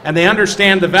lifetime. And they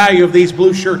understand the value of these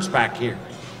blue shirts back here.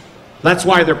 That's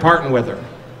why they're parting with her.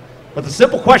 But the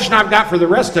simple question I've got for the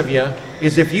rest of you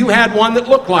is if you had one that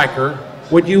looked like her,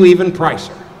 would you even price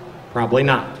her? Probably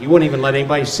not. You wouldn't even let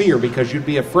anybody see her because you'd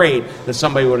be afraid that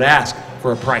somebody would ask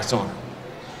for a price on her.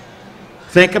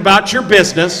 Think about your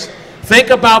business. Think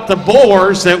about the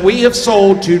boars that we have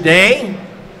sold today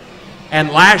and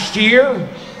last year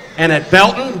and at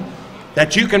Belton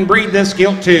that you can breed this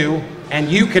gilt to and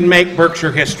you can make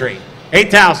Berkshire history.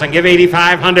 8,000, give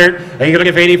 8,500. You look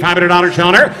at $8,500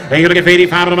 on her. You look at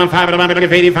 $8,500, look at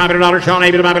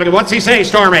 $8,500 on her. What's he say,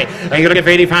 Stormy? You look at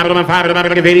 $8,500, look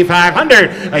at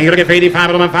 $8,500. You look at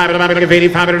 $8,500, look at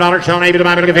 $8,500 on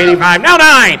her. Look at 85. Now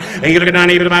 9. You look at 9,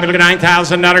 look at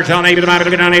 $9,000 on her.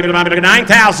 Look at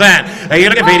 9,000. You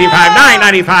look at 85,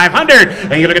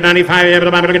 9,9,500. You look at 95,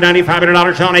 look at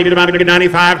 $9,500 on her. Look at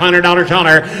 $9,500 on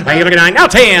her. You look at 9, now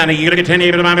 10. You look at 10,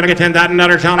 look at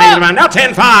 $10,000 on her. Now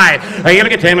 10,500. You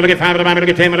look at 10, look at 5, look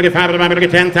at 10, look at 5, look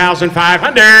at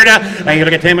 10,500. You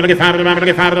look at 10, look at 5, look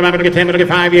at 5, look at 10, look at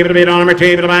 5. You able to bid on number 2,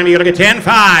 able to buy. You look at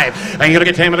 10,500. You look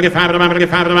at 10, look at 5, look at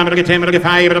 5, look at 10, look at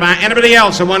 5. Able to buy. Anybody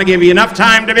else? I want to give you enough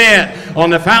time to bid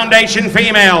on the Foundation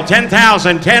Female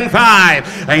 10,000,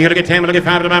 10,500. You look at 10, look at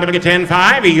 5, look at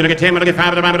 10,500. You look at 10, look at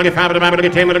 5, look at 5, look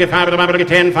at 10, look at 5, look at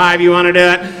 10,500. You want to do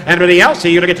it? Anybody else?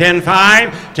 You look at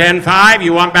 10,500, 10,500.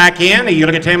 You walk back in. You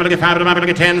look at 10, look at 5, look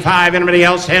at 10,500. Anybody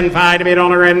else? 10,500. To bid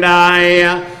on her, and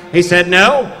he said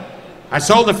no. I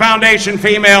sold the Foundation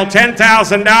Female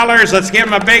 $10,000. Let's give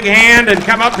him a big hand and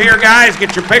come up here, guys.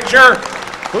 Get your picture.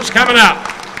 Who's coming up?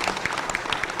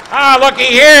 Ah, looky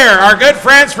here, our good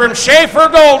friends from Shaffer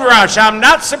Goldrush. I'm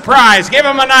not surprised. Give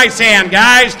them a nice hand,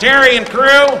 guys. Terry and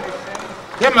crew,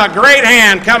 give them a great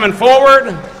hand coming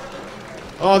forward.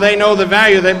 Oh, they know the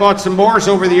value. They bought some boars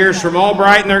over the years from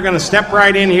Albright, and they're going to step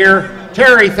right in here.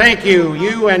 Terry, thank you.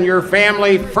 You and your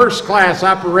family, first-class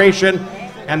operation,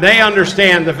 and they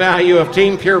understand the value of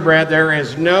Team Purebred. There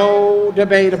is no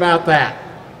debate about that.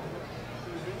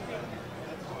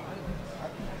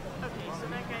 Okay, so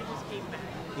that guy just came back.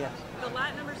 Yes. The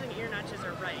lot numbers and ear notches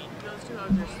are right. Those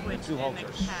two hogs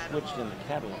are switched in the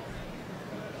catalog.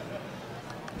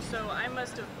 So I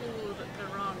must have pulled the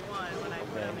wrong one when I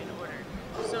put them in order.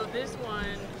 So this one,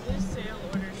 this sale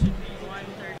order should be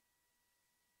 130.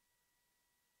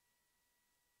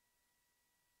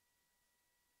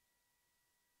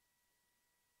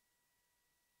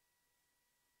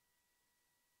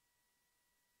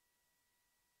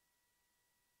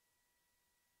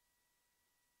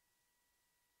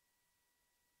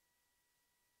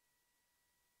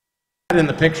 In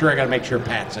the picture, I got to make sure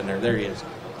Pat's in there. There he is.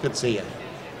 Good to see you.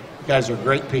 You guys are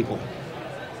great people.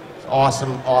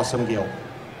 Awesome, awesome gilt.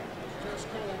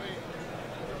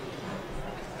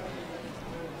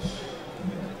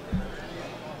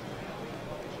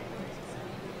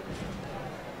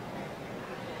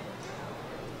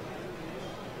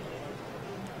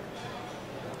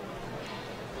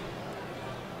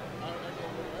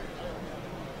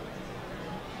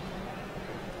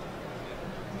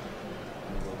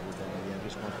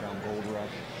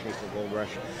 Goldrush.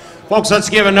 Folks, let's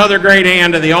give another great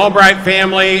hand to the Albright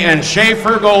family and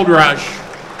Shaffer Goldrush.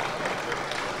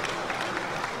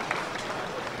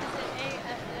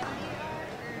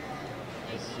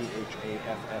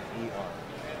 Schaffer.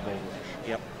 Goldrush.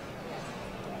 Yep.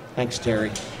 Thanks,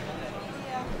 Terry.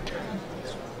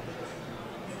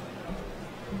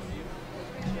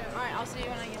 All right, I'll see you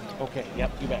when I get home. Okay,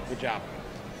 yep, you bet. Good job.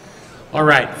 All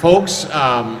right, folks,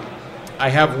 I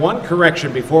have one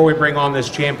correction before we bring on this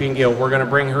champion gilt. We're going to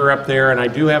bring her up there, and I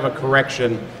do have a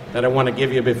correction that I want to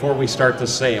give you before we start the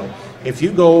sale. If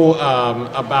you go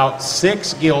about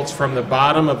 6 gilts from the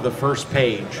bottom of the first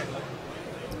page,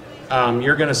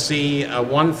 you're going to see a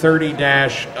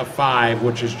 130-5,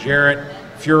 which is Jarrett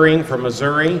Furing from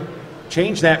Missouri.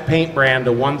 Change that paint brand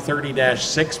to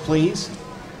 130-6, please.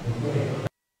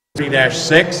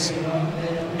 130-6.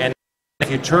 And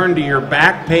if you turn to your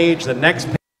back page, the next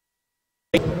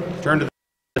page, turn to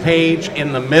the page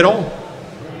in the middle,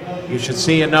 you should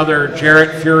see another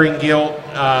Jarrett Furing gilt,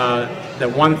 the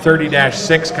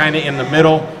 130-6 kind of in the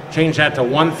middle. Change that to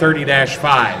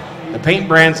 130-5. The paint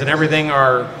brands and everything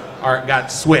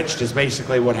got switched is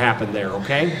basically what happened there,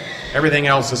 okay? Everything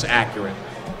else is accurate.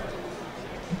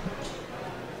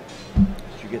 Did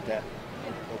you get that?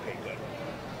 Okay, good.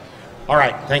 All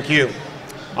right, thank you.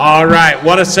 All right,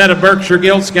 what a set of Berkshire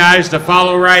gilts, guys, to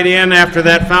follow right in after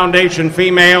that Foundation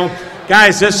Female.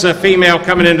 Guys, this female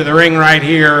coming into the ring right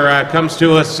here comes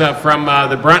to us from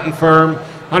the Brunton firm,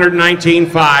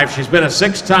 119.5. She's been a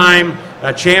 6-time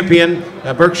champion,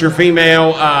 Berkshire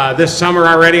Female, this summer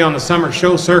already on the summer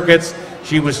show circuits.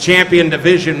 She was champion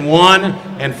Division 1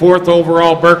 and 4th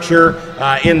overall Berkshire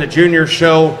in the junior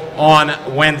show on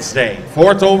Wednesday.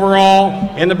 4th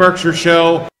overall in the Berkshire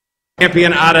show,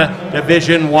 champion out of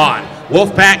Division 1.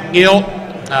 Wolfpack gilt,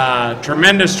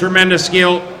 tremendous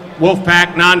gilt.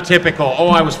 Wolfpack non-typical. Oh,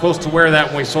 I was supposed to wear that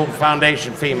when we sold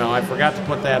Foundation Female. I forgot to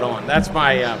put that on. That's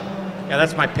my,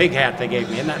 that's my pig hat they gave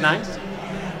me. Isn't that nice?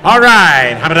 All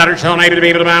right,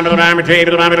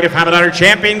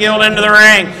 champion gilt into the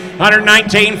ring.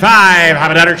 119.5.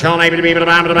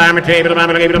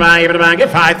 Get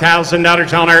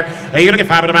 $5,000 on her. Are you looking at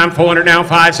 $400 now?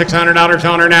 $600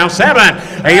 on her now.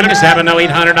 $7. Are you looking at $7? No,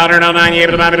 $800 now. $9.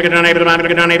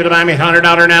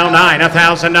 $800 now. $9.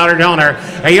 $1,000 on her.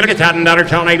 Are you looking at $1,000 on her?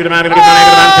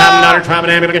 $1,000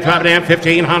 $1,500 on her.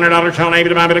 $15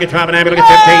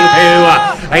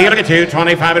 are you looking at $2?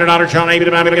 $2,500 on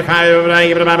her.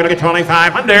 Look at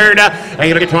 2,500.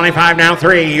 You look at 25 now.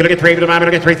 3. You look at 3. Look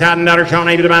at $3,000. Sean,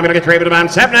 look at 3.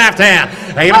 7.5. 10.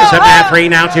 You look at 7.5. 3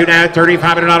 now. 2 now.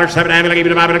 $3,500. 7. Look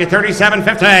at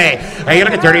 37.50. You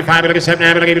look at 35. Look at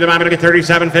 7. Look at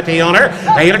 37.50 on her.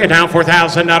 You look at down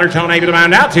 $4,000. Sean,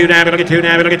 now 2 now. Look at 2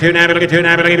 now. Look at 2 now. Look at 2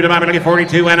 now. Look at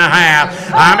 42 and a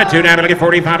half. I'm at 2 now. Look at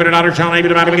 $4,500. Sean, look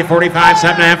at 45.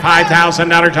 7.5.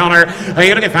 $5,000 on her.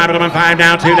 You look at 5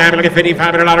 now. 2 now. Look at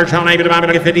 $5,500. Sean, look at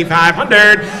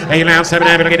 5,500. You now 7.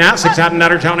 Look at now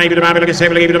 $6,000. Sean, look at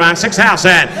 7. Look at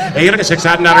 6,000. You look at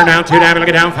 $6,000 now. 2 now. Look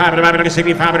at down 5. Look at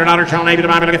 $6,500. Sean, look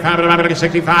at 5. Look at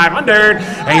 6,500.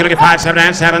 You look at 5, 7,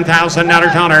 and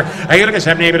 $7,000 on her. You look at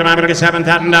 7. Look at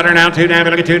 $7,000 now. 2 now.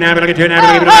 Look at 2 now. Look at 2 now.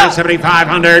 Look at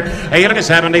 7,500. You look at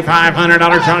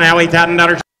 $7,500. Sean, now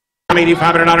 $8,000.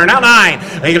 $8,500 now 9.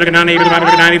 You look at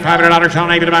 $9,500. Sean,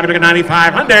 look at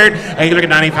 $9,500. You look at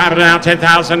 $9,500 now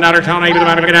 $10,000. Sean, look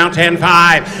at now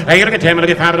 10,500. You look at 10. Look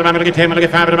at 5. Look at 10. Look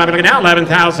at 5. Look at now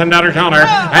 $11,000 on her.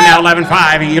 And now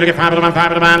 11,500. You look at 5.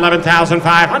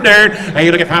 11,500.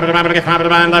 You look at 5. Look at 5.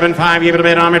 11,500. You look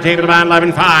at on the table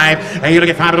 11,500. You look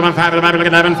at 5. Look at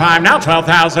 11,500. Now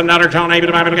 $12,000. Sean,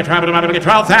 look at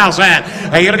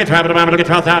 12,000. You look at 12. Look at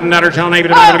 $12,000. Sean, look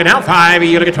at now 5.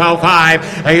 You look at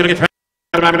 12,500. You look at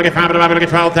look at 5, look at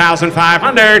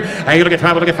 12,500. You look at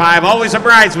 12, look at 5, always a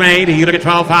bridesmaid. You look at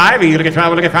 12,500. You look at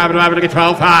 12, look at 5, look at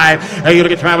 12,500. You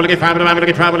look at 12, look at 5, look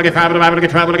at 12, look at 5, look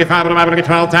at 12, look at 5, look at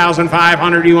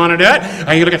 12,500. You want to do it?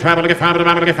 You look at 12, look at 5, look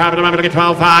at 5, look at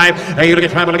 12,500. You look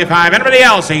at 12, look at 5. Anybody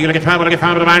else? You look at 12, look at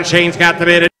 5. Shane's got the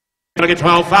bid. Look at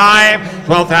 12,500.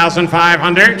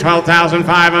 12,500.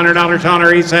 $12,500 on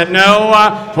her. He said no.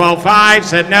 12,500.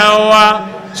 Said no.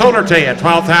 Sold her to you.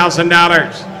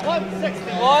 $12,000.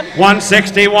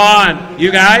 161.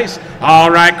 You guys? All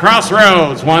right,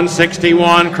 Crossroads.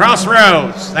 161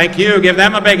 Crossroads. Thank you. Give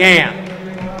them a big hand.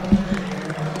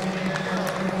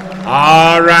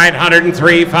 All right,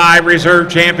 103.5 reserve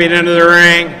champion into the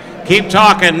ring. Keep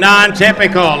talking.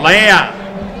 Non-typical. Leah.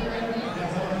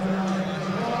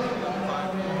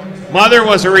 Mother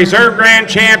was a reserve grand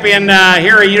champion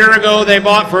here a year ago. They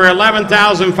bought for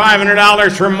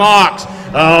 $11,500 from Mox.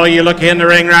 Oh, you look in the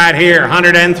ring right here.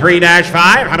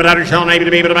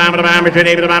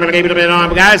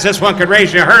 103-5. Guys, this one could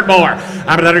raise your herd more.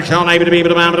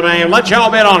 Let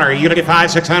y'all bet on her. You look at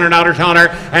 $500, $600 on her,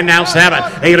 and now 7.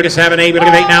 You look at 7, 8, you look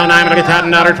at 8, now 9, you look at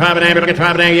 10, $12, you look at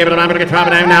 12, you look at 12,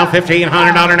 now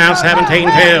 $1,500, now 17,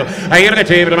 2. You look at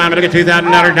 2, you look at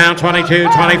 $2,000, now 22,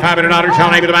 $2,500,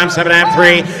 Sean, 7.5,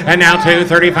 3, and now 2,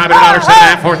 $3,500,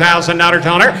 7.5, $4,000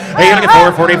 on her. You look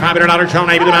at 4, $4,500, Sean,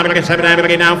 you look at 7, you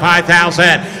look at now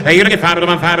 5,000. You look at 5, you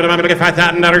look at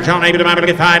 $5,000, Sean, you look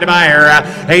at 5 to buy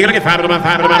her. You look at 5, you look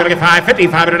at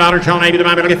 $5,500, Sean, you look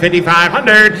at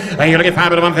 5,500. You look at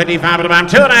 5, 55,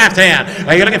 2.5,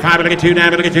 10. You look at 5, you look at 2,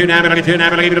 now, you look at 2, now, you look at 2, now,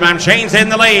 you look at Shane's in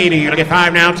the lead. You look at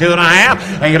 5 now,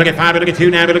 2.5. You look at 5, you look at 2,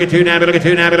 now, you look at 2, now, you look at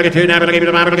 2, now, you look at 2, now, you look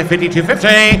at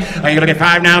 52.50. You look at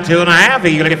 5 now,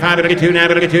 2.5. You look at 5, you look at 2, now,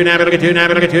 you look at 2, now, you look at 2, now,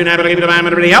 you look at 2, now, you look at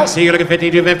everybody else. You look at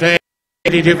 52.50.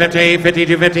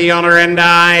 52.50 on her, and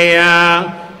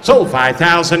I sold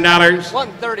 $5,000.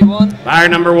 131. Buyer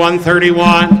number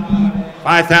 131.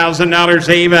 $5,000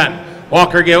 even.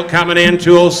 Walker gilt coming in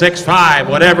 206.5.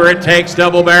 Whatever it takes,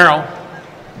 double barrel.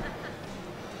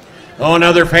 Oh,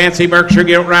 another fancy Berkshire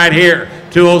gilt right here.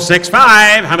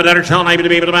 206.5. How about that? Sean, able to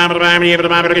be able to buy, able to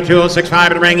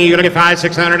 206.5 in the ring. You look at $500,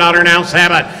 $600 now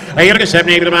 7. You look at 7,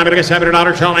 able to buy, $7.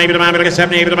 Sean, able to buy, $7,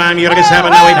 able to buy. You look at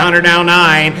 7, now 800 now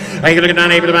 9. You look at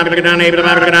 9, able to buy,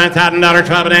 $9,000,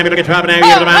 12, and able to get 12, and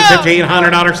able to buy $1,500,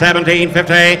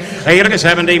 17.50. You look at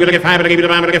 70, you look at 5, able to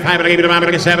buy, $5, able to buy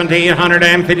 $1,750 on her.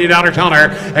 You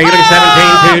look at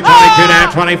 17, 2, 22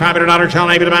 now, $2,500. Sean,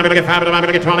 able to buy, $5,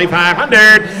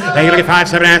 $2,500. You look at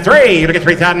 5, 7, and 3. You look at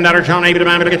 $3,000. Sean, able to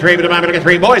buy, look at 3,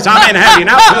 boys, I'm in heavy.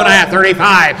 Now 2.5,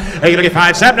 35. You look at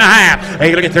 5, 7.5.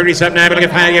 You look at 37, now, look at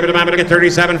 5, able to buy, look at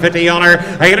 37.50 on her.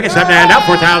 You look at 7, now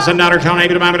 $4,000. Sean,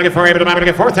 able to buy, look at 4, able to buy, look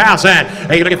at 4,000.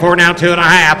 You look at 4 now,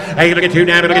 2.5. You look at 2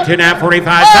 now, look at 2 now,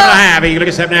 45, 7.5. You look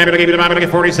at 7 now, look at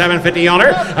 47.50 on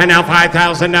her. And now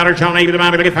 $5,000. Sean, able to buy,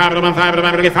 look at 5, look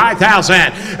at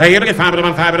 5,000. You look at 5, look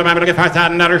at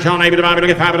 5,000. Sean, able to buy, look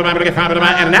at 5, look at 5,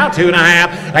 and now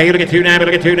 2.5. You look at 2 now,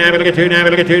 look at 2 now, look at 2 now,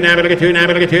 look at 2 now, look at 2 now,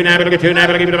 look at 2 now, look at 2 now,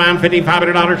 look at 2 now,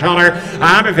 $5,500 on her.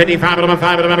 I'm at 55, look at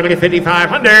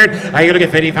 5,500. You look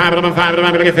at 55, look at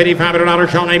 5,500.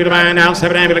 Sean, able to buy now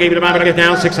 7, look at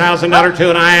now $6,000,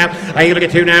 2.5. You look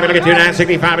at 2 now, look at 2 now,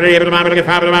 65, able to buy, look at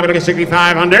 5, look at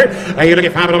 6,500. You look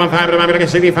at 5, look at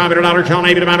 $6,500. Sean,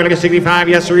 able to buy, look at 65,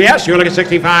 yes or yes. You look at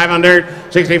 6,500,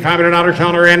 $6,500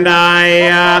 on her, and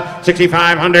I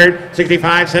 6,500,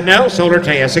 65 said no, sold her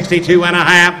to you,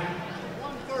 62.5.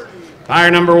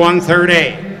 Buyer number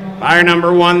 130. Buyer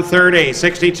number 130,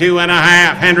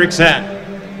 62.5. Hendrickson.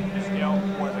 This gilt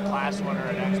was a class winner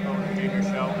at Expo and Junior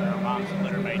Show, and her mom's a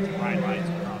litter mate to Bright Lights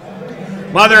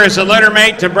Across. Mother is a litter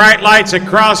mate to Bright Lights at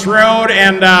Crossroad,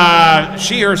 and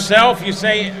she herself, you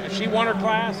say she won her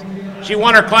class? She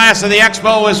won her class at the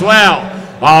Expo as well.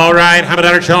 All right, how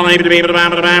about that? Sean, able to be able to buy,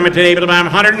 able to buy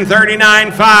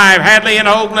 139.5. Hadley and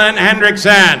Hoagland,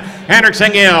 Hendrickson.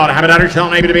 Hendrickson Guild. How about that?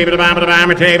 Sean, able to be able to buy, able to buy,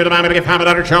 able to get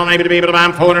 $500. Sean, able to be able to buy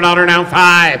 $400 now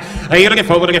 5. You look at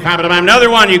 4, look at 5,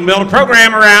 another one you can build a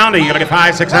program around. You look at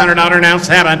 $500, $600 now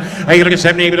 7. You look at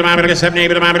 7, able to buy, look at 7,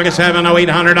 able to buy, look at 7, oh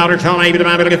 $800. Sean, able to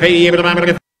buy, look at 80, able to buy, look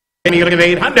at you look at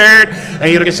 800.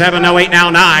 You look at 7, no 8, now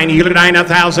 9. You look at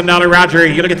 $9,000 Roger.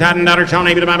 You look at $10, Sean,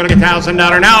 able to buy, look at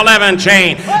 $1,000. Now 11,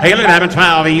 Shane. You look at 11,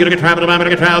 12. You look at 12, look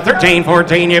at 12, 13,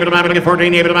 14. You able to buy, look at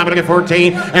 14. You able to buy, look at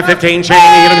 14 and 15, Shane.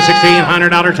 You look at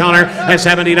 $1,600 Toner and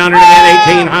 $1,700 and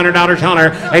 $1,800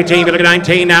 Toner. 18. You look at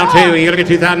 19, now 2. You look at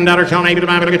 $2,000 Sean, able to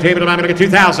buy, look at 2. Able to buy, look at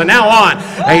 2,000. Now 1.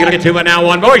 You look at 2, and now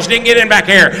 1. Boys, you didn't get in back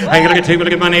here. You look at 2,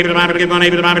 look at 1, able to buy, look at 1,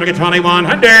 able to buy, look at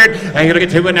 2,100. You look at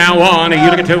 2, and now 1.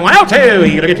 You look at 2, now 2.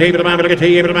 You look at 2, able to buy, look at 2,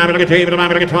 able to buy, look at 2, able to buy,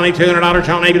 look at $2,200.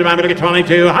 Sean, able to buy, look at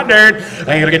 2,200.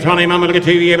 You look at 20, mama, look at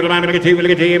 2, able to buy, look at 2,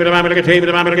 look at 2, able to buy, look at 2, able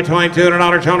to buy, look at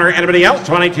 $2,200. Toner. Anybody else?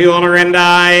 22 on her, and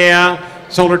I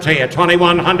sold her to you.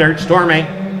 2,100. Stormy.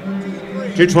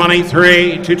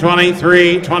 223,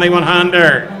 223,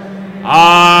 2,100.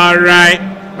 All right.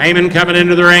 Mayman coming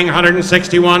into the ring,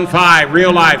 161.5.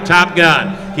 Real life, Top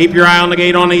Gun. Keep your eye on the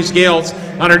gate on these gilts.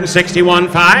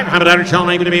 161.5. How about that? Sean,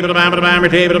 able to be able to buy, able to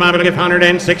get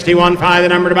 161.5, the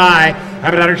number to buy. How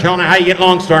about that? Sean, how you get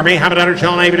long, Stormy? How about that?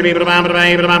 Sean, able to be able to buy, able to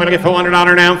get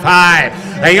 $400 now 5.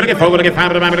 You gotta get 4, to get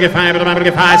 5, to get 5, to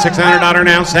get 5, $600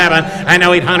 now 7, and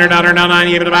now $800 now 9.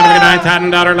 You able to buy,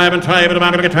 $9,000, 11, 12, able to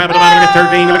buy, get 12, able to get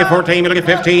 13, able to get 14, able to get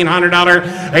 $1,500.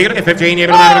 You gotta get 15, you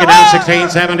able to buy, get down 16,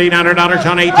 $1,700,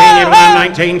 Sean, 18, you able to buy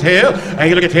 19, 2.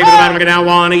 You look at 2, able to buy, get down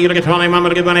 1. You look at 20, mama,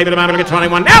 to get 1, able to buy, get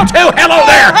 21. Now 2. Hello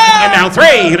there. And now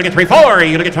 3. You look at 3, 4.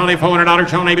 You look at $2,400.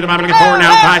 Shown maybe the look at 4.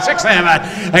 Now 5, 6,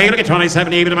 7. You look at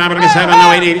 27. Even the look at 7.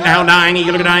 No 8. Now 9.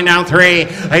 You look at 9. Now 3.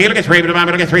 You look at 3. But the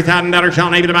look at $3,000.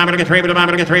 Shown maybe the look at 3. But the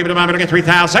look at 3. But the look at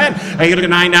 3,000. You look at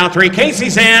 9. Now 3.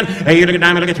 Casey's in. You look at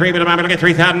 9. Look at 3. But the look at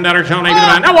 $3,000. Shown maybe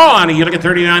the now 1. You look at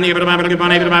 39. You look at 1.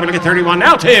 Maybe the look at 31.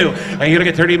 Now 2. You look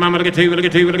at 30. Look at 2. Look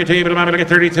at 2. Look at 2. But the look at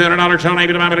 $3,200. Shown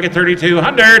maybe the look at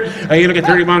 3,200. You look at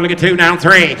 31. Look at 2. Now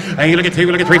 3. You look at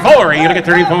 2. Look at 3, 4. You look at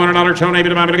 $3,400. Shown maybe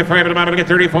the look at 4. But the look at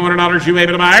 $3,400. You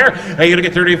able to buyer. You look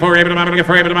at 34. Able to look at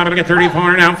 4. But the look at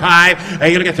 34. Now 5.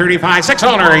 You look at 35. 6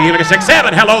 owner. You look at 6,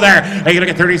 7. Hello there. You look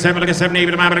at 37. Look at 7.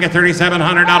 Able to look at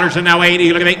 $3,700. And now 80.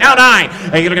 You look at 8. Now 9.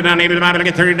 You look at 9. Able to look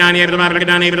at 39. Able to look at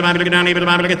 9. Able to look at 9. Able to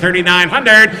look at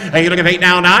 3,900. You look at 8.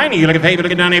 Now 9. You look at 8.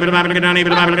 Look at 9. Able to look at 9. Able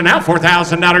to look at now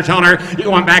 $4,000 owner.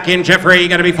 You want back in Jeffrey? You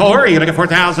got to be 4. You look at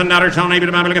 $4,000 owner. Able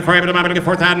to look at 4. Able to look at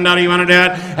 $4,000. You want to do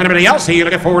it? Anybody else? You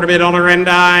look at 4 to bid owner, and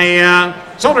I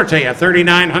sold her to you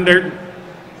 3,900.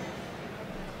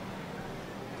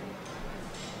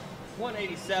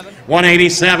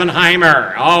 187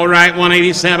 Heimer. All right,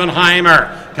 187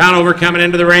 Heimer. Conover coming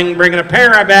into the ring, bringing a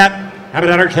pair, I bet. How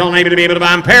about that? Shell maybe to be able to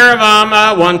buy a pair of them.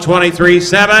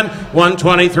 123.7,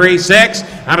 123.6.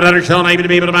 How about that? Shell maybe to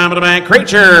be able to buy them a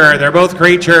creature. They're both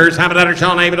creatures. How about that?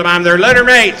 Shell maybe to buy them their litter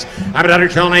mates. How about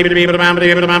that? Shell maybe to be able to buy them to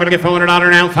get $400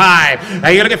 now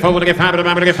 5. You look at 4, to get 5, to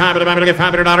get 5, to get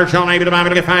 $500. Shell maybe to buy them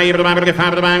to get 5. You to buy them to get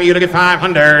 5, to buy them. You to get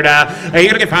 500.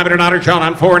 You look at $500. Shell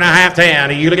on 4.5,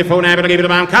 10. You look at 4 now to give it to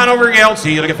buy them Conover gilts.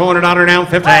 You look at $400 now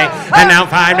 50. And now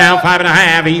 5, now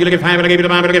 5.5. You look at 5 to give it to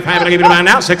buy them to get 5 to give it to buy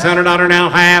now $600.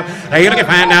 Now half. You look at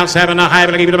 5 now 7 now half.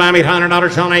 Give it to buy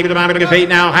 $800. Shown able to buy to 8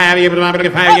 now half. You able to buy to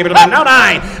get 5. Give it to buy now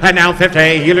 9. And now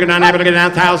 50. You look at 9 able to get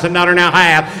now $1,000 now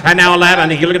half. And now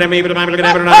 11. You look at them able to buy to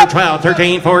get another 12,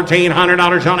 13,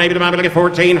 $1,400. Shown able to buy to get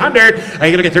 1,400.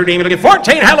 You look at 13. You look at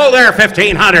 14. Hello there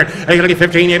 1,500. You look at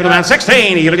 15. You able to buy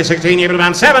 16. You look at 16. You able to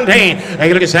buy 17.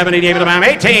 You look at 17. You able to buy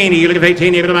 18. You look at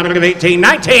 18. You able to buy 18.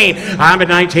 19. I'm at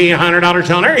 $1,900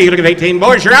 shown there. You look at 18.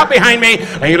 Boys, you're out behind me.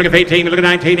 You look at 18. You look at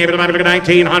 19. You able to buy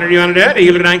 1,900. You want to do it?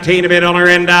 You look at 19 a bit on her,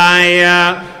 and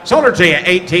I sold her to you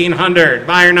 1,800.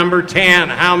 Buyer number 10.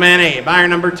 How many? Buyer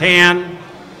number 10.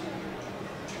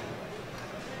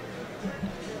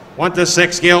 Want the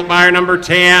 6 gilt. Buyer number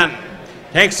 10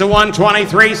 takes the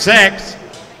 123.6.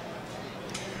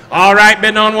 All right,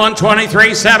 bidding on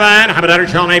 123.7. How about that?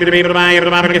 Shall maybe to be able to buy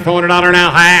to get $400 now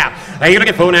half. You look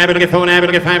at 4 now, to get 4 now, to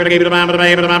get 5 to get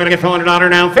 $400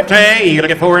 now 50. You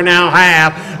look at 4 now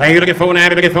half. You look at 4 now,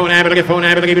 to get 4 now, to get 4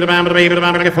 now, to get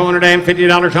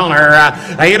 $450 on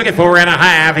her. You look at 4 and a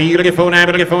half. You look at 4 now,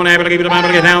 to get 4 now, to get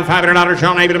down $500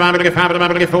 on maybe to get 5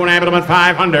 to get 4 now, about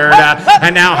 500.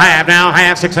 And now half,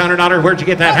 $600. Where'd you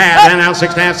get that half? And now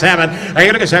 6 to 7.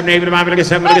 You look at 7, maybe to get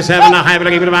 7, now half to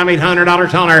get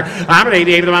 $800 on her. I'm at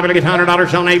 88 to get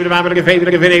 $100 on maybe to get 50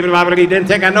 to get 50 to get. Didn't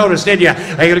think I noticed, did you?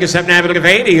 You look at 7 now, to get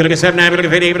 80. You look at 7 now, to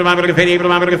get 50 to get 50 to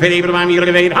get 50 to you look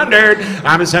at 800.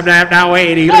 I'm at 7 now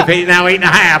 80. You look at 8 now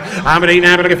 8.5. I'm at 8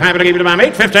 now, to get 5 to get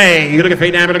 850. You look at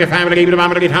 8 now, to get 5 to get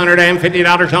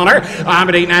 $150 on her. I'm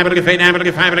at 8 now, to get 8 now, to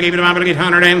get 5 to get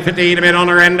 $150 to bid on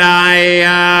her, and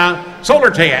I sold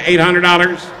her to you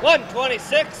 $800.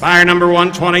 126. Buyer number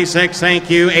 126.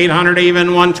 Thank you. 800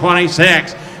 even.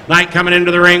 126. Knight coming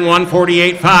into the ring,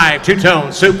 148.5.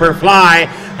 Two-tone, super fly.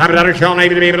 How about that? Shall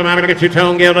maybe to be able to get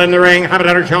two-tone gilt in the ring. How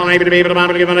about that? Shall maybe to be able to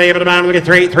get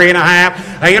 3,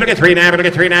 3.5. You look at 3 now, to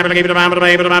get 3 now, to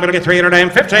get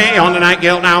 350 on the night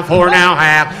gilt now 4 now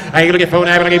half. You look at 4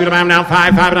 now, to get now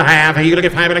 5, 5.5. You look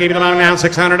at 5 to get now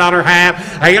 $600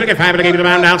 half. You look at 5 to get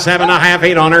now 7.5,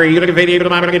 8 on her. You look at 50 to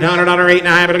get $100,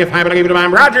 8.5 to get 5 to get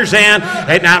Rogers in.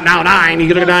 8 now 9.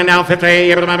 You look at 9 now 50.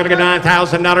 You look at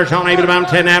 $9,000. Shall maybe to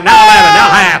 10 now 11 now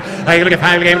half. You look at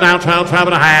 5 to get now 12,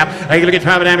 12.5. You look at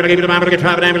 12 to get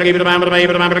 12 to get 12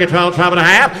 to get 12,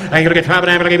 12.5. You look at 12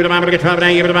 to get 12 to get 12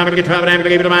 to get 12 to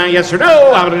get yes or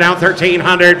no. I would have down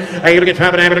 1,300. You look at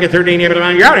 12 to get 13. You're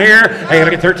out here. You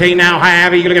look at 13 now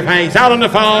half. You look at 5. He's out on the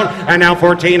phone, and now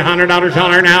 $1,400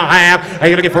 on her now half.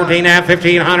 You look at 14 now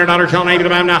 $1,500 on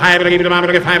her now half. You look at 5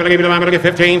 to get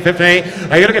 15, 50.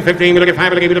 You look at 15. You look at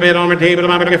 5 to get a bit on the table. You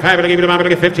look at 5 to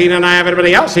get 15 and I have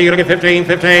everybody else. You look at 15,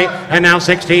 50, and now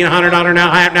 $1,600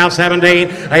 now half. Now 17.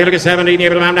 You look at 17. You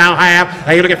look at now half.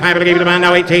 You look at 5 to get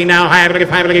now 18 now half. You look at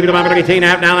 5 to get 18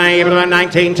 half. Now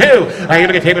 19 2. You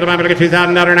look at table to get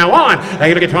 $2,000 now 1.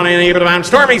 You look at 20 and you look at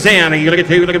Stormy's in. You look at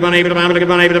 2. Look at 1. You look at 1. Look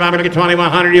at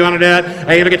 2,100. You want to do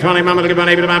it? You look at 20. Look at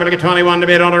 1. Look at 21 to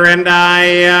bid on her, and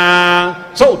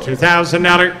I sold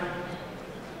 $2,000.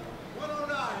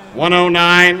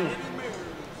 109.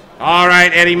 All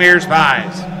right, Eddie Mears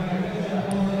buys.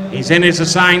 He's in his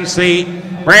assigned seat.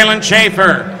 Braylon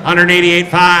Shaffer,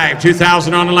 188.5.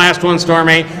 2,000 on the last one,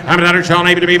 Stormy.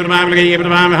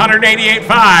 $188.5.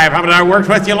 I worked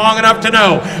with you long enough to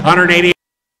know. 188.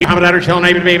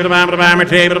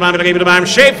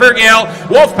 Schaefer Gill,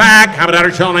 Wolfpack,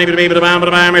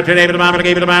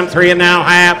 3 and now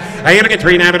half. I get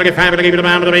 3 now, but I get 5, but I get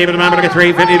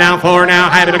 350 now, 4 now,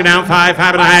 half, but I get down 5,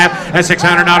 5 and a half, and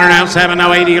 $600 now, 7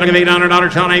 now, 80, you get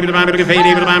 $800, Sean, but I get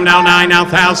 80, but I'm now 9, now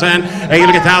 1,000, you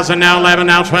get 1,000 now, 11,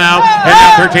 now 12, and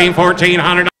now 13,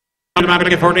 1,400. I'm going to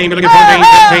get 14, but I get 14,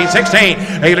 15, 16.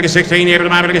 You look at 16, you get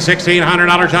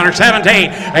 $1,600,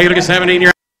 17. You look at 17,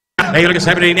 you're you look at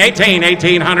 17, 18,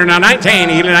 1,800 now 19,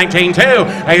 you look at 19 too.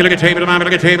 You look at 2, but I'm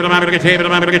going to get 2, but I'm going to get 2, but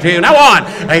I'm going to get 2. Now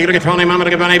 1. You look at 20, I'm going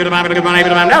to get 1, but I'm going to get 1,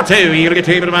 but I'm now 2. You look at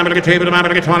 2, but I'm going to get 2, but I'm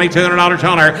going to get 20, $200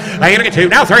 toner. You look at 2,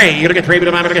 now 3. You look at 3, but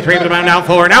I'm going to get 3, but I'm now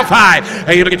 4, now 5.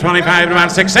 You look at 25, but I'm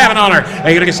 6, 7 on her.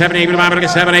 You look at 7, 8, but I'm going to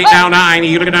get 7, 8, now 9.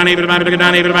 You look at 9, 8, but I'm going to get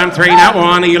 9, 8, but I'm 3, now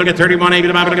 1. You look at 31, 8,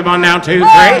 but I'm going to get 1, now 2, 3.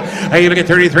 You look at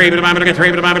 33, but I'm going to get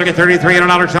 3, but I'm going to get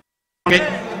 $3,300.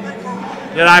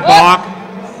 Did I balk?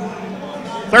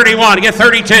 31, you get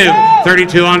 32,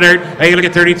 3,200. You look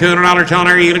at $3,200 on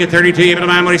her. You look at 32, but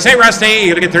I'm what do you say, Rusty?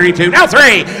 You look at 32, now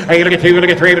 3. You look at 2, you look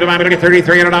at 3, but I'm going to get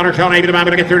 $3,300 on her. But I'm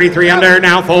going to get 3,300,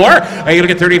 now 4. You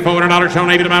look at $3,400 on her. But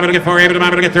I'm going to get 4, but I'm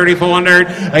going to get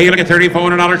 3,400. You look at $3,400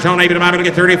 on her. But I'm going to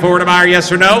get 34 to buyer, yes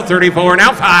or no? 34,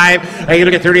 now 5. You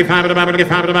look at 35, but I'm going to get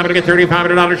 5, but I'm going to get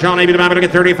 $3,500 on her. But I'm going to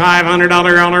get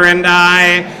 $3,500 on her, and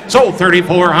I sold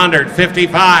 3,400,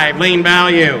 55 lean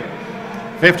value.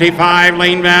 55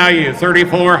 lean value,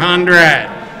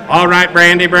 3,400. All right,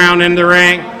 Brandy Brown in the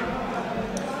ring.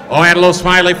 Oh, I had a little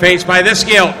smiley face by this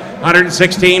gilt.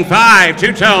 116.5,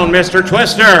 two-tone, Mr.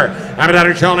 Twister. I'm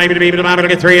going to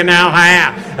get 3 and now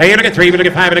half. You look at 3, but I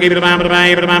get 5, but I give it a but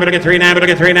I get 3 now, but I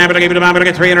get 3 now, but I give it a but I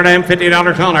get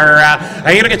 $350 toner.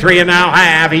 You look at 3 and now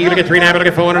half. You look at 3 now, but I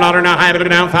get $400 now half, but I get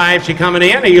down 5. She coming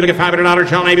in. You look at $500,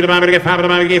 Sean, but I get 5,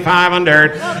 but I get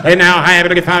 500. And now half,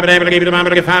 but I get 5, but I give it a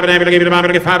but I get 5, but I give it a but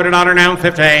I get $500 now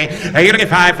 50. You look at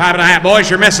 5, 5 and a half. Boys,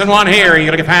 you're missing one here.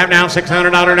 You look at 5 now,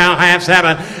 $600 now half,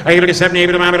 7. You look at 7,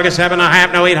 but I get 7 and a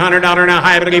half, no $800 now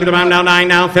high, but I give it a now 9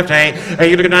 now 50.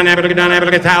 You look at 9 now, but I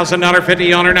get $1,000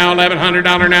 50 on her now,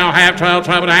 $1,100 now half, 12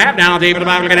 and a half now, David,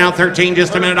 I'm going now 13,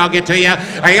 just a minute, I'll get to you.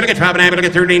 You look at 12 and a half, but I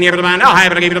get 13, you now high,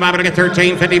 but I give it a but I get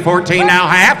 13, 50, 14 now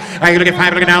half. You look at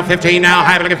 5, but I get now 15 now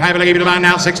high, but I get 5, but I give it a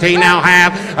now 16 now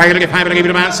half. You look at 5, but I give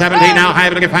it about 17 now high,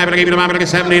 but I get 5, but I give it a but I get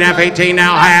 17 half, 18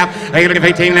 now half. You look at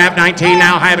 18 and a half, 19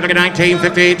 now high, but I get 19,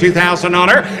 50, 2,000 on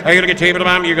her. You look at David,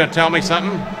 you're going to tell me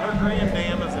something?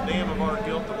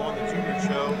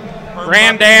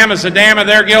 Grand Dam is the dam of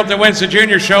their gilt that wins the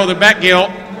junior show, the Bet gilt.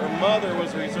 Her mother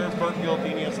was reserve Burt gilt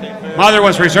Indiana State Fair. Mother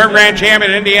was reserve grand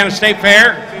champion at Indiana State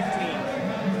Fair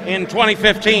in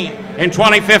 2015. In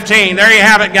 2015. There you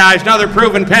have it, guys. Another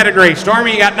proven pedigree.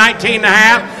 Stormy, you got 19 and a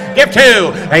half. Give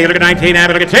 2. Hey, you look at 19 and a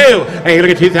half, look at 2. Hey, you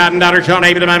look at $2,000 Sean.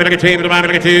 Hey, but I'm look at 2, but I'm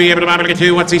look at 2. Yeah, but I'm look at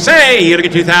 2. What's he say? You look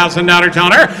at $2,000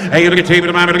 on her. Hey, you look at 2,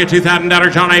 but I'm look at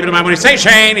 $2,000 Sean. Hey, but I'm what do you say,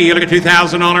 Shane? You look at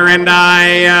 2,000 on her, and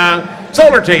I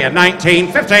sold her to you,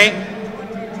 1950.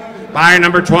 Buyer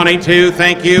number 22,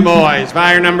 thank you, boys.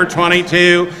 Buyer number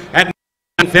 22 at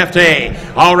 50.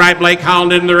 All right, Blake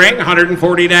Holland in the ring,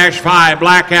 140-5.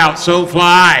 Blackout, so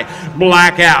fly.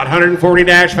 Blackout,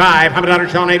 140-5. How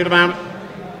about Sean?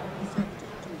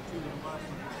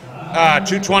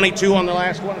 222 on the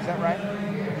last one, is that right?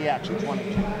 Yeah,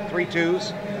 222. 3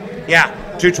 2s. Yeah,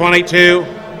 222.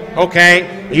 Okay,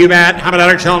 you bet. How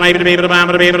about Sean? Blake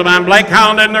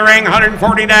Holland in the ring, 140-5.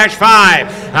 How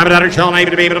about Sean?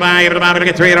 Get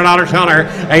 $300 on her.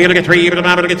 You look at 3, but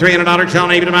I'm get $300. Sean,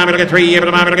 but I'm get 3,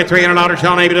 but I'm get $300.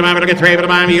 Sean, but I'm get 3,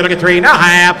 but I'm you look at 3 and a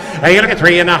half. You look at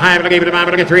 3 and a half. But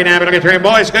I'm get 3 now, but I get 3.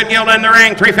 Boys, good yield in the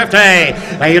ring,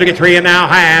 350. You look at 3 and now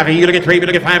half. You look at 3, but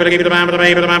I get 5, but I give it a but I'm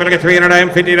get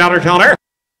 $350 on her.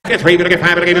 Get 3, but I get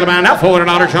 5, but I give it a now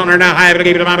 $400 on her now high, but I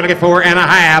give it a but I get 4 and a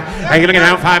half. You look at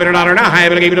now $500 now high,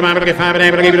 but I give it a but I get 5 but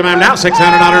I give it a now $600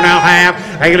 now half.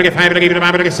 You look at 5, but I give it a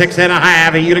but I get 6 and a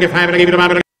half. You look at 5, but I give it a but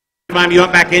I get you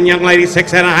up back in, young lady,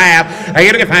 6 and a half.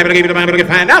 You look at 5, but I give it a but I get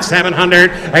 5 now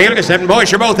 700. You look at 7, boys,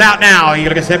 you're both out now. You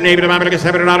look at 7, but I get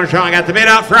 $700. Sean, I got the bid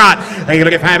out front. You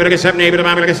look at 5, but I get 7, but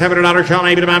I get $700.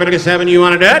 Sean, but I get 7. You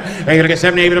want to do it? You look at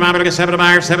 7, but I get 7 to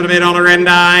buyer, 7 to bid on her, and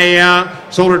I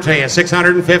sold her to you.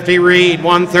 650 read,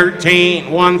 113,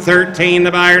 113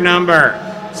 the buyer number,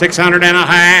 600 and a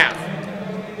half.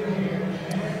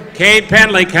 Cade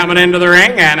Penley coming into the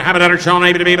ring, and how about Sean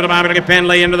able to be able to get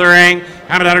Penley into the ring?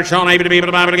 How about Sean able to be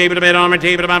able to get bid on my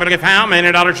team, but I'm going to get found.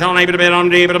 $1 Sean able to bid on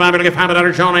D, but I'm going to get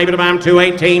 $5 Sean able to buy him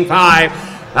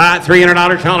 218.5.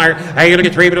 $300 shoulder. You look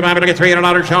at $3, but I'm going to get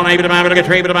 $300 shoulder. But I'm going to get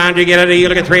 $3, but I'm going to get it. You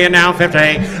look at $3 and now 50.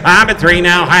 I'm at $3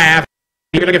 now half.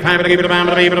 You look at 5 and I give it a bomb,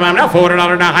 now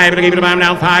 $400 now high, but I give it a bomb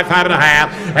now 5,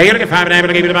 5.5. You look at 5 and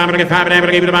I give it a bomb, I give 5 and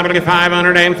I give it a bomb, I give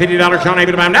 $550 Sean, I give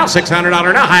it a bomb now $600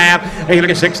 now half. You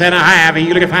look at 6.5.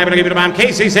 You look at 5 and I give it a bomb,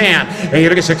 Casey's in. You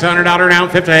look at $600 now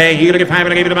 50. You look at 5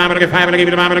 and I give it a bomb, I give 5 and I give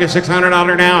it a bomb, I give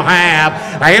 $600 now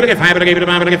half. You look at 5 and I give it a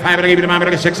bomb, I give 5 and I give it a bomb, I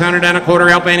give $600 and a quarter.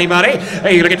 Help anybody?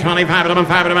 You look at 25 and I'm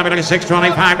 5 and I'm going to get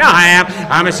 $625 now half.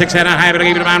 I'm at 6.5 and I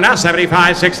give it a bomb now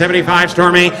 75, 675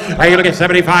 Stormy. You look at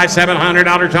 75, $700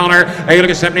 Toner. You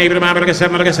look at 70, but I'm going to get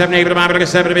 7, but I'm going to get 70, but I'm going to get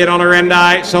 70 bid on her end.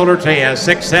 I sold her to you,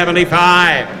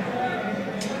 675.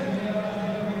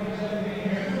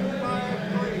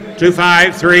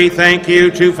 253, thank you,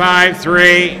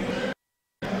 253.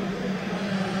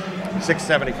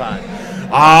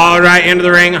 675. All right, into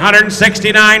the ring,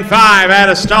 169.5. Had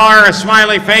a star, a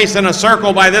smiley face, and a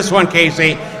circle by this one,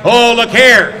 Casey. Oh, look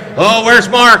here. Oh, where's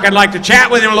Mark? I'd like to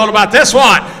chat with him a little about this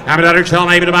one. I'm another chill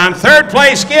name to bomb. Third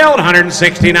place guild,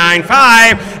 169.5.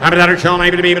 I'm another chill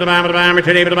name to be to bomb. I'm another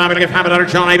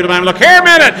chill name to bomb. Look here a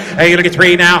minute. Hey, you look at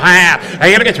 3 now, half.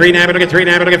 Hey, you look at 3 now, but look at 3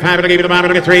 now, but look at 5, but look at bomb, but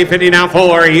look at 350 now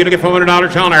 4. You look at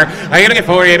 $400 toner. Hey, you look at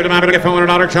 4, but look at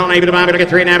 $400 chill name to bomb, but look at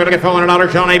 3 now, but look at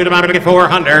 $400 chill name to bomb, but look at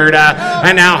 400.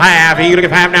 And now half. You look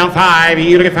at 5 now 5.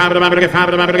 You look at 5 but look at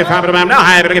 5 but look at 5 but now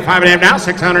half, but look at 5 and now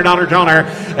 $600 toner.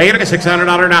 Hey, you look at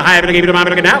 $600 now high, but look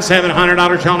at now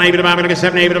 $700 chill name to bomb, but look at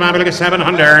 7, but look at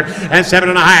 700 and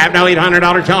 7.5 now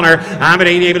 $800 toner. I'm at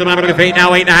 80 but look at 8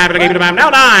 now 8.5 but look at now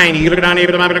 9. You look at 9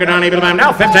 but look at 9 but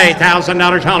now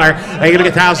 $50,000 toner. You look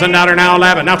at $1,000 now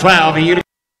 11 now 12. You look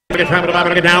at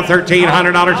down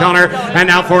 $1,300 toner and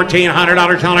now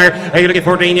 $1,400 toner. You look at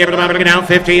 14, you look at down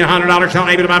 $1,500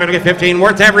 toner. You look at 15,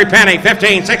 worth every penny.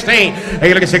 15, 16.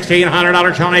 You look at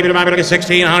 $1,600 toner. You look at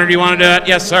 $1,600. You want to do it?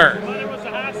 Yes, sir.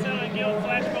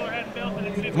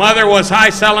 Mother was high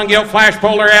selling gilt flash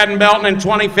polar Adam Belton in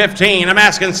 2015. I'm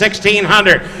asking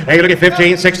 1,600. Hey, you look at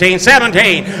 15, 16,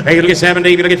 17. Hey, you look at 70.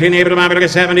 You look at 10. You look at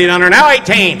 17 under. Now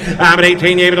 18. I'm at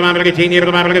 18. You look at 18. You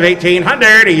look at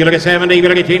 1,800. You look at 70. You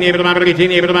look at 10. You look at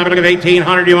 18. You look at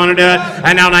 1,800. You want to do it?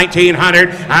 And now 1,900.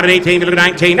 I'm at 18. You look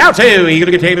at 19. Now 2. You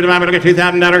look at table. You look at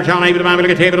 $2,000. John. You look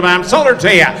at table. Sold her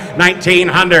to you.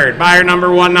 1,900. Buyer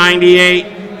number 198.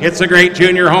 It's a great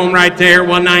junior home right there.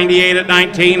 198 at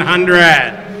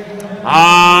 1,900.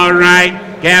 All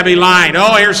right, Gabby Line.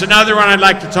 Oh, here's another one I'd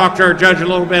like to talk to our judge a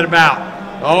little bit about.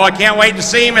 Oh, I can't wait to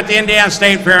see him at the Indiana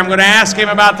State Fair. I'm going to ask him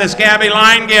about this Gabby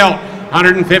Line gilt,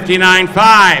 159.5.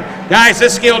 Guys,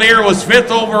 this gilt here was 5th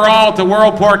overall at the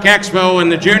World Pork Expo in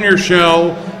the junior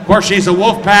show. Of course, she's a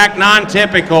Wolfpack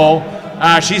non-typical.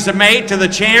 She's a mate to the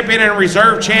champion and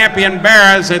reserve champion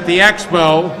Barras at the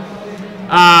Expo.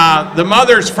 The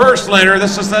mother's first litter,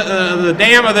 this is the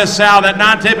dam of this sow, that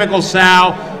non-typical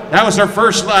sow. That was her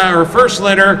first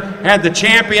litter, had the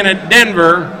champion at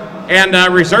Denver and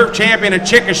reserve champion at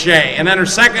Chickasha. And then her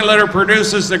second litter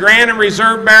produces the Grand and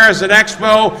Reserve Barras at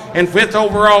Expo and 5th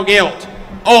overall gilt.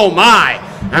 Oh my!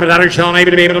 I'm a chill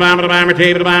maybe to be able to bomb,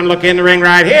 look in the ring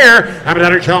right here. I'm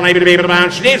a chill maybe to be able to bomb.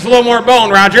 She needs a little more bone,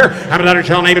 Roger. I'm a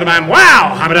chill maybe to bomb.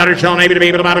 Wow! I'm a chill maybe to be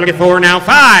able to bomb. Look at 4 now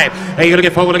 5. Hey, you look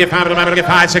at 4, look at 5, look at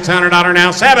 5, $600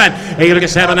 now 7. Hey, you look at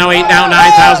 7 now 8 now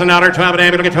 $9,000, 12 and a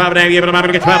half, look at 12 and a half, you look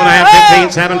at 12 and a half,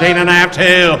 15, 17 and a half, 2.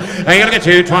 Hey, you look at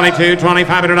 2, 22,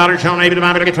 $2,500 chill maybe to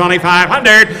bomb, look at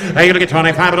 2,500. Hey, you look at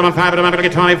 25, look at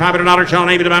 $2,500 chill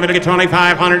maybe to bomb, look at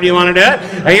 2,500. You want to do it?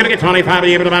 Hey, you look at 25,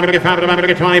 you look at 5, look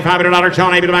at $2,500 chill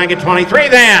maybe to bomb, get 23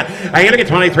 then. Hey, you look at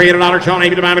 23 at $1 chill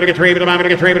maybe to bomb, look at 3, look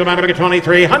at 3, look at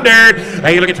 2,300.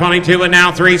 Hey, you look at 22 and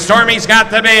now 3. Stormy's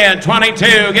got the bid.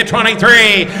 22, get 23.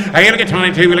 Hey, you look at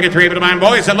 22, we look at 3, but mine,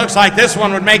 boys, it looks like this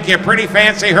one would make you a pretty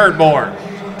fancy herd boar.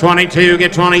 22,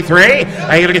 get 23.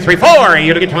 Hey, you look at 3, 4.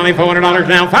 You look at $2,400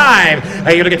 now 5.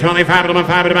 Hey, you look at 25, but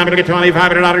 5, but look at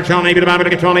 $2,500. Sean, maybe look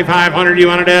at 2,500. You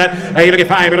want to do it? Hey, you look at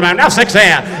 5, but now 6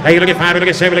 there. Hey, you look at 5, look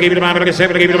at 7, look at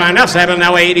 7, look at now 7,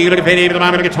 now 8. You look at 50,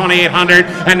 but look at 2,800,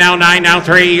 and now 9, now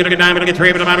 3. You look at 9, but look at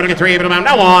 3, but look at 3, but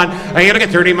now 1. Hey, you look at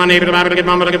 30, Monday, but look at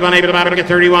 1, but look at 1, but look at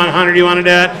 3,100. You want to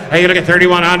do it? Hey, you look at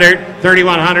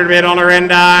 3,100 bid on her,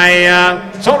 and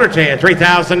I sold her to you,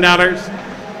 $3,000.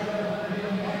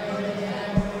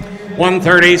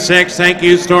 136, thank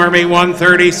you, Stormy,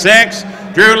 136.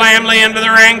 Drew Lamley into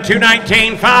the ring,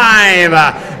 219.5.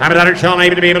 I'm a daughter shall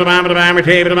name to be able to buy, but I'm a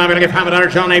table, I'm going to get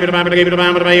 $5 shall name to buy, but I'm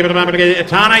going to get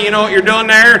Tana, you know what you're doing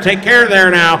there? Take care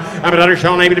there now. I'm a daughter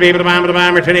shall name to be able to buy, but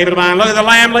I'm able to buy. Look at the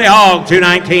Lambley Hog,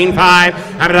 219.5.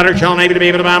 I'm a daughter shall name to be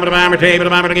able to buy, but I'm able to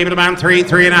buy 3,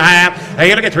 3.5. Hey,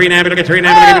 you look at 3 now, but look at 3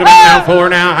 now, but now 4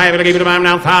 now, high, but I give it to buy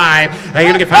now 5. Hey,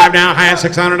 you look at 5 now, high,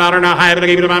 $600 now, high, but I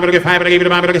give it to buy, but I get 5, but I give it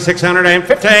to buy, but I get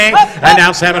 $650. And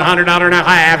now $700 now,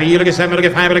 high. You look at 7, but I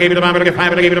get 5, but I give it to buy, but I get 5,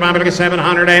 but I give it to buy, but I get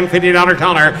 $750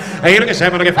 dollar. Hey, you look at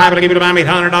 7, but I get 5, but I give it to buy,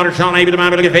 $800 shall name to buy,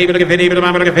 but I get 8, but I get 50, but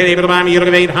I get 50, but I buy, you look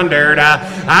at 800.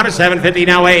 I'm at 750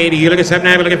 now, 80. You look at 7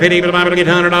 now, but I get 50, but I buy, but I get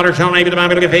 $100 shall name to buy,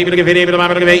 but I get 50, but I get 50, but I buy,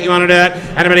 but I get 8. You want to do it?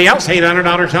 Anybody else?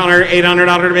 $800 shall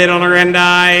 $800 to bid on her, and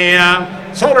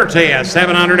I sold her to you.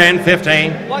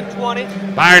 750.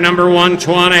 120. Buyer number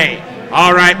 120.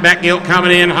 All right, bet gilt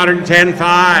coming in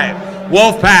 110.5.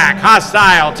 Wolfpack,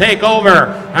 hostile, take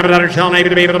over. I'm a daughter shall name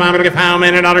to be able to buy, but I get found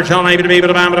in a daughter shall name to be able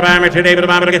to buy, but I get 2 days, but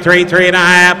I get 3,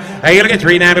 3.5. Hey, you look at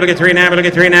 3 now, but I get 3 now, but I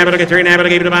get 3 now, but I get 3 now, but I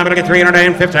give it to buy, but I get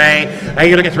 350. Hey,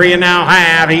 you look at 3 and now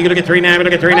half. Hey, you look at 3 now, but I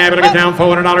get 3 now, but I get down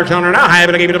 $400 shall now half,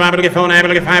 but I give it to buy, but I get 4 now,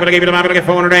 but I get 5, but I give it to buy, but I get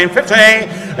 450.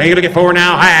 Hey, you look at 4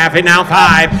 now half, and now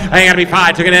 5. Hey, gotta be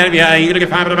 5. Took it out of you. You look at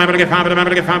 5, but I get 5, but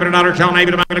I get 5, but $5 shall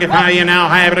name to buy, but I get 5, and now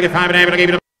half, but I get 5, but I give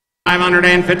it to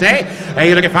 550. Hey,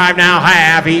 you look at 5 now,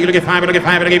 half. You look at 5, but I get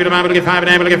 5, but I give it to buy, but I get 5, but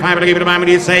I get 5, but I give it to buy, but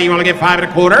you say you want to get 5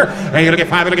 1/4. Hey, you look at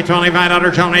 5, but I get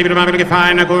 $25 shall name to buy, but I get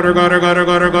 5 1/4,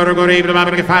 go, even to buy,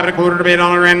 but I get 5 1/4 to bid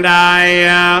on her, and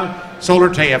I sold her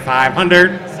to you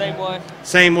 500. Same way.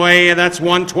 Same way, that's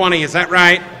 120, is that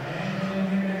right?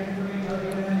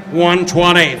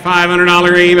 120,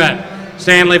 $500 even.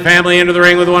 Stanley family into the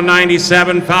ring with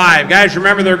 197.5. Guys,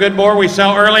 remember their good boar we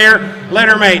saw earlier?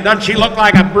 Littermate. Doesn't she look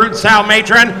like a brood sow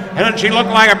matron? And doesn't she look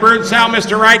like a brood sow,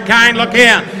 Mr. Right Kind? Look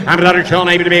in. I'm a daughter shall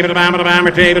able to be able to buy, but I'm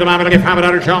able to get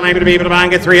 500 shall able to be able to buy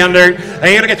and get 300.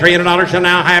 Hey, you look at $300 shall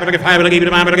now half, but I get 5, but I give it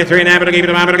to buy, but I get 3 and a half, but I give it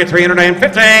to buy, but I get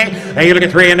 350. Hey, you look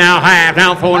at 3 and now half.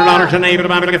 Now $400 shall able to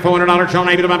buy, but I get $400 shall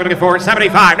able to buy, but I get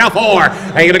 475. Now 4.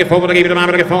 Hey, you look at 4, but I give it to buy,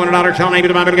 but I get $400 shall able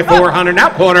to buy, but I get 400. Now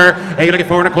quarter. Hey, you look at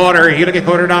 4 1/4. You look at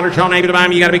 $250 shall able to buy,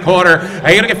 you got to be quarter.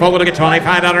 Hey, you look at 4, but I get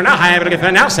 $25. Now high, but I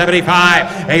get now 75.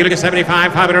 Hey, you look at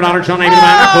 75, $500 shall able to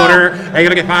buy, now quarter. Hey, you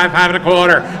look at 5, 5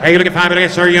 1/4. Hey, you look at 5, but I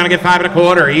get, sir, you want to get 5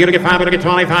 1/4. You look at 5, but I get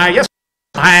 25. Yes.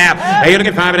 Half. Hey, you look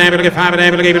at 5 and a half, look at 5 and a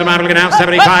half, look at the Bible, look at now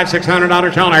 75,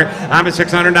 $600 shoulder. I'm at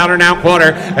 $600 now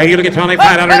quarter. Hey, you look at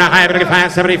 $25 now high, look at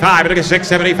 575, look at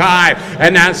 675,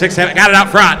 and now 670. Got it up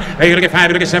front. Hey, you look at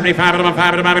 5, look at 75, look at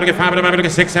 5, look at 5, look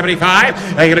at 675.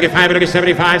 Hey, you look at 5, look at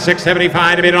 75,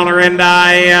 675 to bid on her end.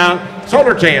 I sold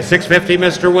her to you, 650,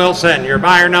 Mr. Wilson. Your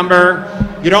buyer number.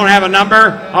 You don't have a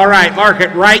number? All right, mark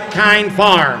it. Right Kind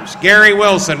Farms. Gary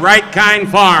Wilson, Right Kind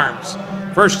Farms.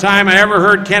 First time I ever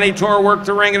heard Kenny Tor work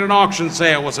the ring at an auction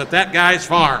sale was at that guy's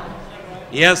farm.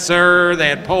 Yes, sir. They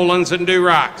had Polands and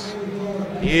Durocs.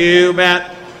 You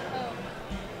bet.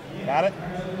 Got it?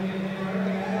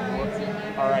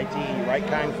 R-I-T, Right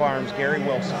Kind Farms, Gary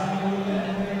Wilson.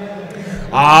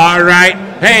 All right.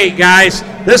 Hey, guys,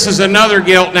 this is another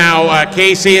gilt now.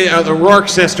 Casey, the Rourke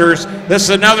sisters. This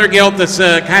is another gilt that's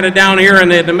kind of down here in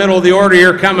the middle of the order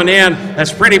here coming in.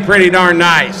 That's pretty darn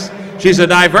nice. She's a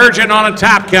divergent on a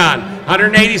top gun,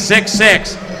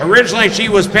 186.6. Originally, she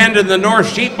was penned in the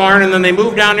North Sheep Barn, and then they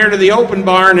moved down here to the open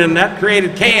barn, and that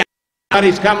created chaos.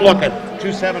 He's come looking.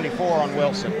 274 on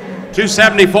Wilson.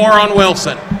 274 on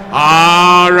Wilson.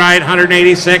 All right,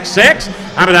 186.6.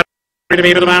 How about that? To be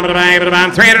able to buy,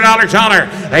 $300 shoulder.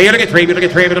 Hey, you look at 3, you look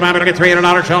at 3, but I get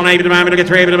 $300 shoulder. Hey, you look at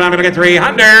 3, but I get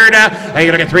 300. Hey,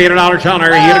 you look at $300 shoulder.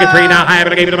 You look at 3 now high,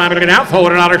 but I gave it to buy, but I get now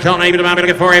 $400 shoulder. Hey, but I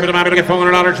get 4, but I get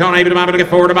 $400 shoulder. Hey, but I get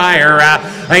 4 to buyer.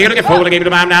 Hey, you look at 4, but I gave it to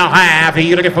buy now half. Hey,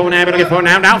 you look at 4 now, but I get 4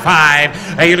 now 5.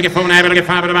 Hey, you look at 4 now, but I get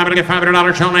 5, but I get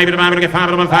 $500 shoulder. Hey, but I get 5,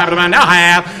 but I now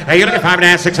half. Hey, you look at 5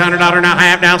 now, $600 now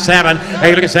half, now 7. Hey,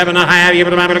 you look at 7 now half. You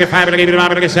but I get 5, but I gave it to buy,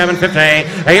 but I get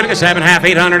 750. Hey, you look at 7 half,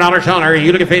 $800 shoulder.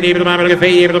 You look at 50. Look at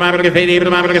 50, look at 50,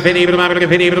 look at 50, look at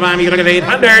 50, look at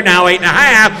 800, now 8 and a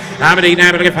half. I'm at 8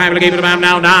 now, look at 5, look at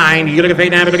now 9. You look at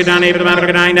 8 now, look at 9, look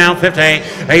at 9 now 50.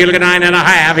 Hey, you look at 9 and a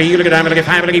half. You look at 9, look at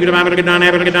 5, look at 9, look at 9,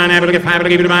 look at 9, look at 5,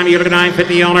 look at 9, you look at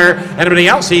 950 on her. Anybody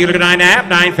else? You look at 9 and a half,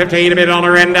 950 to bid on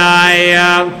her, and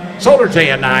I sold her to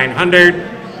you 900.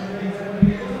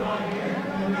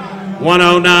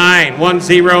 109,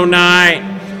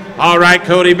 109. All right,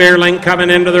 Cody Beerling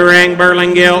coming into the ring.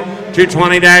 Beerling gilt,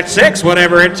 220-6,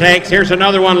 whatever it takes. Here's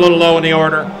another one a little low in the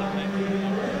order.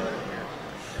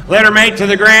 Littermate to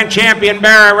the grand champion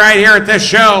bearer right here at this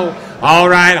show. All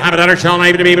right, how about shall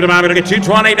able to be able to buy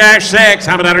 220-6.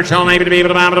 How about shall able to be able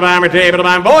to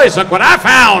buy boys, look what I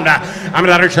found. I'm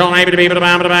about shall able to be able to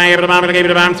buy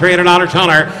 $300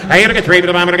 shunner. I able to get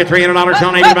 $300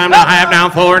 shall able to buy now half down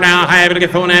 4 now. I able to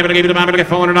get 4 now, able to give it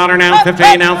 $400 now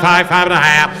 15 now 5 5.5.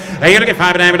 I able to get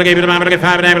 5 able to give it $5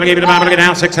 able to give it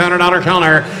down $600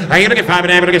 shunner. I able to get 5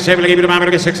 able to get 7 able to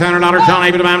get $600 shall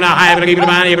able to buy now. I able to give it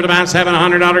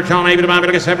 $700 shall able to buy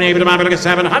get 7 able to get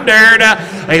 700.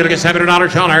 I able to get $700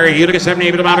 shunner. You to get 70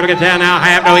 able to buy get 10 now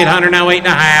half now 800 now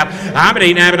 8.5. I'm at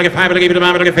 8 now able to get 5 able to give it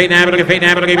 $5 8 now able to get 8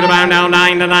 now able to give it now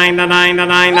 9 to 9 to 9 to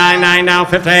 9 9 9 now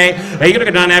 50. Are you gonna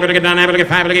get done able to get done able to get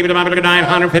 5 able to give it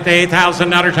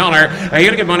 $958,000 shunner. Are you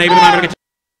gonna get money able to get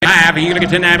half, you gonna get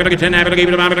 10, able to get 10, able to give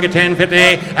it about to get 10, 50,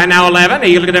 and now 11.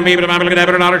 You look at them, able to get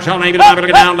 $11, shall able to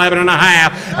get down 11 and a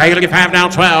half. You gonna get 5 now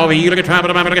 12. You gonna get 12,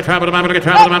 about to get 12, about to get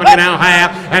 12, about to get now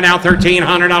half, and now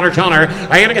 $1,300 shunner.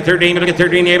 You gonna get 13, able to get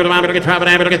 13, able to get 12,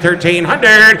 able to get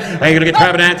 1,300. You gonna get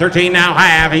 12 and 13 now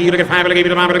half. You gonna get 5, able to give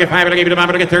it about to get 5, able to give it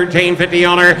about to get 13.50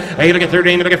 on her. You gonna get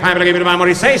 13, able to get 5, able to give it about what do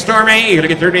you say, Stormy? You gonna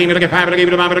get 13, able to get 5, able to give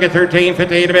it about to get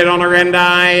 13.50 to bid on her, and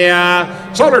I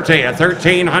sold her to you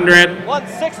 1,300.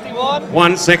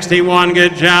 161,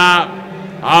 good job.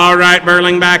 All right,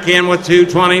 Burling back in with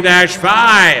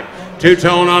 220-5.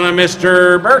 Two-tone on a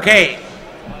Mr. Berkey.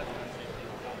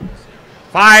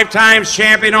 5 times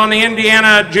champion on the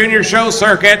Indiana Junior Show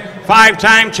Circuit.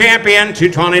 5-time champion,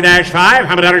 220-5.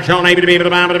 How about shall able to be able to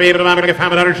buy, able to be able to buy, able to get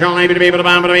 500 shall able to be able to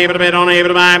buy, able to be able to bid on, able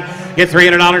to buy, get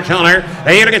 $300 shunner.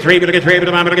 Able to get 3, able to get 3, able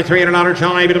to buy, able to get $300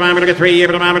 shall able to buy, able to get 3,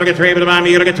 able to buy, able to get 3, able to buy,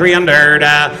 able to get 300.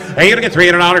 Able to get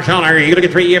 $300 shunner. Able to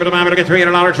get 3, able to buy, able to get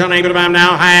 $300 shall able to buy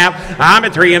now half. I'm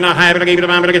at 3 and a half, able to get 5,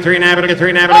 able to get 3 now, able to get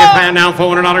 3 now, able to get 5 now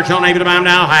 $400 shall able to buy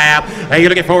now half. Able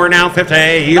to get 4 now 50.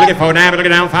 Able to get 4 now, able to get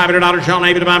down $500 shall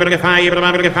able to buy, able to get 5, able to buy,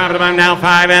 able to get 5, able to buy now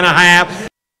 5 and a half.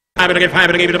 Able to get 5,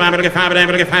 able to give it to buy, able to get 5,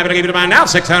 able to get 5, able to give it to buy now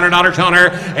 $600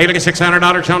 shunner. Able to get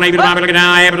 $600 shunner, able to buy, able to get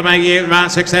now, able to buy about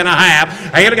 6 and a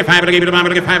half. Able to get 5, able to give it to buy, able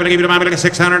to get 5, able to give it to buy, able to get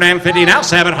 $650 now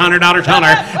 $700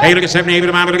 shunner. Able to get 70, able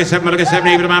to buy, able to get 7, able to get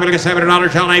 70, able to buy, able to get $700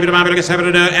 shunner, able to buy, able to get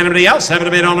 7 to anybody else, 7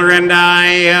 to bid on her, and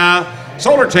I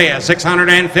sold her to you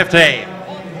 650.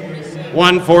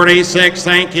 146,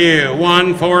 thank you.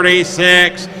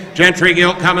 146. Gentry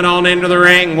Gilt coming on into the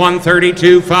ring,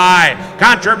 132.5.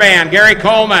 Contraband, Gary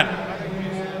Coleman.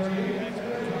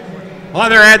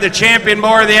 Leatherhead, the champion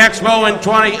boar of the Expo in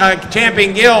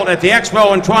champion Gilt at the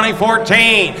Expo in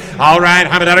 2014. All right,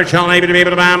 how about shall able to be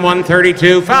able to buy him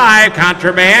 132.5.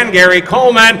 Contraband, Gary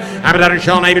Coleman. How about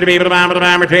shall able to be able to buy him, able to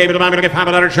buy him, able to buy him, able to get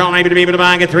 $5 shall able to be able to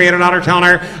buy and get $300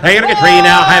 shunner. Able to get 3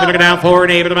 now, able to get down 4,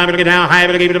 able to buy, able to get down,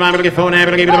 able to give it to buy, able to get 4,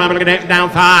 able to give it to buy, able to get down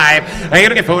 5. Able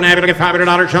to get 4, able to get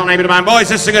 $500 shall able to buy. Boys,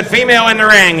 this is a good female in the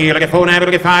ring. Able to get 4, able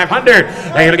to get 500.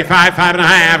 Able to get 5, 5 and a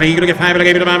half. Able to get 5, able to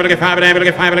give it to buy, able to get 5, able to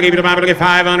get 5, able to give it to buy, able to get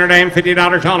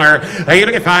 $550 shunner. You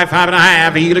to get 5, 5 and a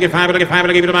half. You to get 5, able to get 5, able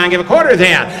to give it to buy and give a quarter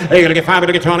then. You to get 5,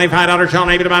 able to get $25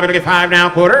 shunner. Able to buy, able to get 5 now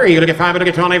quarter. You to get 5, able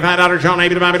to get $25 shunner.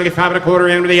 Able to buy, able to get 5 and a quarter.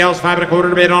 Anybody else 5 and a quarter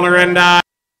to bid on her, and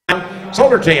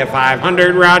sold her to you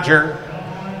 500. Roger.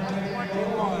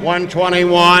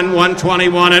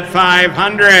 121 at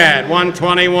 500.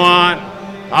 121.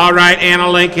 All right, Anna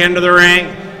Link into the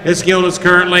ring. This gilt is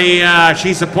currently,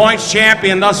 she's the points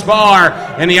champion thus far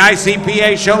in the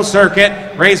ICPA show circuit,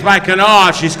 raised by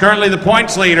Kanawha. She's currently the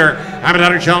points leader. I'm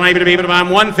at shall able to be able to buy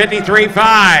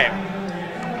 153.5.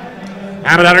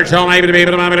 Abadar shall able to be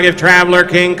able to give Traveler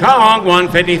King Kong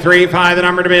 153.5 the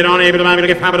number to bid on, able to buy, able to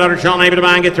get Abadar shall able to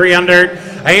buy and get 300.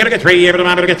 Able to get 3, able to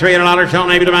buy, able to get $300 shall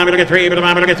able to buy, able to get 3, able to buy,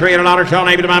 able to get $300 shall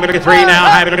able to buy, able to get 3 now,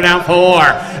 able to get down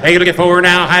 4. Able to get 4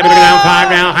 now, able to get down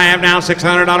 5 now, have now $600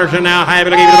 and now,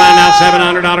 able to give it to buy now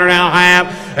 $700 now, have.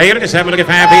 Able to get 7, able to get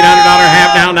 $5, $800,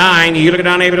 half down 9. You look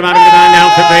down, able to buy, able to get 9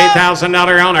 now,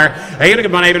 $58,000 owner. Able to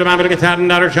get money, able to buy, able to get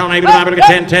 $1,000 shall able to buy, able to get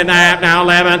 10, 10 half now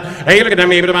 11. Able to get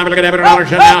them, able to buy, able to get $100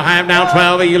 now, have now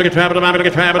 12. You look at 12, able to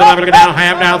get 12, able to get now,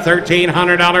 have now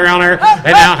 $1,300 owner.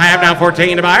 And now have now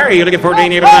 14 to buy. You look at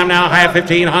 14, able to buy now, have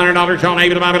 $1,500 shall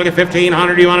able to buy, able to get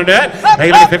 1,500. You want to do it?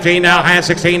 Able to get 15 now, have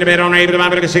 16 to bid on, able to buy,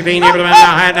 able to get 16, able to buy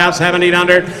now, have now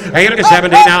 1,700. Able to get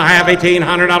 17 now, have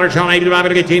 $1,800 shall able to buy, able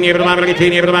to get 10, able to buy, able to get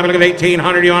 10, able to buy, able to get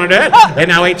 1,800. You want to do it? And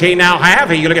now 18 now,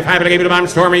 have. You look at 5, able to buy,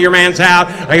 Stormy, your man's out.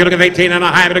 You look at 18 and a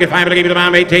half, able to get 5, able to buy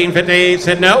 1850.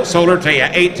 Said no, sold her to you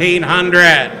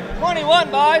 1,800.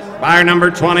 21, boys. Buyer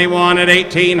number 21 at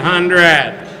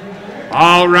 1,800.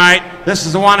 All right, this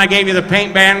is the one I gave you the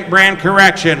paint brand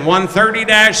correction,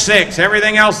 130-6.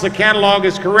 Everything else, the catalog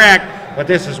is correct, but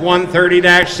this is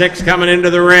 130-6 coming into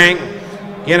the ring.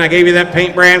 Again, I gave you that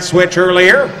paint brand switch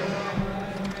earlier.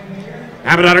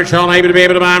 How about under Charlton able to be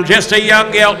able to buy him? Just a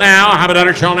young gilt now. How about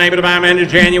under Charlton able to buy him into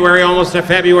January, almost a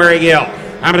February gilt?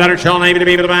 How about under Charlton able to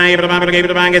be able to buy, able to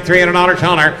get $300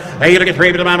 Charlton. Hey, you look at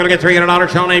 $300, able to get $300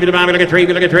 Charlton, able to buy, able to get $300,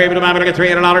 able to get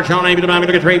 $300 Charlton, able to buy, able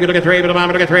to get $300, able to get $300,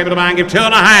 able to get $300, able to buy, and give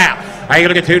 2.5. Hey, you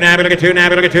look at 2 now, able to get 2 now,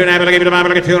 able to get 2 now, able to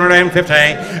get 250.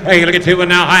 Hey, you look at 2 and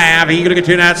now half. Hey, you look at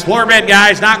 2 now. It's floor bid,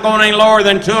 guys, not going any lower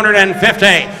than 250.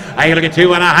 Hey, you look at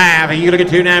 2.5. Hey, you look at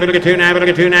 2 now, able to get 2 now, able to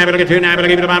get 2 now, able to get 2 now, able to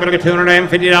get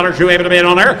 $250. You able to bid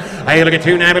on her. Hey, you look at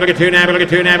 2 now, able to get 2 now, able to get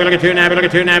 2 now, able to get 2 now, able to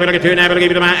get 2 now, able to get 2 now, able to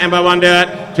get and by one do it.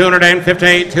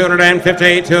 250,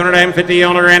 250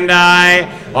 on her end die.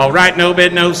 All right, no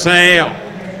bid, no sale.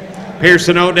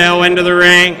 Pearson Odell into the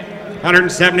ring.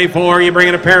 174. You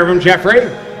bringing a pair of them, Jeffrey?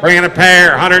 Bringing a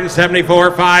pair.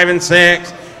 174, 5 and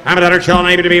 6. I'm at under Sean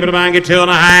able to be able to buy and get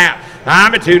 2.5.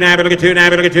 I'm at 2 now, able to get 2 now,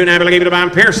 able to get 2 now, able to get buy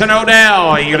Pearson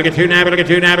Odell. You look at 2 now, able to get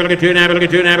 2 now, able to get 2 now, able to get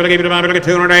 2 now, able to get buy, able to get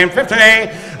 250.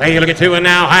 Hey, you look at 2 and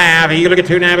now half. You look at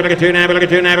 2 now, able to get 2 now, able to get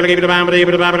 2 now, able to get buy, able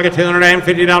to get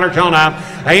 $250 Jonah.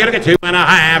 Hey, you look at 2 and a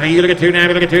half. You look at 2 now,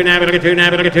 able to get 2 now, able to get 2 now,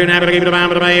 able to get 2 now, able to get buy,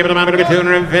 able to buy, able to get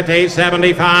 250,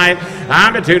 75.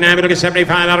 I'm at 2 now, able to get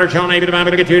 $75 Jonah, able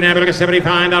to get 2 now, able to get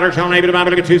 $75 Jonah, able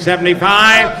to get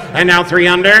 275. And now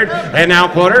 300. And now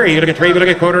quarter. You look at 3, able to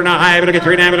get quarter now high, able to get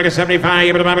 3 now, able to get 75,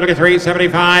 able to buy, able to get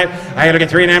 375. Hey, look at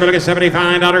 3 now, able to get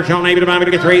 $75 Jonah, able to buy, able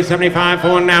to get 375.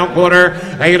 4 now quarter.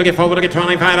 Hey, look at 4, able to get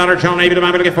 $25 Jonah, able to buy,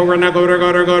 able to get 4 now quarter,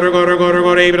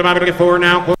 able to get 4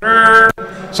 now quarter.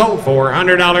 Sold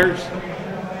 $400.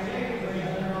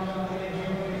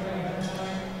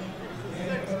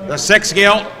 The 6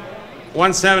 gilt,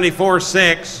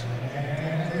 174.6.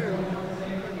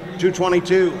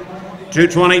 222.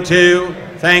 222.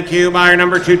 Thank you, buyer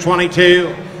number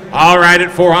 222. All right,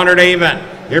 at 400 even.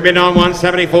 You're bidding on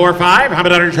 174.5. How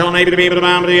about under Sean able to be able to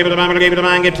buy, able to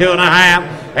buy, and get 2.5.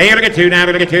 Hey, you look at 2 now,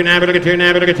 able to get 2 now, able to get 2 now,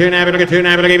 able to get 2 now, able to get 2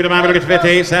 now, able to get 2 now, able to get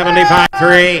 50, 75,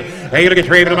 3. Hey, you look at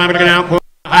 3, able to buy, able to get now.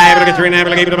 High, able to get 3 now,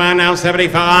 able to get buy now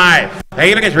 75. Hey,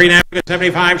 you look at 3 now, able to get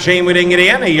 75. Shame we didn't get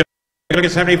in. Hey, you look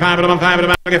at 75, able to buy 5,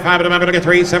 able to get 5, able to get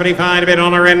 3, 75. Bid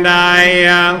on her and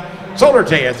I sold her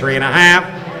to you 3.5.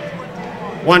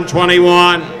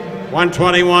 121.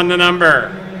 121 the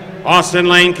number. Austin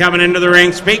Lane coming into the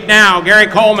ring. Speak now, Gary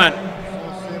Coleman.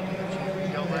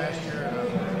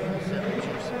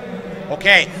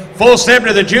 Okay, full sib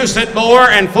to the Juiced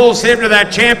Boar and full sib to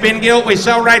that champion gilt we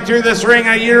saw right through this ring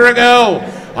a year ago.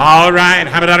 All right,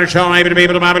 how about Sean able to be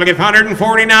able to buy, able to get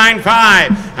 149.5.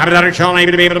 How about Sean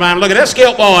able to be able to buy? Look at this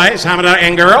gilt, boys. How about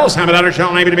and girls? How about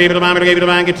Sean able to be able to buy, able to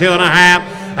buy and get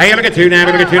 2.5. Hey, look at 2 now,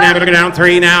 able to get 2 now, able to get down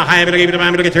 3 now. High, able to get 3 now,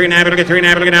 able to get 3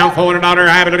 now, able to get down $400.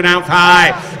 High, able to get down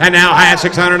 5. And now high at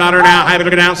 $600 now. High, able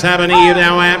to get down 70.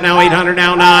 Now 800.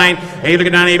 Now 9. Able to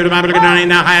get down, able to buy, able to get 9.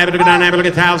 Now high, able to get down, able to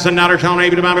get $1,000. Sean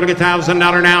able to buy, able to get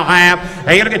 $1,000 now. Half.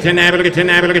 Hey, look at 10 now, able to get 10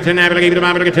 now, able to get 10 now, able to get 10 now,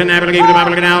 able to get 10 now, able to get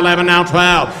now 11. Now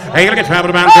 12. Hey, look at 12,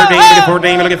 able to buy 13. Able to get 14.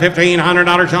 Able to get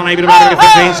 $1,500. Sean able to buy, able to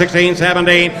get 15, 16,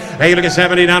 17. Hey, look at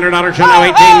 $1,700. Sean now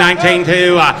 18, 19,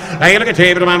 2. Hey, look at 2,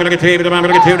 able to buy, able to get 2, able to buy, able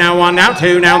to get 2. Now 1. Now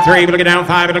 2, now 3, able to get down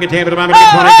 5, able to get 10, able to buy, able to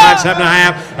get 25,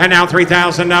 7.5, and now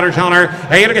 $3,000 on her.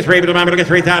 Hey, able to get 3, able to buy, able to get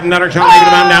 $3,000 on her, able to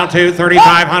buy down to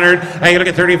 3,500. Hey, able to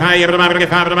get 35, able to buy, able to get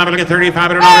 5, able to buy, able to get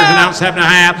 $3,500, and now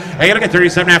 7.5. Hey, able to get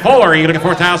 37.5, 4, able to get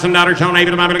 $4,000 on,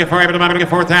 able to buy, able to get 4, able to buy, able to get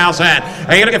 4,000.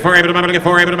 Hey, able to get 4, able to buy, able to get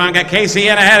 4, able to buy, got Casey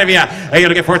in ahead of you. Hey, able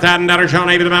to get $4,000 on,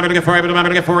 able to buy, able to get 4, able to buy, able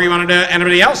to get 4. You want to do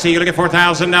anybody else? Able to get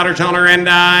 $4,000 on her, and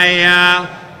I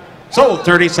sold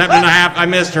 37.5. I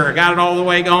missed her. Got it all the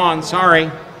way gone. Sorry.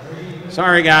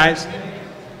 Sorry, guys.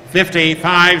 50,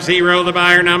 5-0, the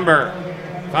buyer number.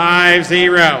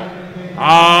 5-0.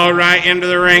 All right, into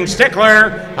the ring.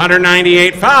 Stickler,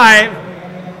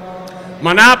 198.5.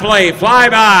 Monopoly,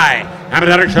 flyby. How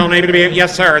about Sean able to be?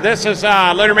 Yes, sir. This is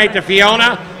litter mate to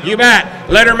Fiona. You bet.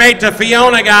 Litter mate to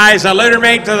Fiona, guys. A litter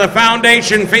mate to the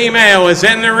Foundation Female is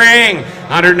in the ring.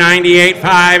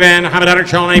 198.5. And how about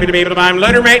Sean able to be able to buy him?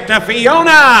 Litter mate to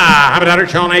Fiona. How about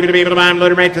Sean able to be able to buy him?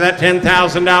 Litter mate to that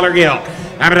 $10,000 gilt.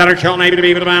 How about Sean able to be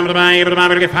able to buy, able to buy, able to buy,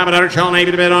 able to get $500. Sean able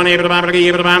to bid on, able to buy,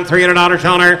 able to buy him $300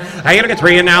 on her. Hey, you look at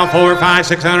 3 and now 4, 5,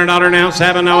 $600 now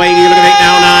 7, now 8. You look at 8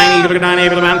 now 9. You look at 9,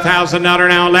 able to buy $1,000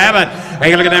 now 11.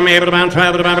 Hey, you look at them, able to buy 12,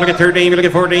 able to buy, able to get 13, able to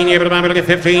get 14, able to buy, able to get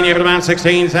 15, able to buy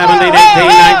 16, 17, 18,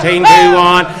 19, 2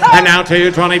 on, and now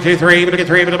 2, 22, 3, able to get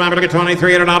 3, able to buy, able to get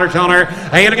 $2,300 on her.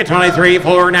 Hey, you look at 23,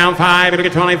 4, now 5, able to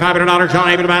get $2,500 on,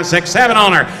 able to buy 6, 7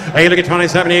 on her. Hey, you look at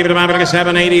 27, able to buy, able to get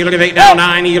 7, 8. You look at 8 now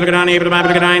 9. You look at 9, able to buy, able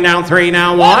look at 9, down 3,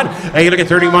 now 1. Hey, you look at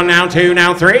 31, now 2,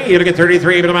 now 3. You look at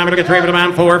 33, look at 3,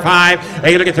 4, 5.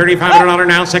 Hey, you look at $3,500,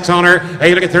 now 6 on her. Hey,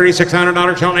 you look at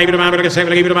 $3,600, show maybe look at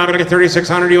 7, look at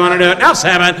 3,600. You want to do it now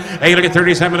 7. Hey, you look at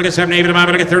 37, look at 7,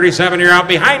 look at 37. You're out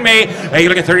behind me. Hey, you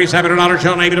look at $37,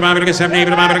 show maybe look at 7,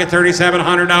 look at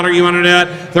 $3,700. You want to do it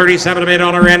 37 bid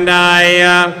on her, and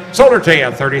I sold her to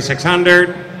you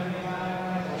 3,600.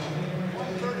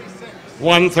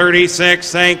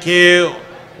 136, thank you.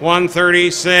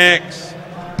 136.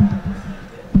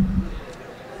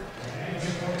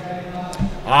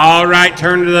 All right,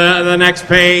 turn to the next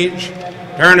page.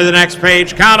 Turn to the next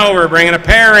page. Count over, bringing a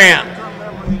pair in.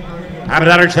 I'm a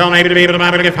daughter telling able to be able to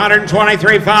buy, but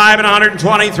 123.5 and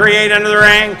 123.8 under the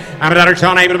ring. I'm a daughter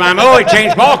telling able to buy. Oh, he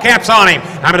changed ball caps on him.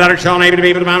 I'm a daughter telling able to be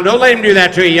able to buy. Don't let him do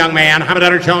that to you, young man. I'm a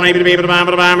daughter telling able to be able to buy,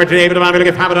 able to buy, able to buy, able to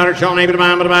get. I'm a daughter telling able to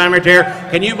buy, able to buy, right here.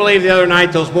 Can you believe the other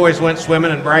night those boys went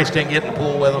swimming and Bryce didn't get in the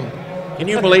pool with them? Can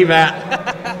you believe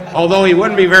that? Although he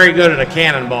wouldn't be very good at a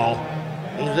cannonball.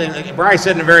 Bryce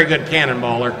isn't a very good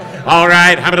cannonballer. All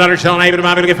right, I'm a daughter telling able to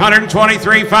buy, able to give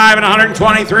 123.5 and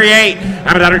 123.8.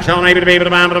 I'm a daughter telling able to be able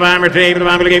to buy, able to buy, able to buy, able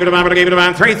to buy, able to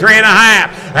buy, 3, 3.5.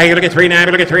 Hey, you look at 3 now,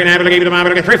 you look at 3 now, you look at 5,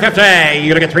 you look at 3.50.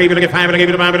 You look at 3, you look at 5, you look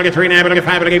at 5, you look at 3 now, you look at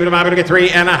 5, you look at 5, you look at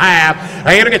 3.5.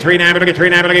 Hey, you look at 3 now, you look at 3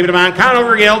 now, you look at 5. Count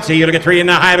over gilts. You look at 3 and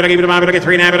a half, you look at 5, you look at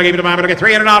 3 now, you look at 5, you look at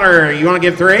 $300. You want to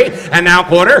give 3 and now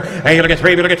quarter. Hey, you look at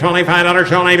 3, you look at $25.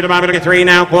 Showing able to buy, you look at 3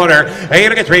 now quarter. Hey, you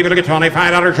look at 3, you look at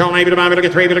 $25. Showing able to buy, you look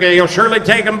at 3, you look at. You'll surely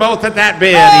take them both at that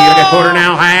bid. You look at quarter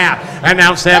now half, and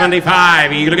now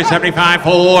 75. You look at 75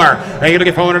 4. Hey, you look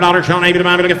at $400. Showing able to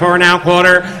buy, you look at 4 now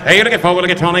quarter. Hey, you look at 4, look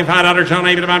at $25. Showing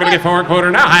able to buy, you look at 4 quarter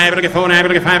now half. You look at 4 now, you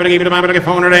look at 5, you look at 5, you look at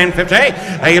 450.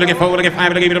 Hey, you look at 4, look at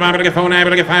 5, you look at 5, you look at 4 now, you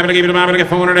look at 5, you look at 5, you look at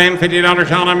 $450.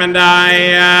 Showing them, and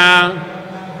I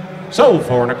sold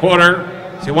 4 1/4.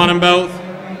 So you want them both?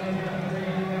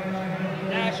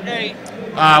 Dash 8.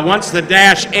 Once the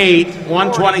dash 8,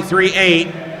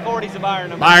 123.8. 40's the buyer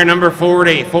number. Buyer number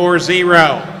 40, 40.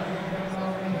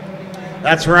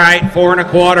 That's right, 4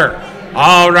 1/4.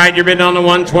 All right, you're bidding on the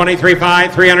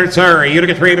 123.5, 300, sir. You look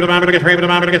at 3, but I'm look at 3, but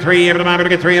I'm look at 3, but I'm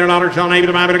look at $300. Showing able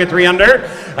to buy, look at 300.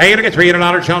 Hey, you look at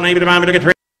 $300. Showing able to buy, look at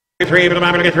 3. 3, but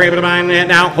I'm going to get 3, but I'm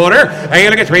now quarter. Hey, you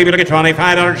look at 3, but look at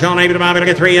 $25. Showing able to buy, look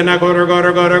at 3, and now quarter.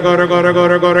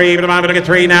 Even to buy, look at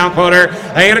 3 now quarter.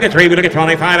 Hey, you look at 3, but look at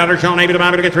 $25. Showing able to buy,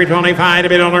 look at 325 to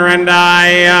bid on her, and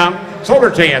I sold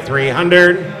her to you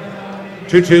 300.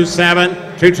 227,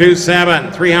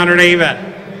 227, 300 even.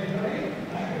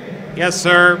 Yes,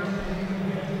 sir.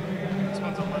 This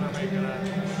one's a litter mate to that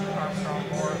Armstrong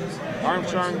boar.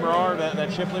 Armstrong boar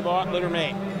that Shipley bought, litter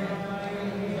mate.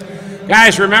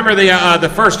 Guys, remember the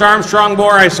first Armstrong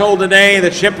boar I sold today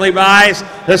that Shipley buys?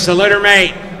 This is a litter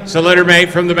mate. It's a litter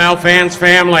mate from the Belfans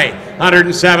family.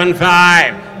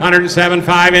 107.5.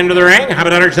 107.5 into the ring. How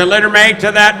about a litter mate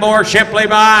to that boar Shipley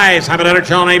buys? How about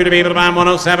Sean able to be able to buy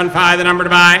 107.5, the number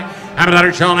to buy? How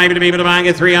about Sean able to be able to buy and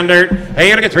get 300? Hey,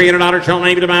 you look at $300. Sean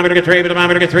able to buy, get 3, able to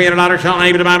buy, get $300. Sean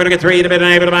able to buy, get 3, to bid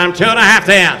able to buy 2.5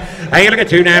 then. Hey, you look at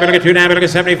 2 now, look at 2 now, look at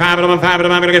 75, look at 5,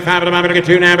 look at 5, look at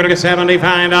 2 now, look at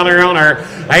 $75 owner.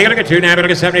 Hey, you look at 2 now,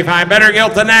 look at 75, better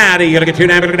gilt than that. You look at 2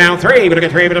 now, look at down 3, look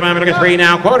at 3, look at 3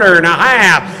 now quarter, now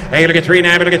half. Hey, you look at 3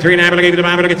 now, look at 3 now, look at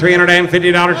 5, look at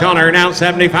 $350 owner, now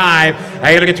 75.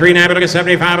 Hey, you look at 3 now, look at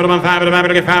 75, look at 5, look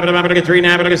at 5, look at 3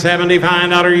 now, look at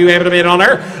 $75. You able to bid on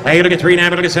her? Hey, you look at 3 now,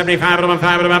 look at 75, look at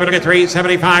 5, look at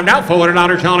 375. Now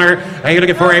 $400 owner. Hey, you look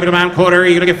at 4 able to buy quarter.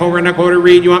 You look at 4 1/4.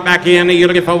 Read, you want back in. You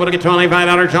look at 4, look at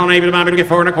 $25. Sean able to buy, get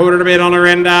 4 1/4 to bid on her,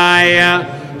 and I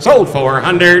sold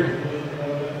 400.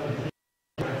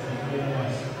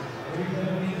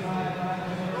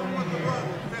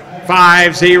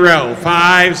 $5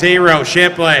 0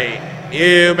 Shipley.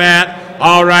 You bet.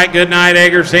 All right, good night,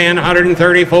 Eggerson.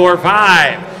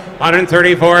 134.5.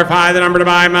 134.5, the number to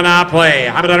buy, Monopoly.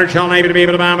 How about Sean able to be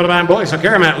able to buy? Boys, look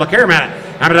here a minute.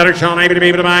 How about Sean able to be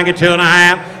able to buy and get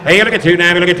 2.5? Hey, you look at 2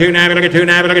 now, look at 2 now, look at 2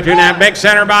 now, look at 2 now. Big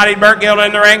center bodied Burt Gill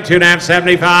in the ring, 2.5,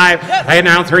 75. Hey,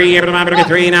 now 3, able to buy, look at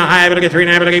 3 now, high, look at 3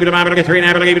 now, look at 3 now, look at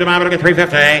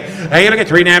 350. Hey, you look at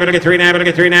 3 now, look at 3 now, look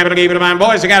at 3 now, look at buy.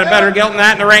 Boys, they got a better gilt than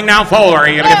that in the ring now, 4.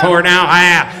 You look at 4 now,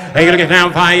 half. Hey, you look at now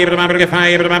 5, able to buy, look at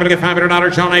 5, able to buy, look at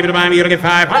 $500. Sean able to buy, you look at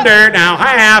 500 now,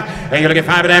 half. Hey, you look at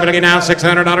 5, look at now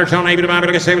 $600. Sean able to buy,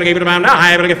 look at 6, able to buy now,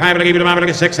 high, look at 5, able to buy, look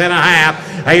at 6.5.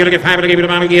 Hey, you look at 5, able to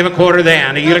buy, give a quarter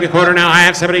then. You look at quarter now, I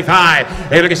have 75.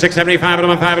 Hey, look at 675, look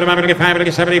at 5, look at 5, look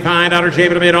at $75.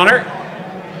 Able to bid on her?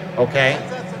 Okay.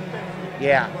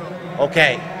 Yeah.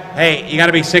 Okay. Hey, you got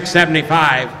to be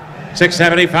 675.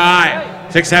 675.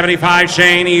 675,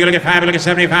 Shane. You look at 5, look at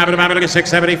 75, look at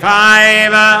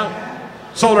 675.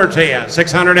 Sold her to you.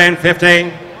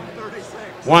 650.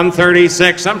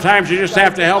 136. Sometimes you just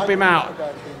have to help him out.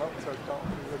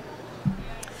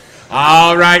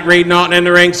 All right, Reed Naughton in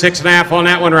the ring. 6.5 on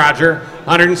that one, Roger.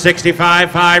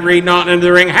 165.5. Reed Naughton into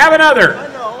the ring. Have another.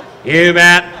 You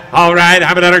bet. All right,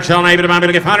 how about another chill neighbor to mine?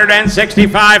 Give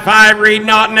 165.5. Reed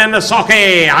Naughton in the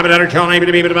sulky. How about another chill neighbor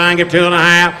to be able to mine? Give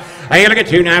 2.5. Hey, look at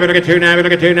 2 now, look at 2 now,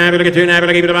 look at 2 now, look at 2 now, look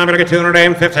at 2 now, look at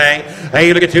 250.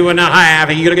 Hey, look at 2.5.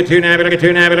 Hey, look at 2 now, look at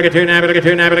 2 now, look at 2 now, look at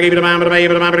 2 now, look at 2 now,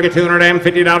 look at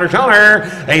 $250 taller.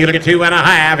 Hey, look at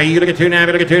 2.5. Hey, look at 2 now,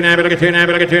 look at 2 now, look at 2 now,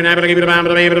 look at 2 now, look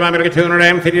at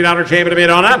 $250 shave it a bit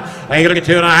on up. Hey, look at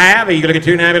 2.5. Hey, look at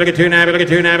 2 now, look at 2 now, look at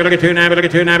 2 now, look at 2 now, look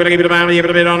at 2 now, look at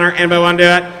a bit on her. And by one do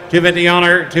it. 250 on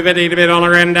her, 250 to bid on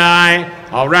her and die.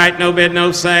 All right, no bid,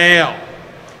 no sale.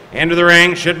 Into the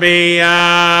ring should be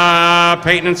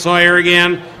Peyton and Sawyer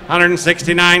again,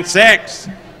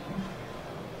 169.6.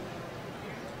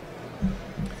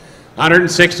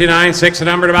 169.6 a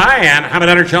number to buy, and how about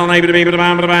under chilling able to be able to buy,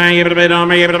 able to buy, able to bid on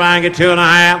me, able to buy and get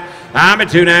 2.5. I'm at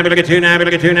 2 now, look at 2 now,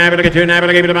 look at 2 now, look at 2 now,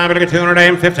 look at 2 now, look at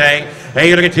 250.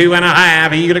 Hey, look at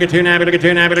 2.5. You look at 2 now, look at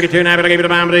 2 now, look at 2 now, look at 2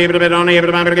 now, able to bid on me, able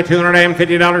to buy, look at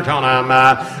 $250 on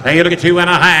them. Hey, look at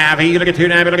 2.5. Hey, look at 2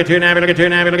 now, look at 2 now, look at 2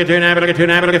 now, look at 2 now, look at 2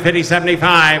 now, look at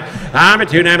 50.75. I'm at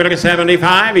 2 now, look at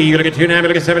 75. You look at 2 now,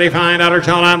 look at $75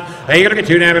 on them. Hey, look at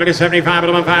 2 now, look at 75.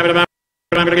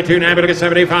 Look at 2 now, look at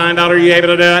 $75. You able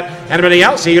to do it? Anybody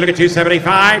else? You look at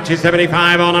 275.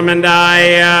 275 on them and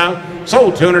I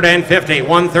sold 250.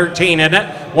 113, isn't it?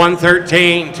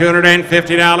 113.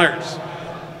 $250.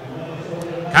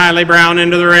 Kylie Brown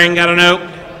into the ring. Got a note.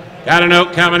 Got a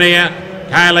note coming in.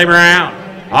 Kylie Brown.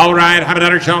 All right. How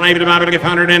about her showing able to buy? Look at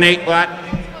 108. What?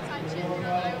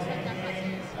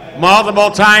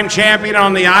 Multiple time champion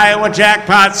on the Iowa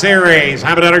Jackpot Series.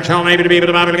 How about her showing able to be able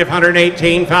to buy? Look at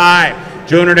 118.5.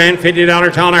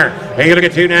 $250 toner. Hey, look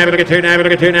at 2 now, look at 2 now,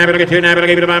 look at 2 now, look at 2 now, look at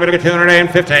 2 now, look at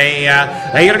 250.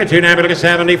 Hey, look at 2 now, look at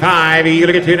 75. You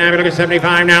look at 2 now, look at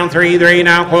 75 now, 3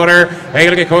 now, quarter. Hey,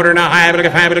 look at quarter now, high, look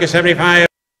at 5, look at 75.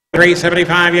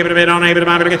 375, you able to bid on, able to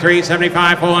buy, look at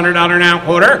 375, $400 now,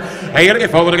 quarter. Hey, you look at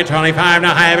 4, look at 25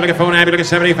 now, high, look at 4 now, look at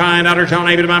 $75, John,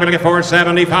 able to buy, look at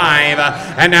 475,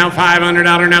 and now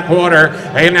 $500 now, quarter.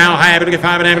 Hey, now high, look at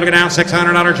 5 and look at now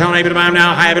 $600, John, able to buy,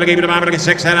 now high, look at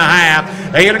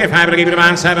 6.5. Hey, you look at 5, look at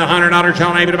 $700,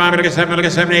 John, able to buy, look at 7,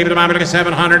 able to buy, look at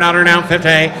 $700 now, 50.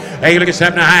 Hey, you look at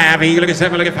 7.5, hey, you look at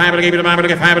 7, look at 5, able to buy,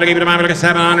 look at 5, able to buy, look at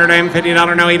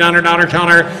 $750, no $800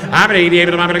 toner. I'm at 80,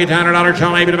 able to buy, look at $100,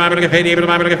 John, able to buy, look at 50, able to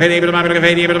buy, look at 50, able to buy, look at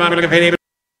 50, able to buy, look at 50,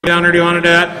 800, you want to do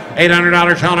it?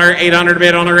 $800 toner, 800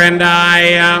 bid on the end.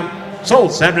 I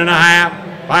sold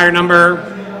 7.5. Buyer number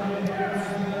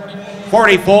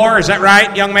 44. Is that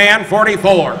right, young man?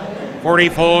 44.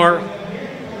 44.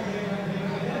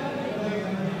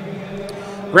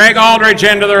 Greg Aldridge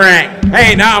into the ring.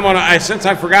 Hey, now I'm gonna. Since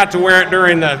I forgot to wear it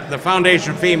during the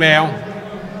Foundation Female,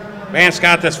 Vance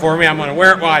got this for me. I'm gonna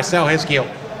wear it while I sell his gilt.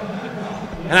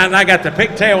 And I got the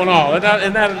pigtail and all.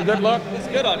 Isn't that a good look? It's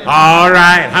good on you. All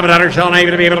right. How about other showing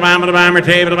able to be able to buy him, able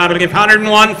to give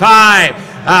 101.5.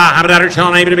 How about other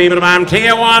showing able to be able to buy him,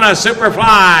 Tijuana Superfly.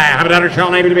 How about other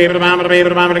showing able to be able to buy him, able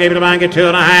to buy him, get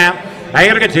 2.5. Hey,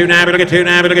 you look at 2 now, look at 2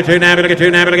 now, look at 2 now, look at 2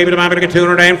 now, look at 2 now, look at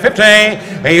 250.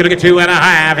 Hey, you look at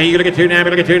 2.5. Hey, you look at 2 now,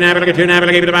 look at 2 now, look at 2 now, look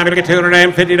at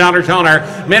 $250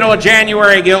 toner. Middle of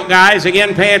January, gilt guys.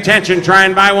 Again, pay attention. Try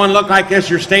and buy one look like this.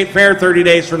 Your state fair 30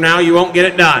 days from now. You won't get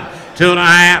it done.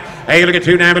 2.5. Hey, look at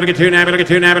 2 now, look at 2 now, look at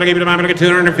 2 now, look at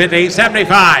 250,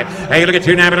 75. Hey, look at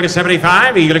 2 now, look at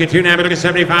 75. You look at 2 now, look at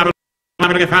 75.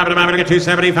 Look at 5, look at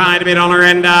 275 to bid on her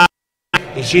end.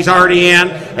 She's already in.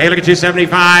 Hey, look at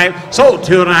 275. Sold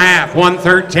 2.5.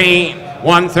 113.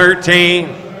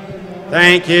 113.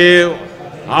 Thank you.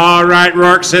 All right,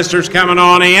 Rourke sisters coming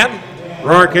on in.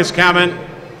 Rourke is coming.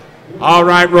 All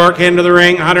right, Rourke into the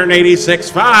ring.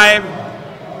 186.5.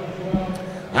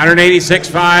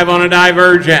 186.5 on a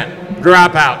divergent.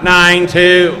 Dropout.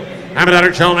 9-2. I'm about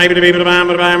to show maybe to be able to buy him,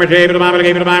 able to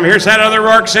buy him. Here's that other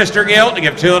Rourke sister gilt to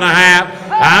give 2.5.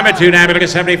 I'm at 2 now, look at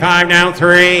 75 now,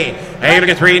 3. Hey, look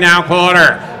at 3 now,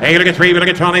 quarter. Hey, look at 3, look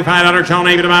at $25, Sean,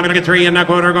 able to buy, look at 3 and now,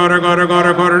 quarter. No,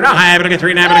 high, look at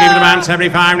 3 now, look at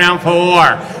 75 now,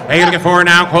 4. Hey, look at 4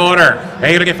 now, quarter.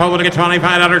 Hey, look at 4, look at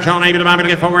 $25, Sean, able to buy,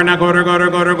 look at 4 now, quarter.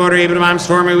 Able to buy him,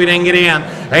 Stormy, we didn't get in.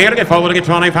 Hey, look at 4, look at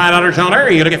 $25, Sean,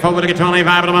 you look at 4, look at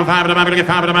 25, look at 5, look at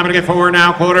 5, look at 4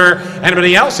 now, quarter.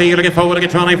 Anybody else? You look at 4, look at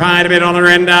 25, a bit on the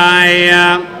end.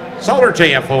 I sold her to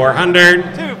you,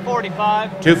 400.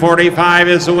 245. 245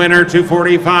 is the winner.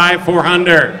 245,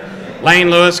 400. Lane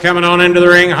Lewis coming on into the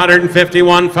ring.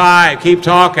 151.5. Keep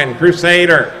talking,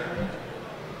 Crusader.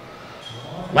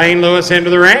 Lane Lewis into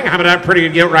the ring. How about that pretty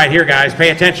good gilt right here, guys? Pay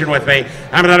attention with me.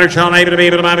 How about that Sean able to be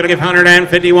able to buy, able to give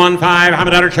 151.5. How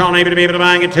about that Sean able to be able to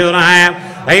buy and get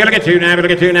 2.5. Hey, you look at 2 now, look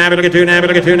at 2 now, look at 2 now,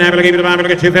 look at 2 now, look at 2 now, look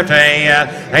at 250.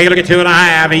 Hey, you look at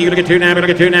 2.5. You look at 2 now, look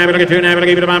at 2 now, look at 2 now, look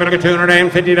at 2 now, look at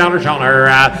 $250 shoulder.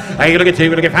 Hey, you look at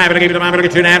 2, look at 5, look at 2 now, look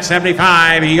at 2 now,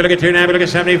 75. You look at 2 now, look at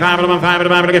 75, look at 5,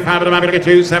 look at 5, look at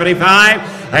 275.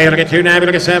 Hey, look at 2 now,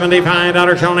 look at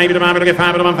 $75 shoulder. Look at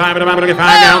 5, look at 5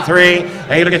 down 3.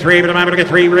 Hey, look at 3, look at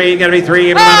 3, you gotta be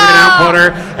 3, look at now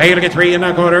quarter. Hey, look at 3 and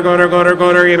a quarter, quarter,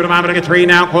 look at 3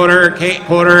 now quarter, 3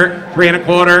 and a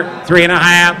quarter,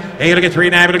 3.5. Hey, look at 3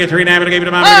 now, look at 3 now, look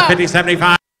at 50,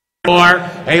 75. 4.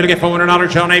 Hey, look at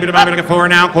 $400 show. Maybe look at 4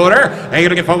 now quarter. Hey,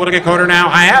 look at 4, look at quarter now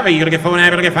half. Hey, look at 4 now,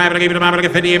 look at 5, look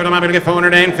at 50, look at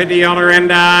 $450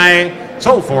 and I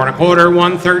sold 4 1/4,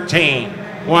 113.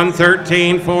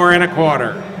 113, 4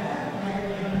 1/4.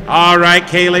 All right,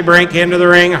 Kaylee Brink into the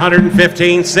ring,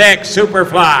 115.6,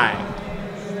 Superfly.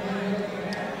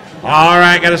 All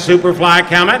right, got a Superfly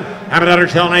coming. How about other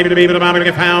shell able to be able to buy, look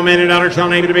at $5 minute, other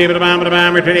shell able to be able to buy, look at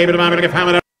 $5 minute, be able to buy, look at $5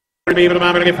 minute,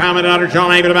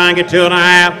 shell able to buy and get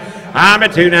 2.5. I'm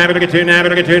at 2 now, look at 2 now,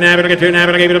 look at 2 now, look at 2 now,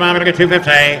 look at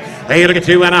 250. Hey, look at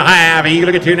 2.5. Hey,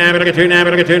 look at 2 now, look at 2 now,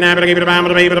 look at 2 now, look at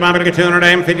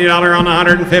 $250 on the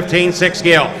 115.6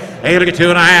 gill. Hey, look at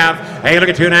 2.5. Hey, look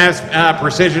at 2.5.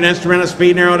 Precision instrument of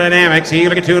speed and aerodynamics. Hey,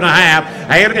 look at 2.5.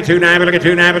 Hey, look at 2 now, look at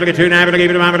 2 now, look at 2 now, look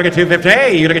at 250.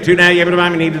 Hey, you look at 2 now, you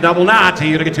need to double knots. Hey,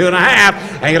 you look at 2.5.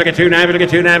 Hey, look at 2 now, look at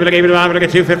 2 now, look at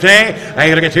 250.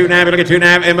 Hey, look at 2 now, look at 2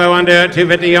 now, Imbo under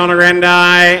 250 on a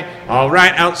Rendai. All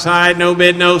right, outside, no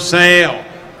bid, no sale.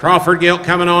 Crawford gilt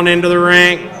coming on into the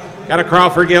ring. Got a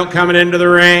Crawford gilt coming into the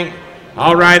ring.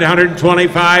 All right,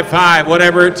 125.5,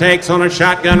 whatever it takes on a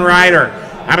shotgun rider.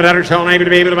 How about that? Shall able to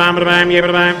be able to buy him, able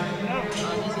to buy him?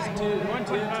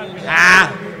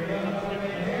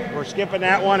 We're skipping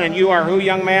that one, and you are who,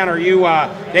 young man? Are you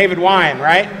David Wine,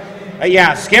 right?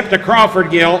 Yeah, skip the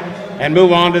Crawford gilt and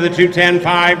move on to the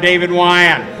 210.5 David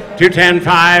Wine.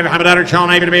 210.5. How about that? Shall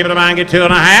able to be able to buy and get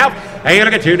 2.5? Hey,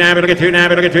 look at 2 now, look at 2 now,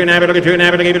 look at 2 now, look at 2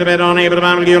 now, look at bid on able to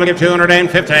buy, look at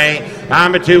 250.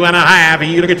 I'm at 2.5.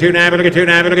 You look at 2 now, look at 2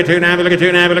 now, look at 2 now, look at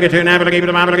 2 now, look at 2 now, look at able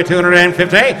to buy, look at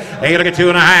 250. Hey, look at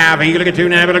 2.5. You look at 2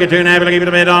 now, look at 2 now, look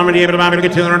at bid on able to buy, look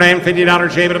at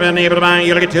 $250. Able to bid able to buy.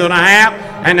 You look at 2.5,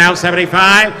 and now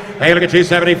 75. Hey, look at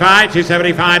 275.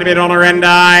 275 to bid on a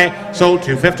Rendai. Sold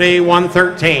 250.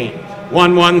 113.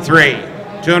 113.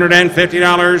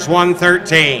 $250.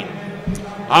 113.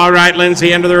 All right,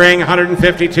 Lindsay into the ring,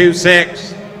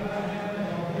 152.6.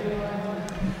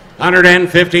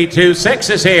 152.6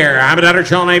 is here. I'm at Utter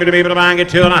Sean able to be able to buy and get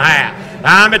 2.5.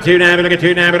 I'm at 2 now, look at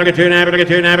 2 now, look at 2 now, look at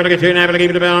 2 now, look at 2 now, look at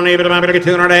able to buy, look at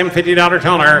 $250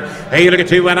 toner. Hey, you look at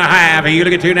 2.5. Hey, you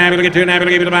look at 2 now, look at 2 now, look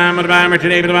at able to buy, look at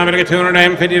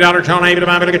 $250 toner, able to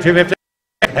buy, look at 250.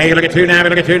 Hey, look at 2 now,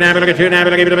 look at 2 now, look at 2 now,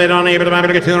 look at bid on able to buy,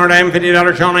 look at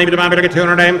 $250 Sean able to buy, look at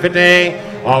 250.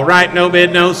 All right, no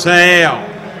bid, no sale.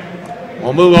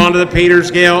 We'll move on to the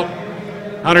Peters gilt.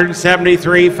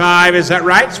 173.5, is that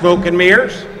right? Smoke and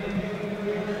mirrors.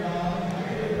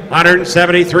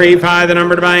 173.5, the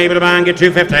number to buy, able to buy and get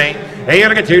 250. Hey,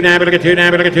 look at 2 now, look at 2 now,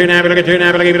 look at 2 now, look at 2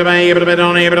 now, look at buy, able to bid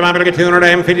on, able to buy, look at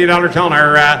 $250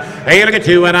 toner. Hey, look at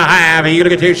 2.5. Hey,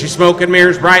 look at 2, she's smoke and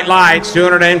mirrors, bright lights,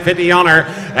 250 on her.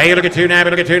 Hey, look at 2 now,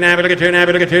 look at 2 now, look at 2 now,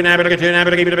 look at 2 now, look at 2 now,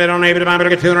 look at bid on, able to buy,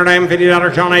 look at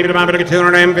 $250 toner, able to buy, look at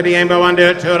 250, Ambo undo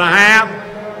it, 2.5.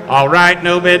 All right,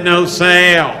 no bid, no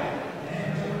sale.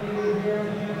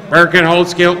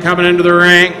 Birkenholtz gilt coming into the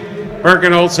ring.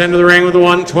 Birkenholtz into the ring with a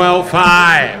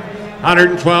 112.5.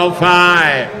 112.5.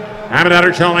 I'm at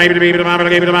Utter Sean able to be able to buy,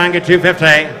 look able to buy and get 250.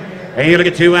 Hey, you look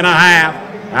at 2.5.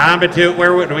 I'm at 2.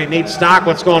 Where do we need stock?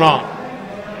 What's going on?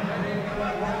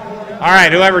 All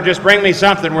right, whoever, just bring me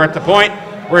something. We're at the point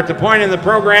in the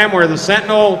program where the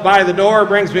sentinel by the door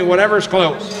brings me whatever's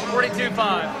close.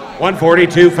 142.5.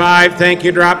 142.5. Thank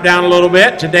you. Drop down a little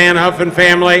bit to Dan Huff and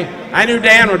family. I knew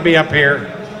Dan would be up here.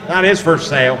 Not his first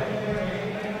sale.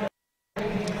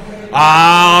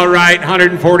 All right,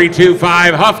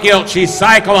 142.5. Huff gilt. She's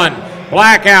cycling.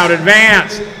 Blackout.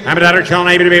 Advance. I'm at Utter Sean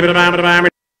able to be able to buy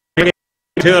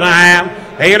 2.5.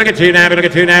 Hey, look at 2 now, look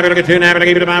at 2 now, look at 2 now, look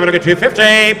at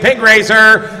 250. Pig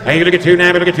racer. Hey, look at 2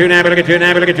 now, look at 2 now, look at 2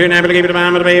 now, look at 2 now, look at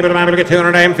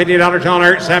 $250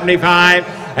 toner, 75.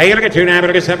 Hey, look at 2 now,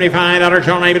 look at $75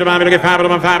 toner, look at 5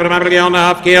 on the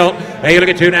Huff gilt. Hey, look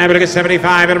at 2 now, look at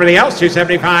 75. Everybody else,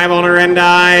 275 on her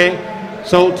Rendai.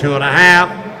 Sold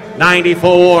 2.5.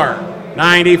 94.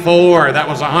 94. That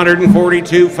was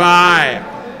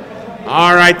 142.5.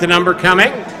 All right, the number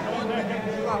coming.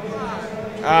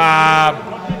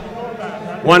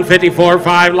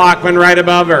 154.5. Lockman right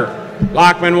above her.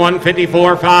 Lockman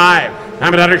 154.5.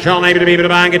 I'm a daughter shall name to be able to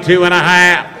buy and get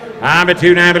 2.5. I'm a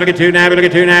 2 now, but look at 2 now, but look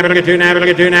at 2 now, but look at 2 now, but look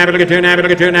at 2 now, but look at 2 now, but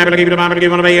look at 2 now, but look at 2 now, but look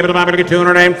at 2 now, but look at 2 now, but look at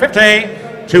 250.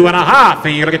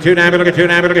 2.5. You look at 2 now, but look at 2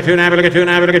 now, but look at 2 now, but look at 2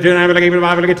 now, but look at 2 now,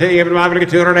 but look at 2 now, but look at 2 now, but look at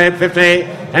 250.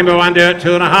 And go on to it.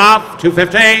 2.5.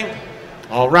 250.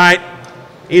 All right.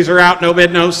 These are out. No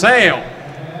bid, no sale.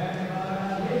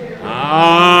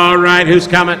 All right. Who's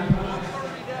coming?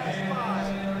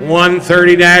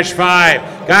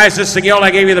 130-5. Guys, this is the gilt.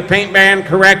 I gave you the paint band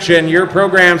correction. Your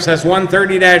program says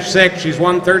 130-6. She's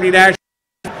 130-.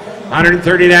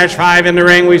 130-5 in the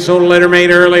ring. We sold a litter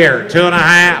made earlier.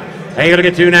 2.5. Hey, you look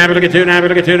at 2 now, look at 2 now,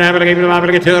 look at 2 now, look at 2 now,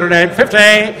 look at 250.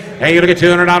 Hey, you look at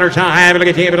 $200 high, look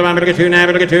at 2 now, look at 2 now,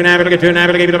 look at 2 now, look at 2 now,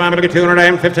 look at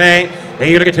 250.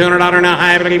 Hey, you look at $200 now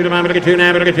high, look at 2 now, look at 2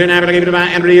 now, look at 2 now, look at 2 now,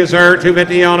 enter user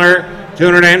 250 on her,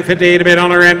 250 to bid on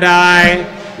her and die.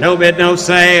 No bid, no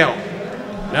sale.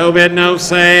 No bid, no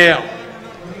sale.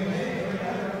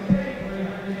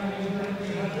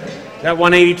 Is that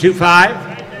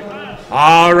 182.5?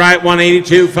 All right,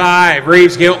 182.5.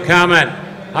 Reeves gilt coming.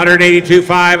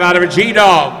 182.5 out of a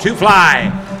G-Dog. 2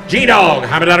 fly. G-Dog.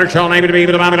 How about shall name it to be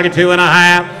able to look at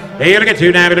 2.5. Hey, look at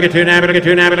 2 now, look at 2 now, look at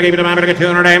 2 now, look at 2 now, look at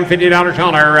 $250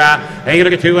 shall her. Hey,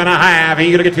 look at 2.5.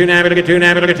 Hey, look at 2 now, look at 2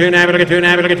 now, look at 2 now, look at 2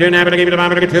 now, look at 2 now, look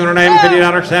at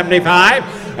 $250.75.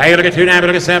 Hey, look at 2 now,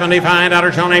 look at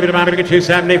 $75 shall name it to look at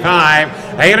 275.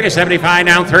 Hey, look at 75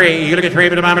 down 3. You look at 3,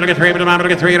 look at 3, look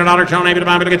at $300 shall name it to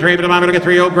look at 3, look at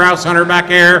 3 old grouse hunter back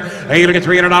here. Hey, look at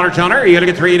 $300 shall her. You look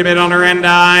at 3 to bid on her and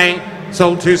die.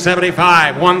 Sold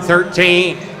 275.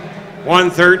 113.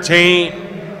 113.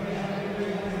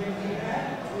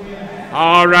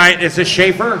 All right, this is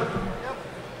Shaffer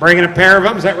bringing a pair of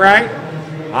them, is that right?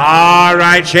 All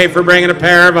right, Shaffer bringing a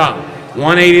pair of them.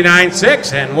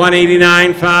 189.6 and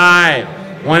 189.5.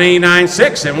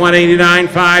 189.6 and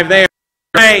 189.5 there.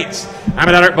 Great. How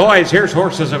about our boys? Here's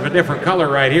horses of a different color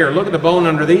right here. Look at the bone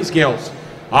under these gilts.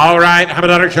 All right, how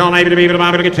about our Sean able to be able to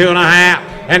look at 2.5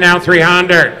 and now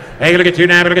 300. Hey, look at 2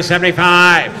 now, look at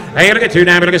 75. Hey, look at 2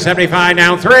 now, look at 75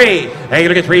 down 3. Hey,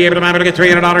 look at 3 able to look at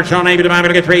 $300. Sean able to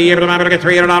look at 3 able to look at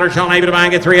 $300. Sean able to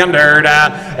get 300.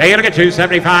 Hey, look at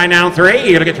 275 down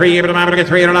 3. Look at 3 able to look at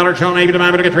 $300. Sean able to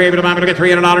look at 3 able to look at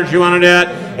 $300. You want to do it?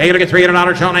 Hey, look at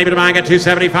 $300. Sean able to get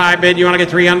 275 bid. You want to get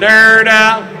 300?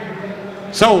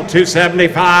 Sold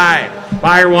 275.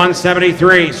 Buyer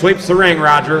 173 sweeps the ring.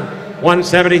 Roger.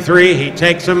 173. He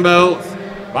takes them both.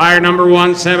 Buyer number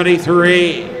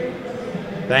 173.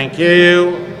 Thank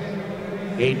you.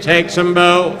 He takes them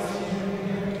both.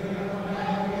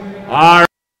 Our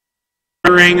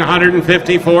ring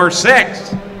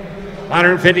 154.6.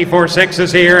 154.6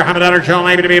 is here. How about Sean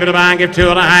maybe to be able to buy and give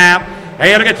 2.5.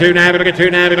 Hey, look at 2 now, look at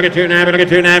 2 now, look at 2 now, look at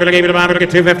 2 now, look at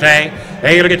 250.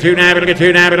 Hey, look at 2 now, look at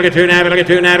 2 now, look at 2 now, look at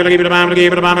 2 now, look at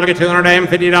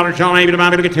 $250. Sean maybe to buy,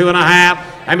 look at 2.5.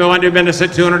 I'm going to do business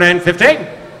at 250.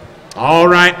 All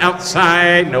right,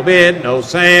 outside, no bid, no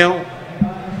sale.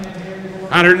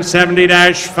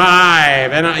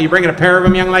 170-5. And you bringing a pair of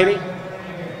them, young lady?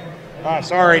 Oh,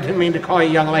 sorry, didn't mean to call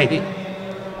you young lady.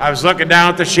 I was looking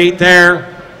down at the sheet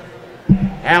there.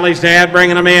 Allie's dad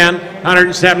bringing them in.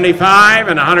 175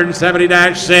 and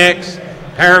 170-6.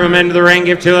 Pair of them into the ring,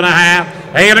 give 2.5.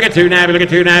 Hey, look at 2 now, look at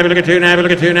 2 now, look at 2 now,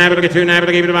 look at 2 now, look at 2 now, look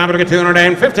at 2 now, look at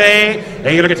 250.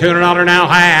 Hey, look at $200 now,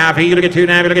 half. Hey, look at 2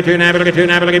 now, look at 2 now, look at 2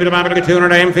 now, look at 2 now, look at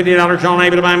 $250. Sean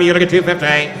able to buy me, you look at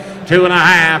 250.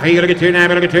 2.5. Hey, look at 2 now,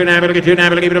 look at 2 now, look at 2 now,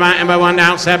 look at 2 now, and by 1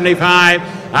 down 75.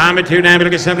 I'm at 2 now,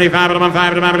 look at 75, but I'm on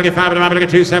 5, look at 5, look at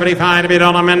 275 to bid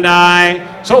on them and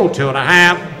die. Sold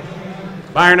 2.5.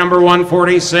 Buyer number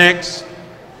 146.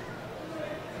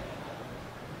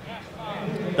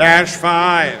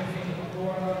 -5.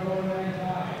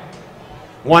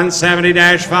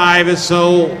 170-5 is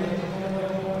sold.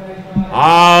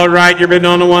 All right, you're bidding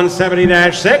on the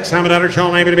 170-6. How about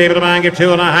Sean maybe to be able to buy and give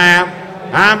 2.5.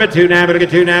 I'm at 2 now, look at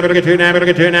 2 now, look at 2 now, look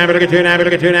at 2 now, look at 2 now,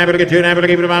 look at 2 now, look at 2 now, look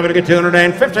at 2 now, look at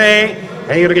 250.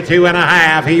 Hey, look at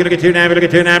 2.5. Hey, look at 2 now, look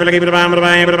at 2 now, look at 2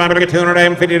 now, look at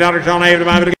 $250. Sean able to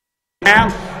buy, look at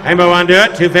I'm going to do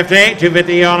it. 250.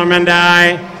 250 on them and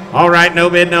die. All right, no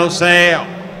bid, no sale.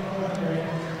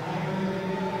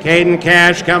 Caden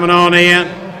Cash coming on in.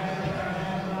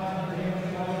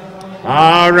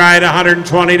 All right,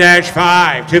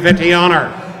 120-5. 250 on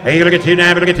her. Hey, look at 2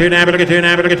 now, look at 2 now, look at 2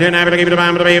 now, look at 2 now, look at 2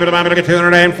 now, look at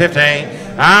 250.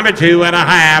 I'm at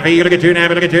 2.5. Hey, look at 2 now,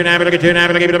 look at 2 now, look at 2 now,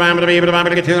 look at 2 now,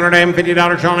 look at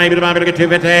 $250. Sean able to buy, look at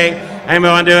 250. I'm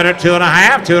going to do it at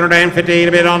 2.5. 250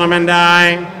 to bid on them and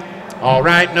die. All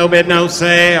right, no bid, no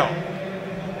sale.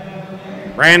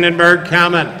 Brandenburg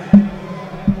coming.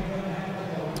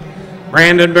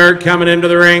 Brandenburg coming into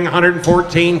the ring,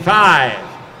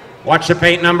 114.5. Watch the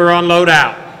paint number on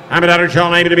loadout. I'm about to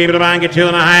Sean able to be able to buy and get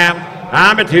 2.5.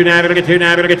 I'm at 2 now, able to get 2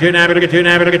 now, able to get 2 now, able to get 2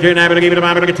 now, able to get 2 now, able to give it a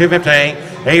able to get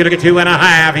 250. Able to get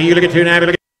 2.5. Able to get 2 now, able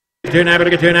to get 2 now, able to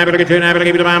get 2 now, able to get 2 now, able to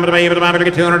give it a able to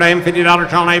get $250.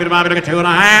 Sean able to get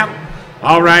 2.5.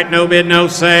 All right, no bid, no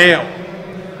sale.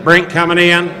 Brink coming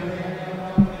in.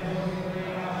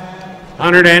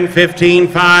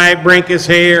 115.5. Brink is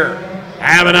here.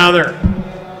 Have another.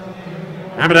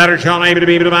 Have another. Sean able to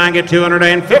be able to buy and get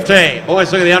 250.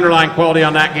 Boys, look at the underlying quality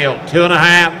on that gilt.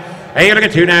 2.5. Able to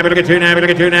get 2 now, able to get 2 now, able to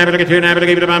get 2 now, able to get 2 now, able to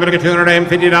give it a able to get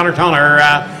 $250 taller.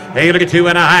 Able to get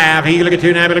 2.5. Able to get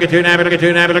 2 now, able to get 2 now, able to get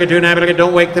 2 now, able to get 2 now, able to get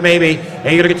don't wake the baby.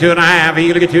 Able to get 2.5.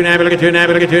 Able to get 2 now, able to get 2 now,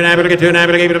 able to get 2 now, able to get 2 now,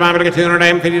 able to give it a able to get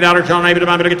 $250. Sean able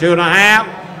to get 2.5.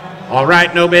 All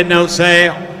right, no bid, no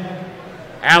sale.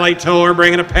 Alley Tour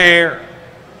bringing a pair.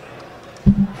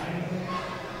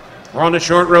 We're on the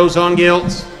short rows on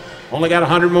gilts. Only got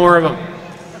 100 more of them.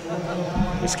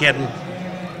 Just kidding.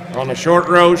 We're on the short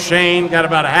rows. Shane got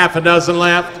about a half a dozen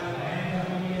left.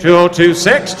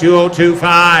 2026,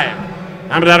 2025.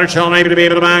 I'm about to Sean able to be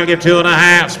able to buy and give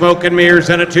 2.5. Smoke and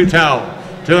mirrors and a two-toe.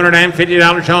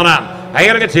 $250 Sean up. I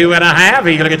gotta get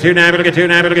 2.5. You gotta get 2 now, able to get 2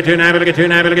 now, able to get 2 now, able to get 2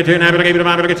 now, able to get 2 now, able to give it a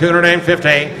able to get 250.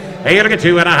 I gotta get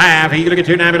 2.5. You gotta get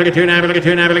 2 now, able to get 2 now, able to get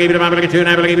 2 now, able to give it a able to get 2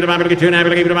 now, able to give it a able to get 2 now, able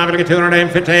to give it a able to get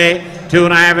 250.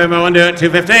 2.5 MO and do it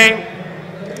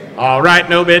 250. All right,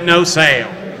 no bid, no sale.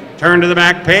 Turn to the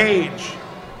back page.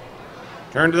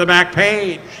 Turn to the back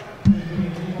page.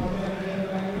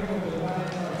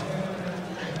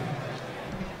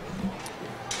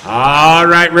 All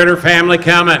right, Ritter family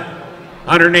coming.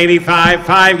 185,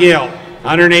 5 gilt.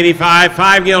 185,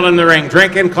 5 gilt in the ring.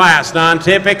 Drinking class,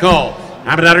 non-typical.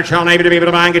 I'm about Sean able to be able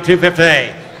to buy and get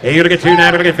 250. You to get 2 now,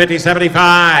 able to get 50,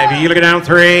 75. You to get down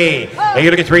 3. You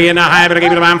to get 3.5, able to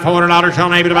give it about $400.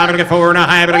 Sean able to buy, able to get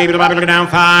 4.5, able to give it about, able to get down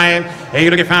 5.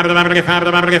 You to get 5, able to get 5,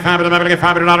 able to get 5, able to get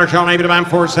 $500. Sean able to buy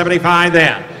 $475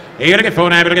 then. You to get 4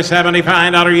 now, able to get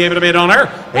 $75. You able to bid on her.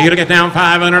 You to get down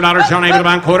 $500. Sean able to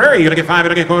buy quarter. You to get 5,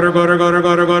 able to get quarter, able to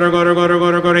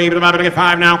buy, able to get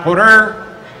 5 now, quarter.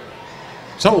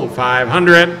 Sold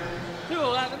 500.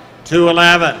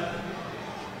 211.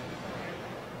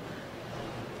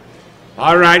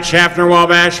 All right, Schaffner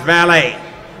Wabash Valley,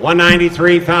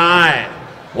 193.5.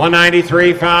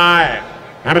 193.5.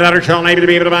 How about Sean able to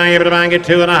be able to buy and get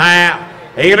 2.5.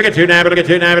 Able to get 2 now, able to get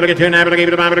 2 now, able to get 2 now, able to give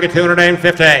it a able to get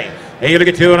 250. Able to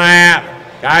get 2.5.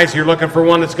 Guys, you're looking for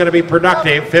one that's going to be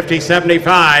productive. 50,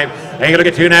 75. Able to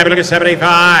get 2 now, able to get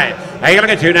 75. Able to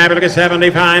get 2 now, able to get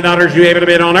 $75. You able to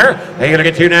bid on her? Able to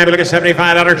get 2 now, able to get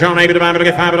 $75. Sean able to buy, able to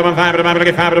get 5, able to buy 5, able to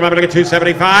get 5, able to get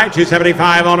 275.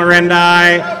 275 on her end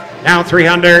eye. Now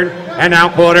 300 and now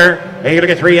quarter. Able to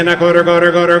get 3 and a quarter. Able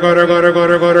to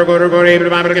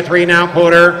buy, able to get 3 now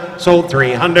quarter. Sold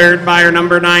 300. Buyer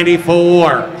number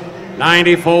 94.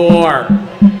 94.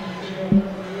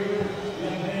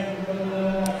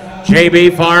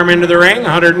 JB Farm into the ring,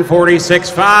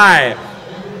 146.5.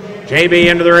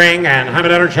 JB into the ring, and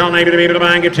 $100 Sean able to be able to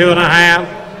buy and get 2.5.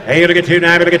 Able to get 2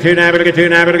 now, able to get 2 now, able to get 2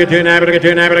 now, able to get 2 now, able to get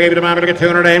 2 now, able to give it able to get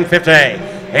 250.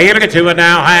 Able to get 2 and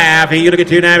now half. Able to get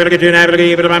 2 now, able to get 2 now, able to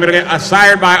give it able to get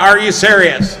sired by Are You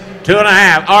Serious?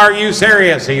 2.5. Are You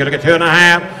Serious? Able to get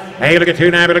 2.5. Able to get 2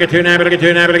 now, able to get 2 now, able to get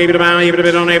 2 now, able to give it able to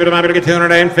bid on able to get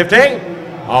 250.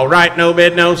 All right, no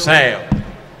bid, no sale.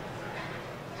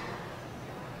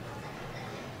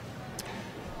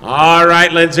 All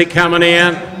right, Lindsay coming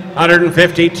in,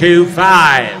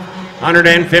 152.5.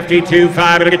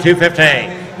 152.5, able to get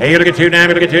 250. Able to get 2 now,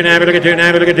 able to get 2 now, able to get 2 now,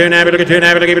 able to get 2 now, able to get 2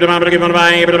 now, able to give it able to give it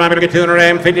able to get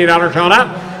 $250 on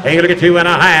up. Able to get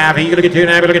 2.5. Able to get 2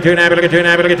 now, able to get 2 now, able to get 2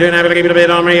 now, able to get 2 now, able to give it a bid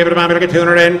on me, able to get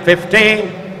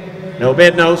 250. No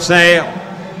bid, no sale.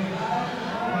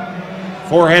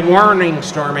 Forehead warning,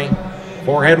 Stormy.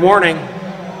 Forehead warning.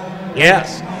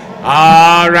 Yes.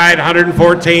 All right,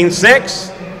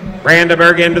 114.6.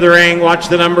 Brandenburg into the ring. Watch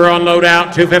the number on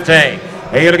loadout, 250.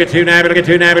 Able to get 2 now, able to get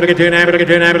 2 now, able to get 2 now, able to get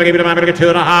 2 now, able to give it able to get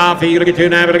 2.5. Able to get 2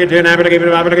 now, able to get 2 now, able to give it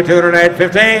able to get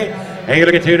 250. Able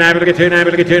to get 2 now, able to get 2 now,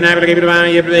 able to get 2 now, able to give it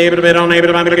able to bid on able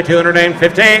to get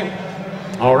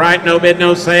 250. All right, no bid,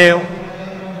 no sale.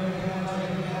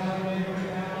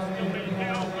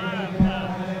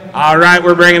 All right,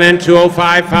 we're bringing in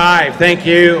 205.5. Thank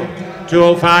you.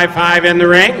 205.5 in the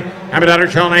ring. I'm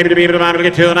about Sean able to be able to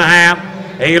get 2.5.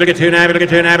 Able to get 2 now, able to get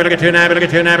 2 now, able to get 2 now, able to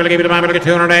get 2 now, able to give it able to get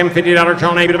 $250.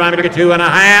 Sean able to get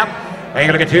 2.5.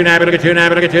 Able to get 2 now, able to get 2 now,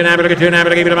 able to get 2 now, able to get 2 now,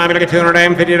 able to give it able to get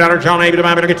 $250. Sean able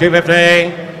to get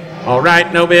 250. All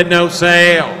right, no bid, no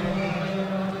sale.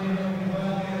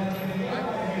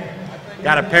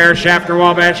 Got a pair of Shaffer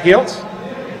Wabash gilts.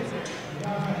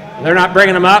 They're not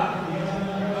bringing them up.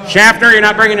 Shaffer, you're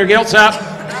not bringing your gilts up.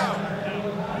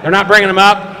 They're not bringing them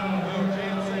up.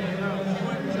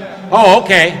 Oh,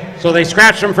 okay. So they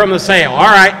scratched them from the sale. All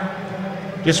right.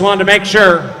 Just wanted to make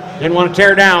sure. Didn't want to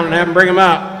tear down and have them bring them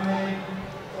up.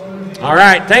 All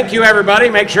right. Thank you, everybody.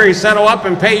 Make sure you settle up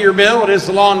and pay your bill. It is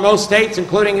the law in most states,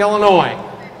 including Illinois.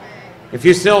 If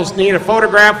you still need a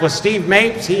photograph with Steve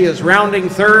Mapes, he is rounding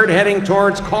third, heading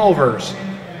towards Culver's.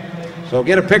 So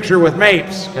get a picture with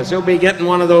Mapes, because he'll be getting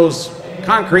one of those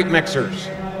concrete mixers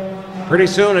pretty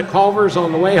soon at Culver's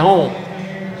on the way home.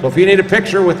 So if you need a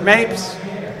picture with Mapes,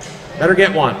 better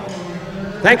get one.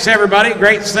 Thanks, everybody.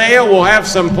 Great sale. We'll have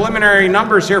some preliminary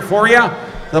numbers here for you.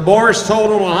 The boars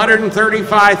totaled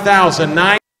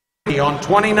 $135,090 on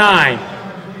 29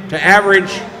 to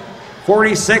average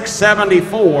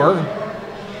 46.74.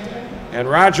 And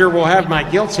Roger will have my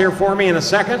gilts here for me in a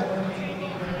second.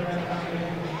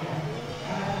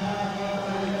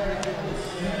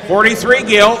 43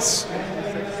 gilts.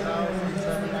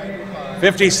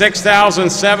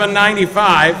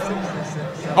 56,795.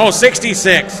 Oh,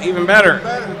 66, even better.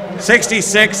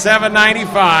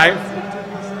 66,795.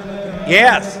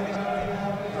 Yes.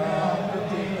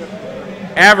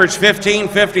 Average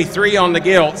 15.53 on the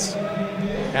gilts.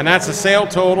 And that's a sale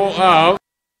total of,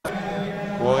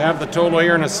 we'll have the total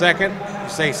here in a second,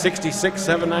 say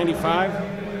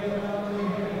 66,795.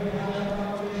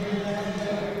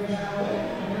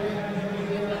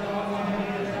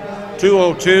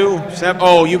 $202.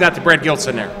 Oh, you got the bred gilts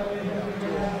in there.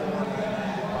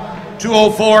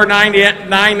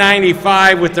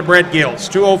 $204,995 with the bred gilts.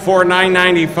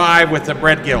 $204,995 with the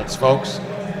bred gilts, folks.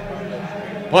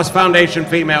 Plus Foundation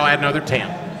Female, add another 10.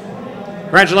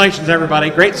 Congratulations,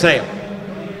 everybody. Great sale.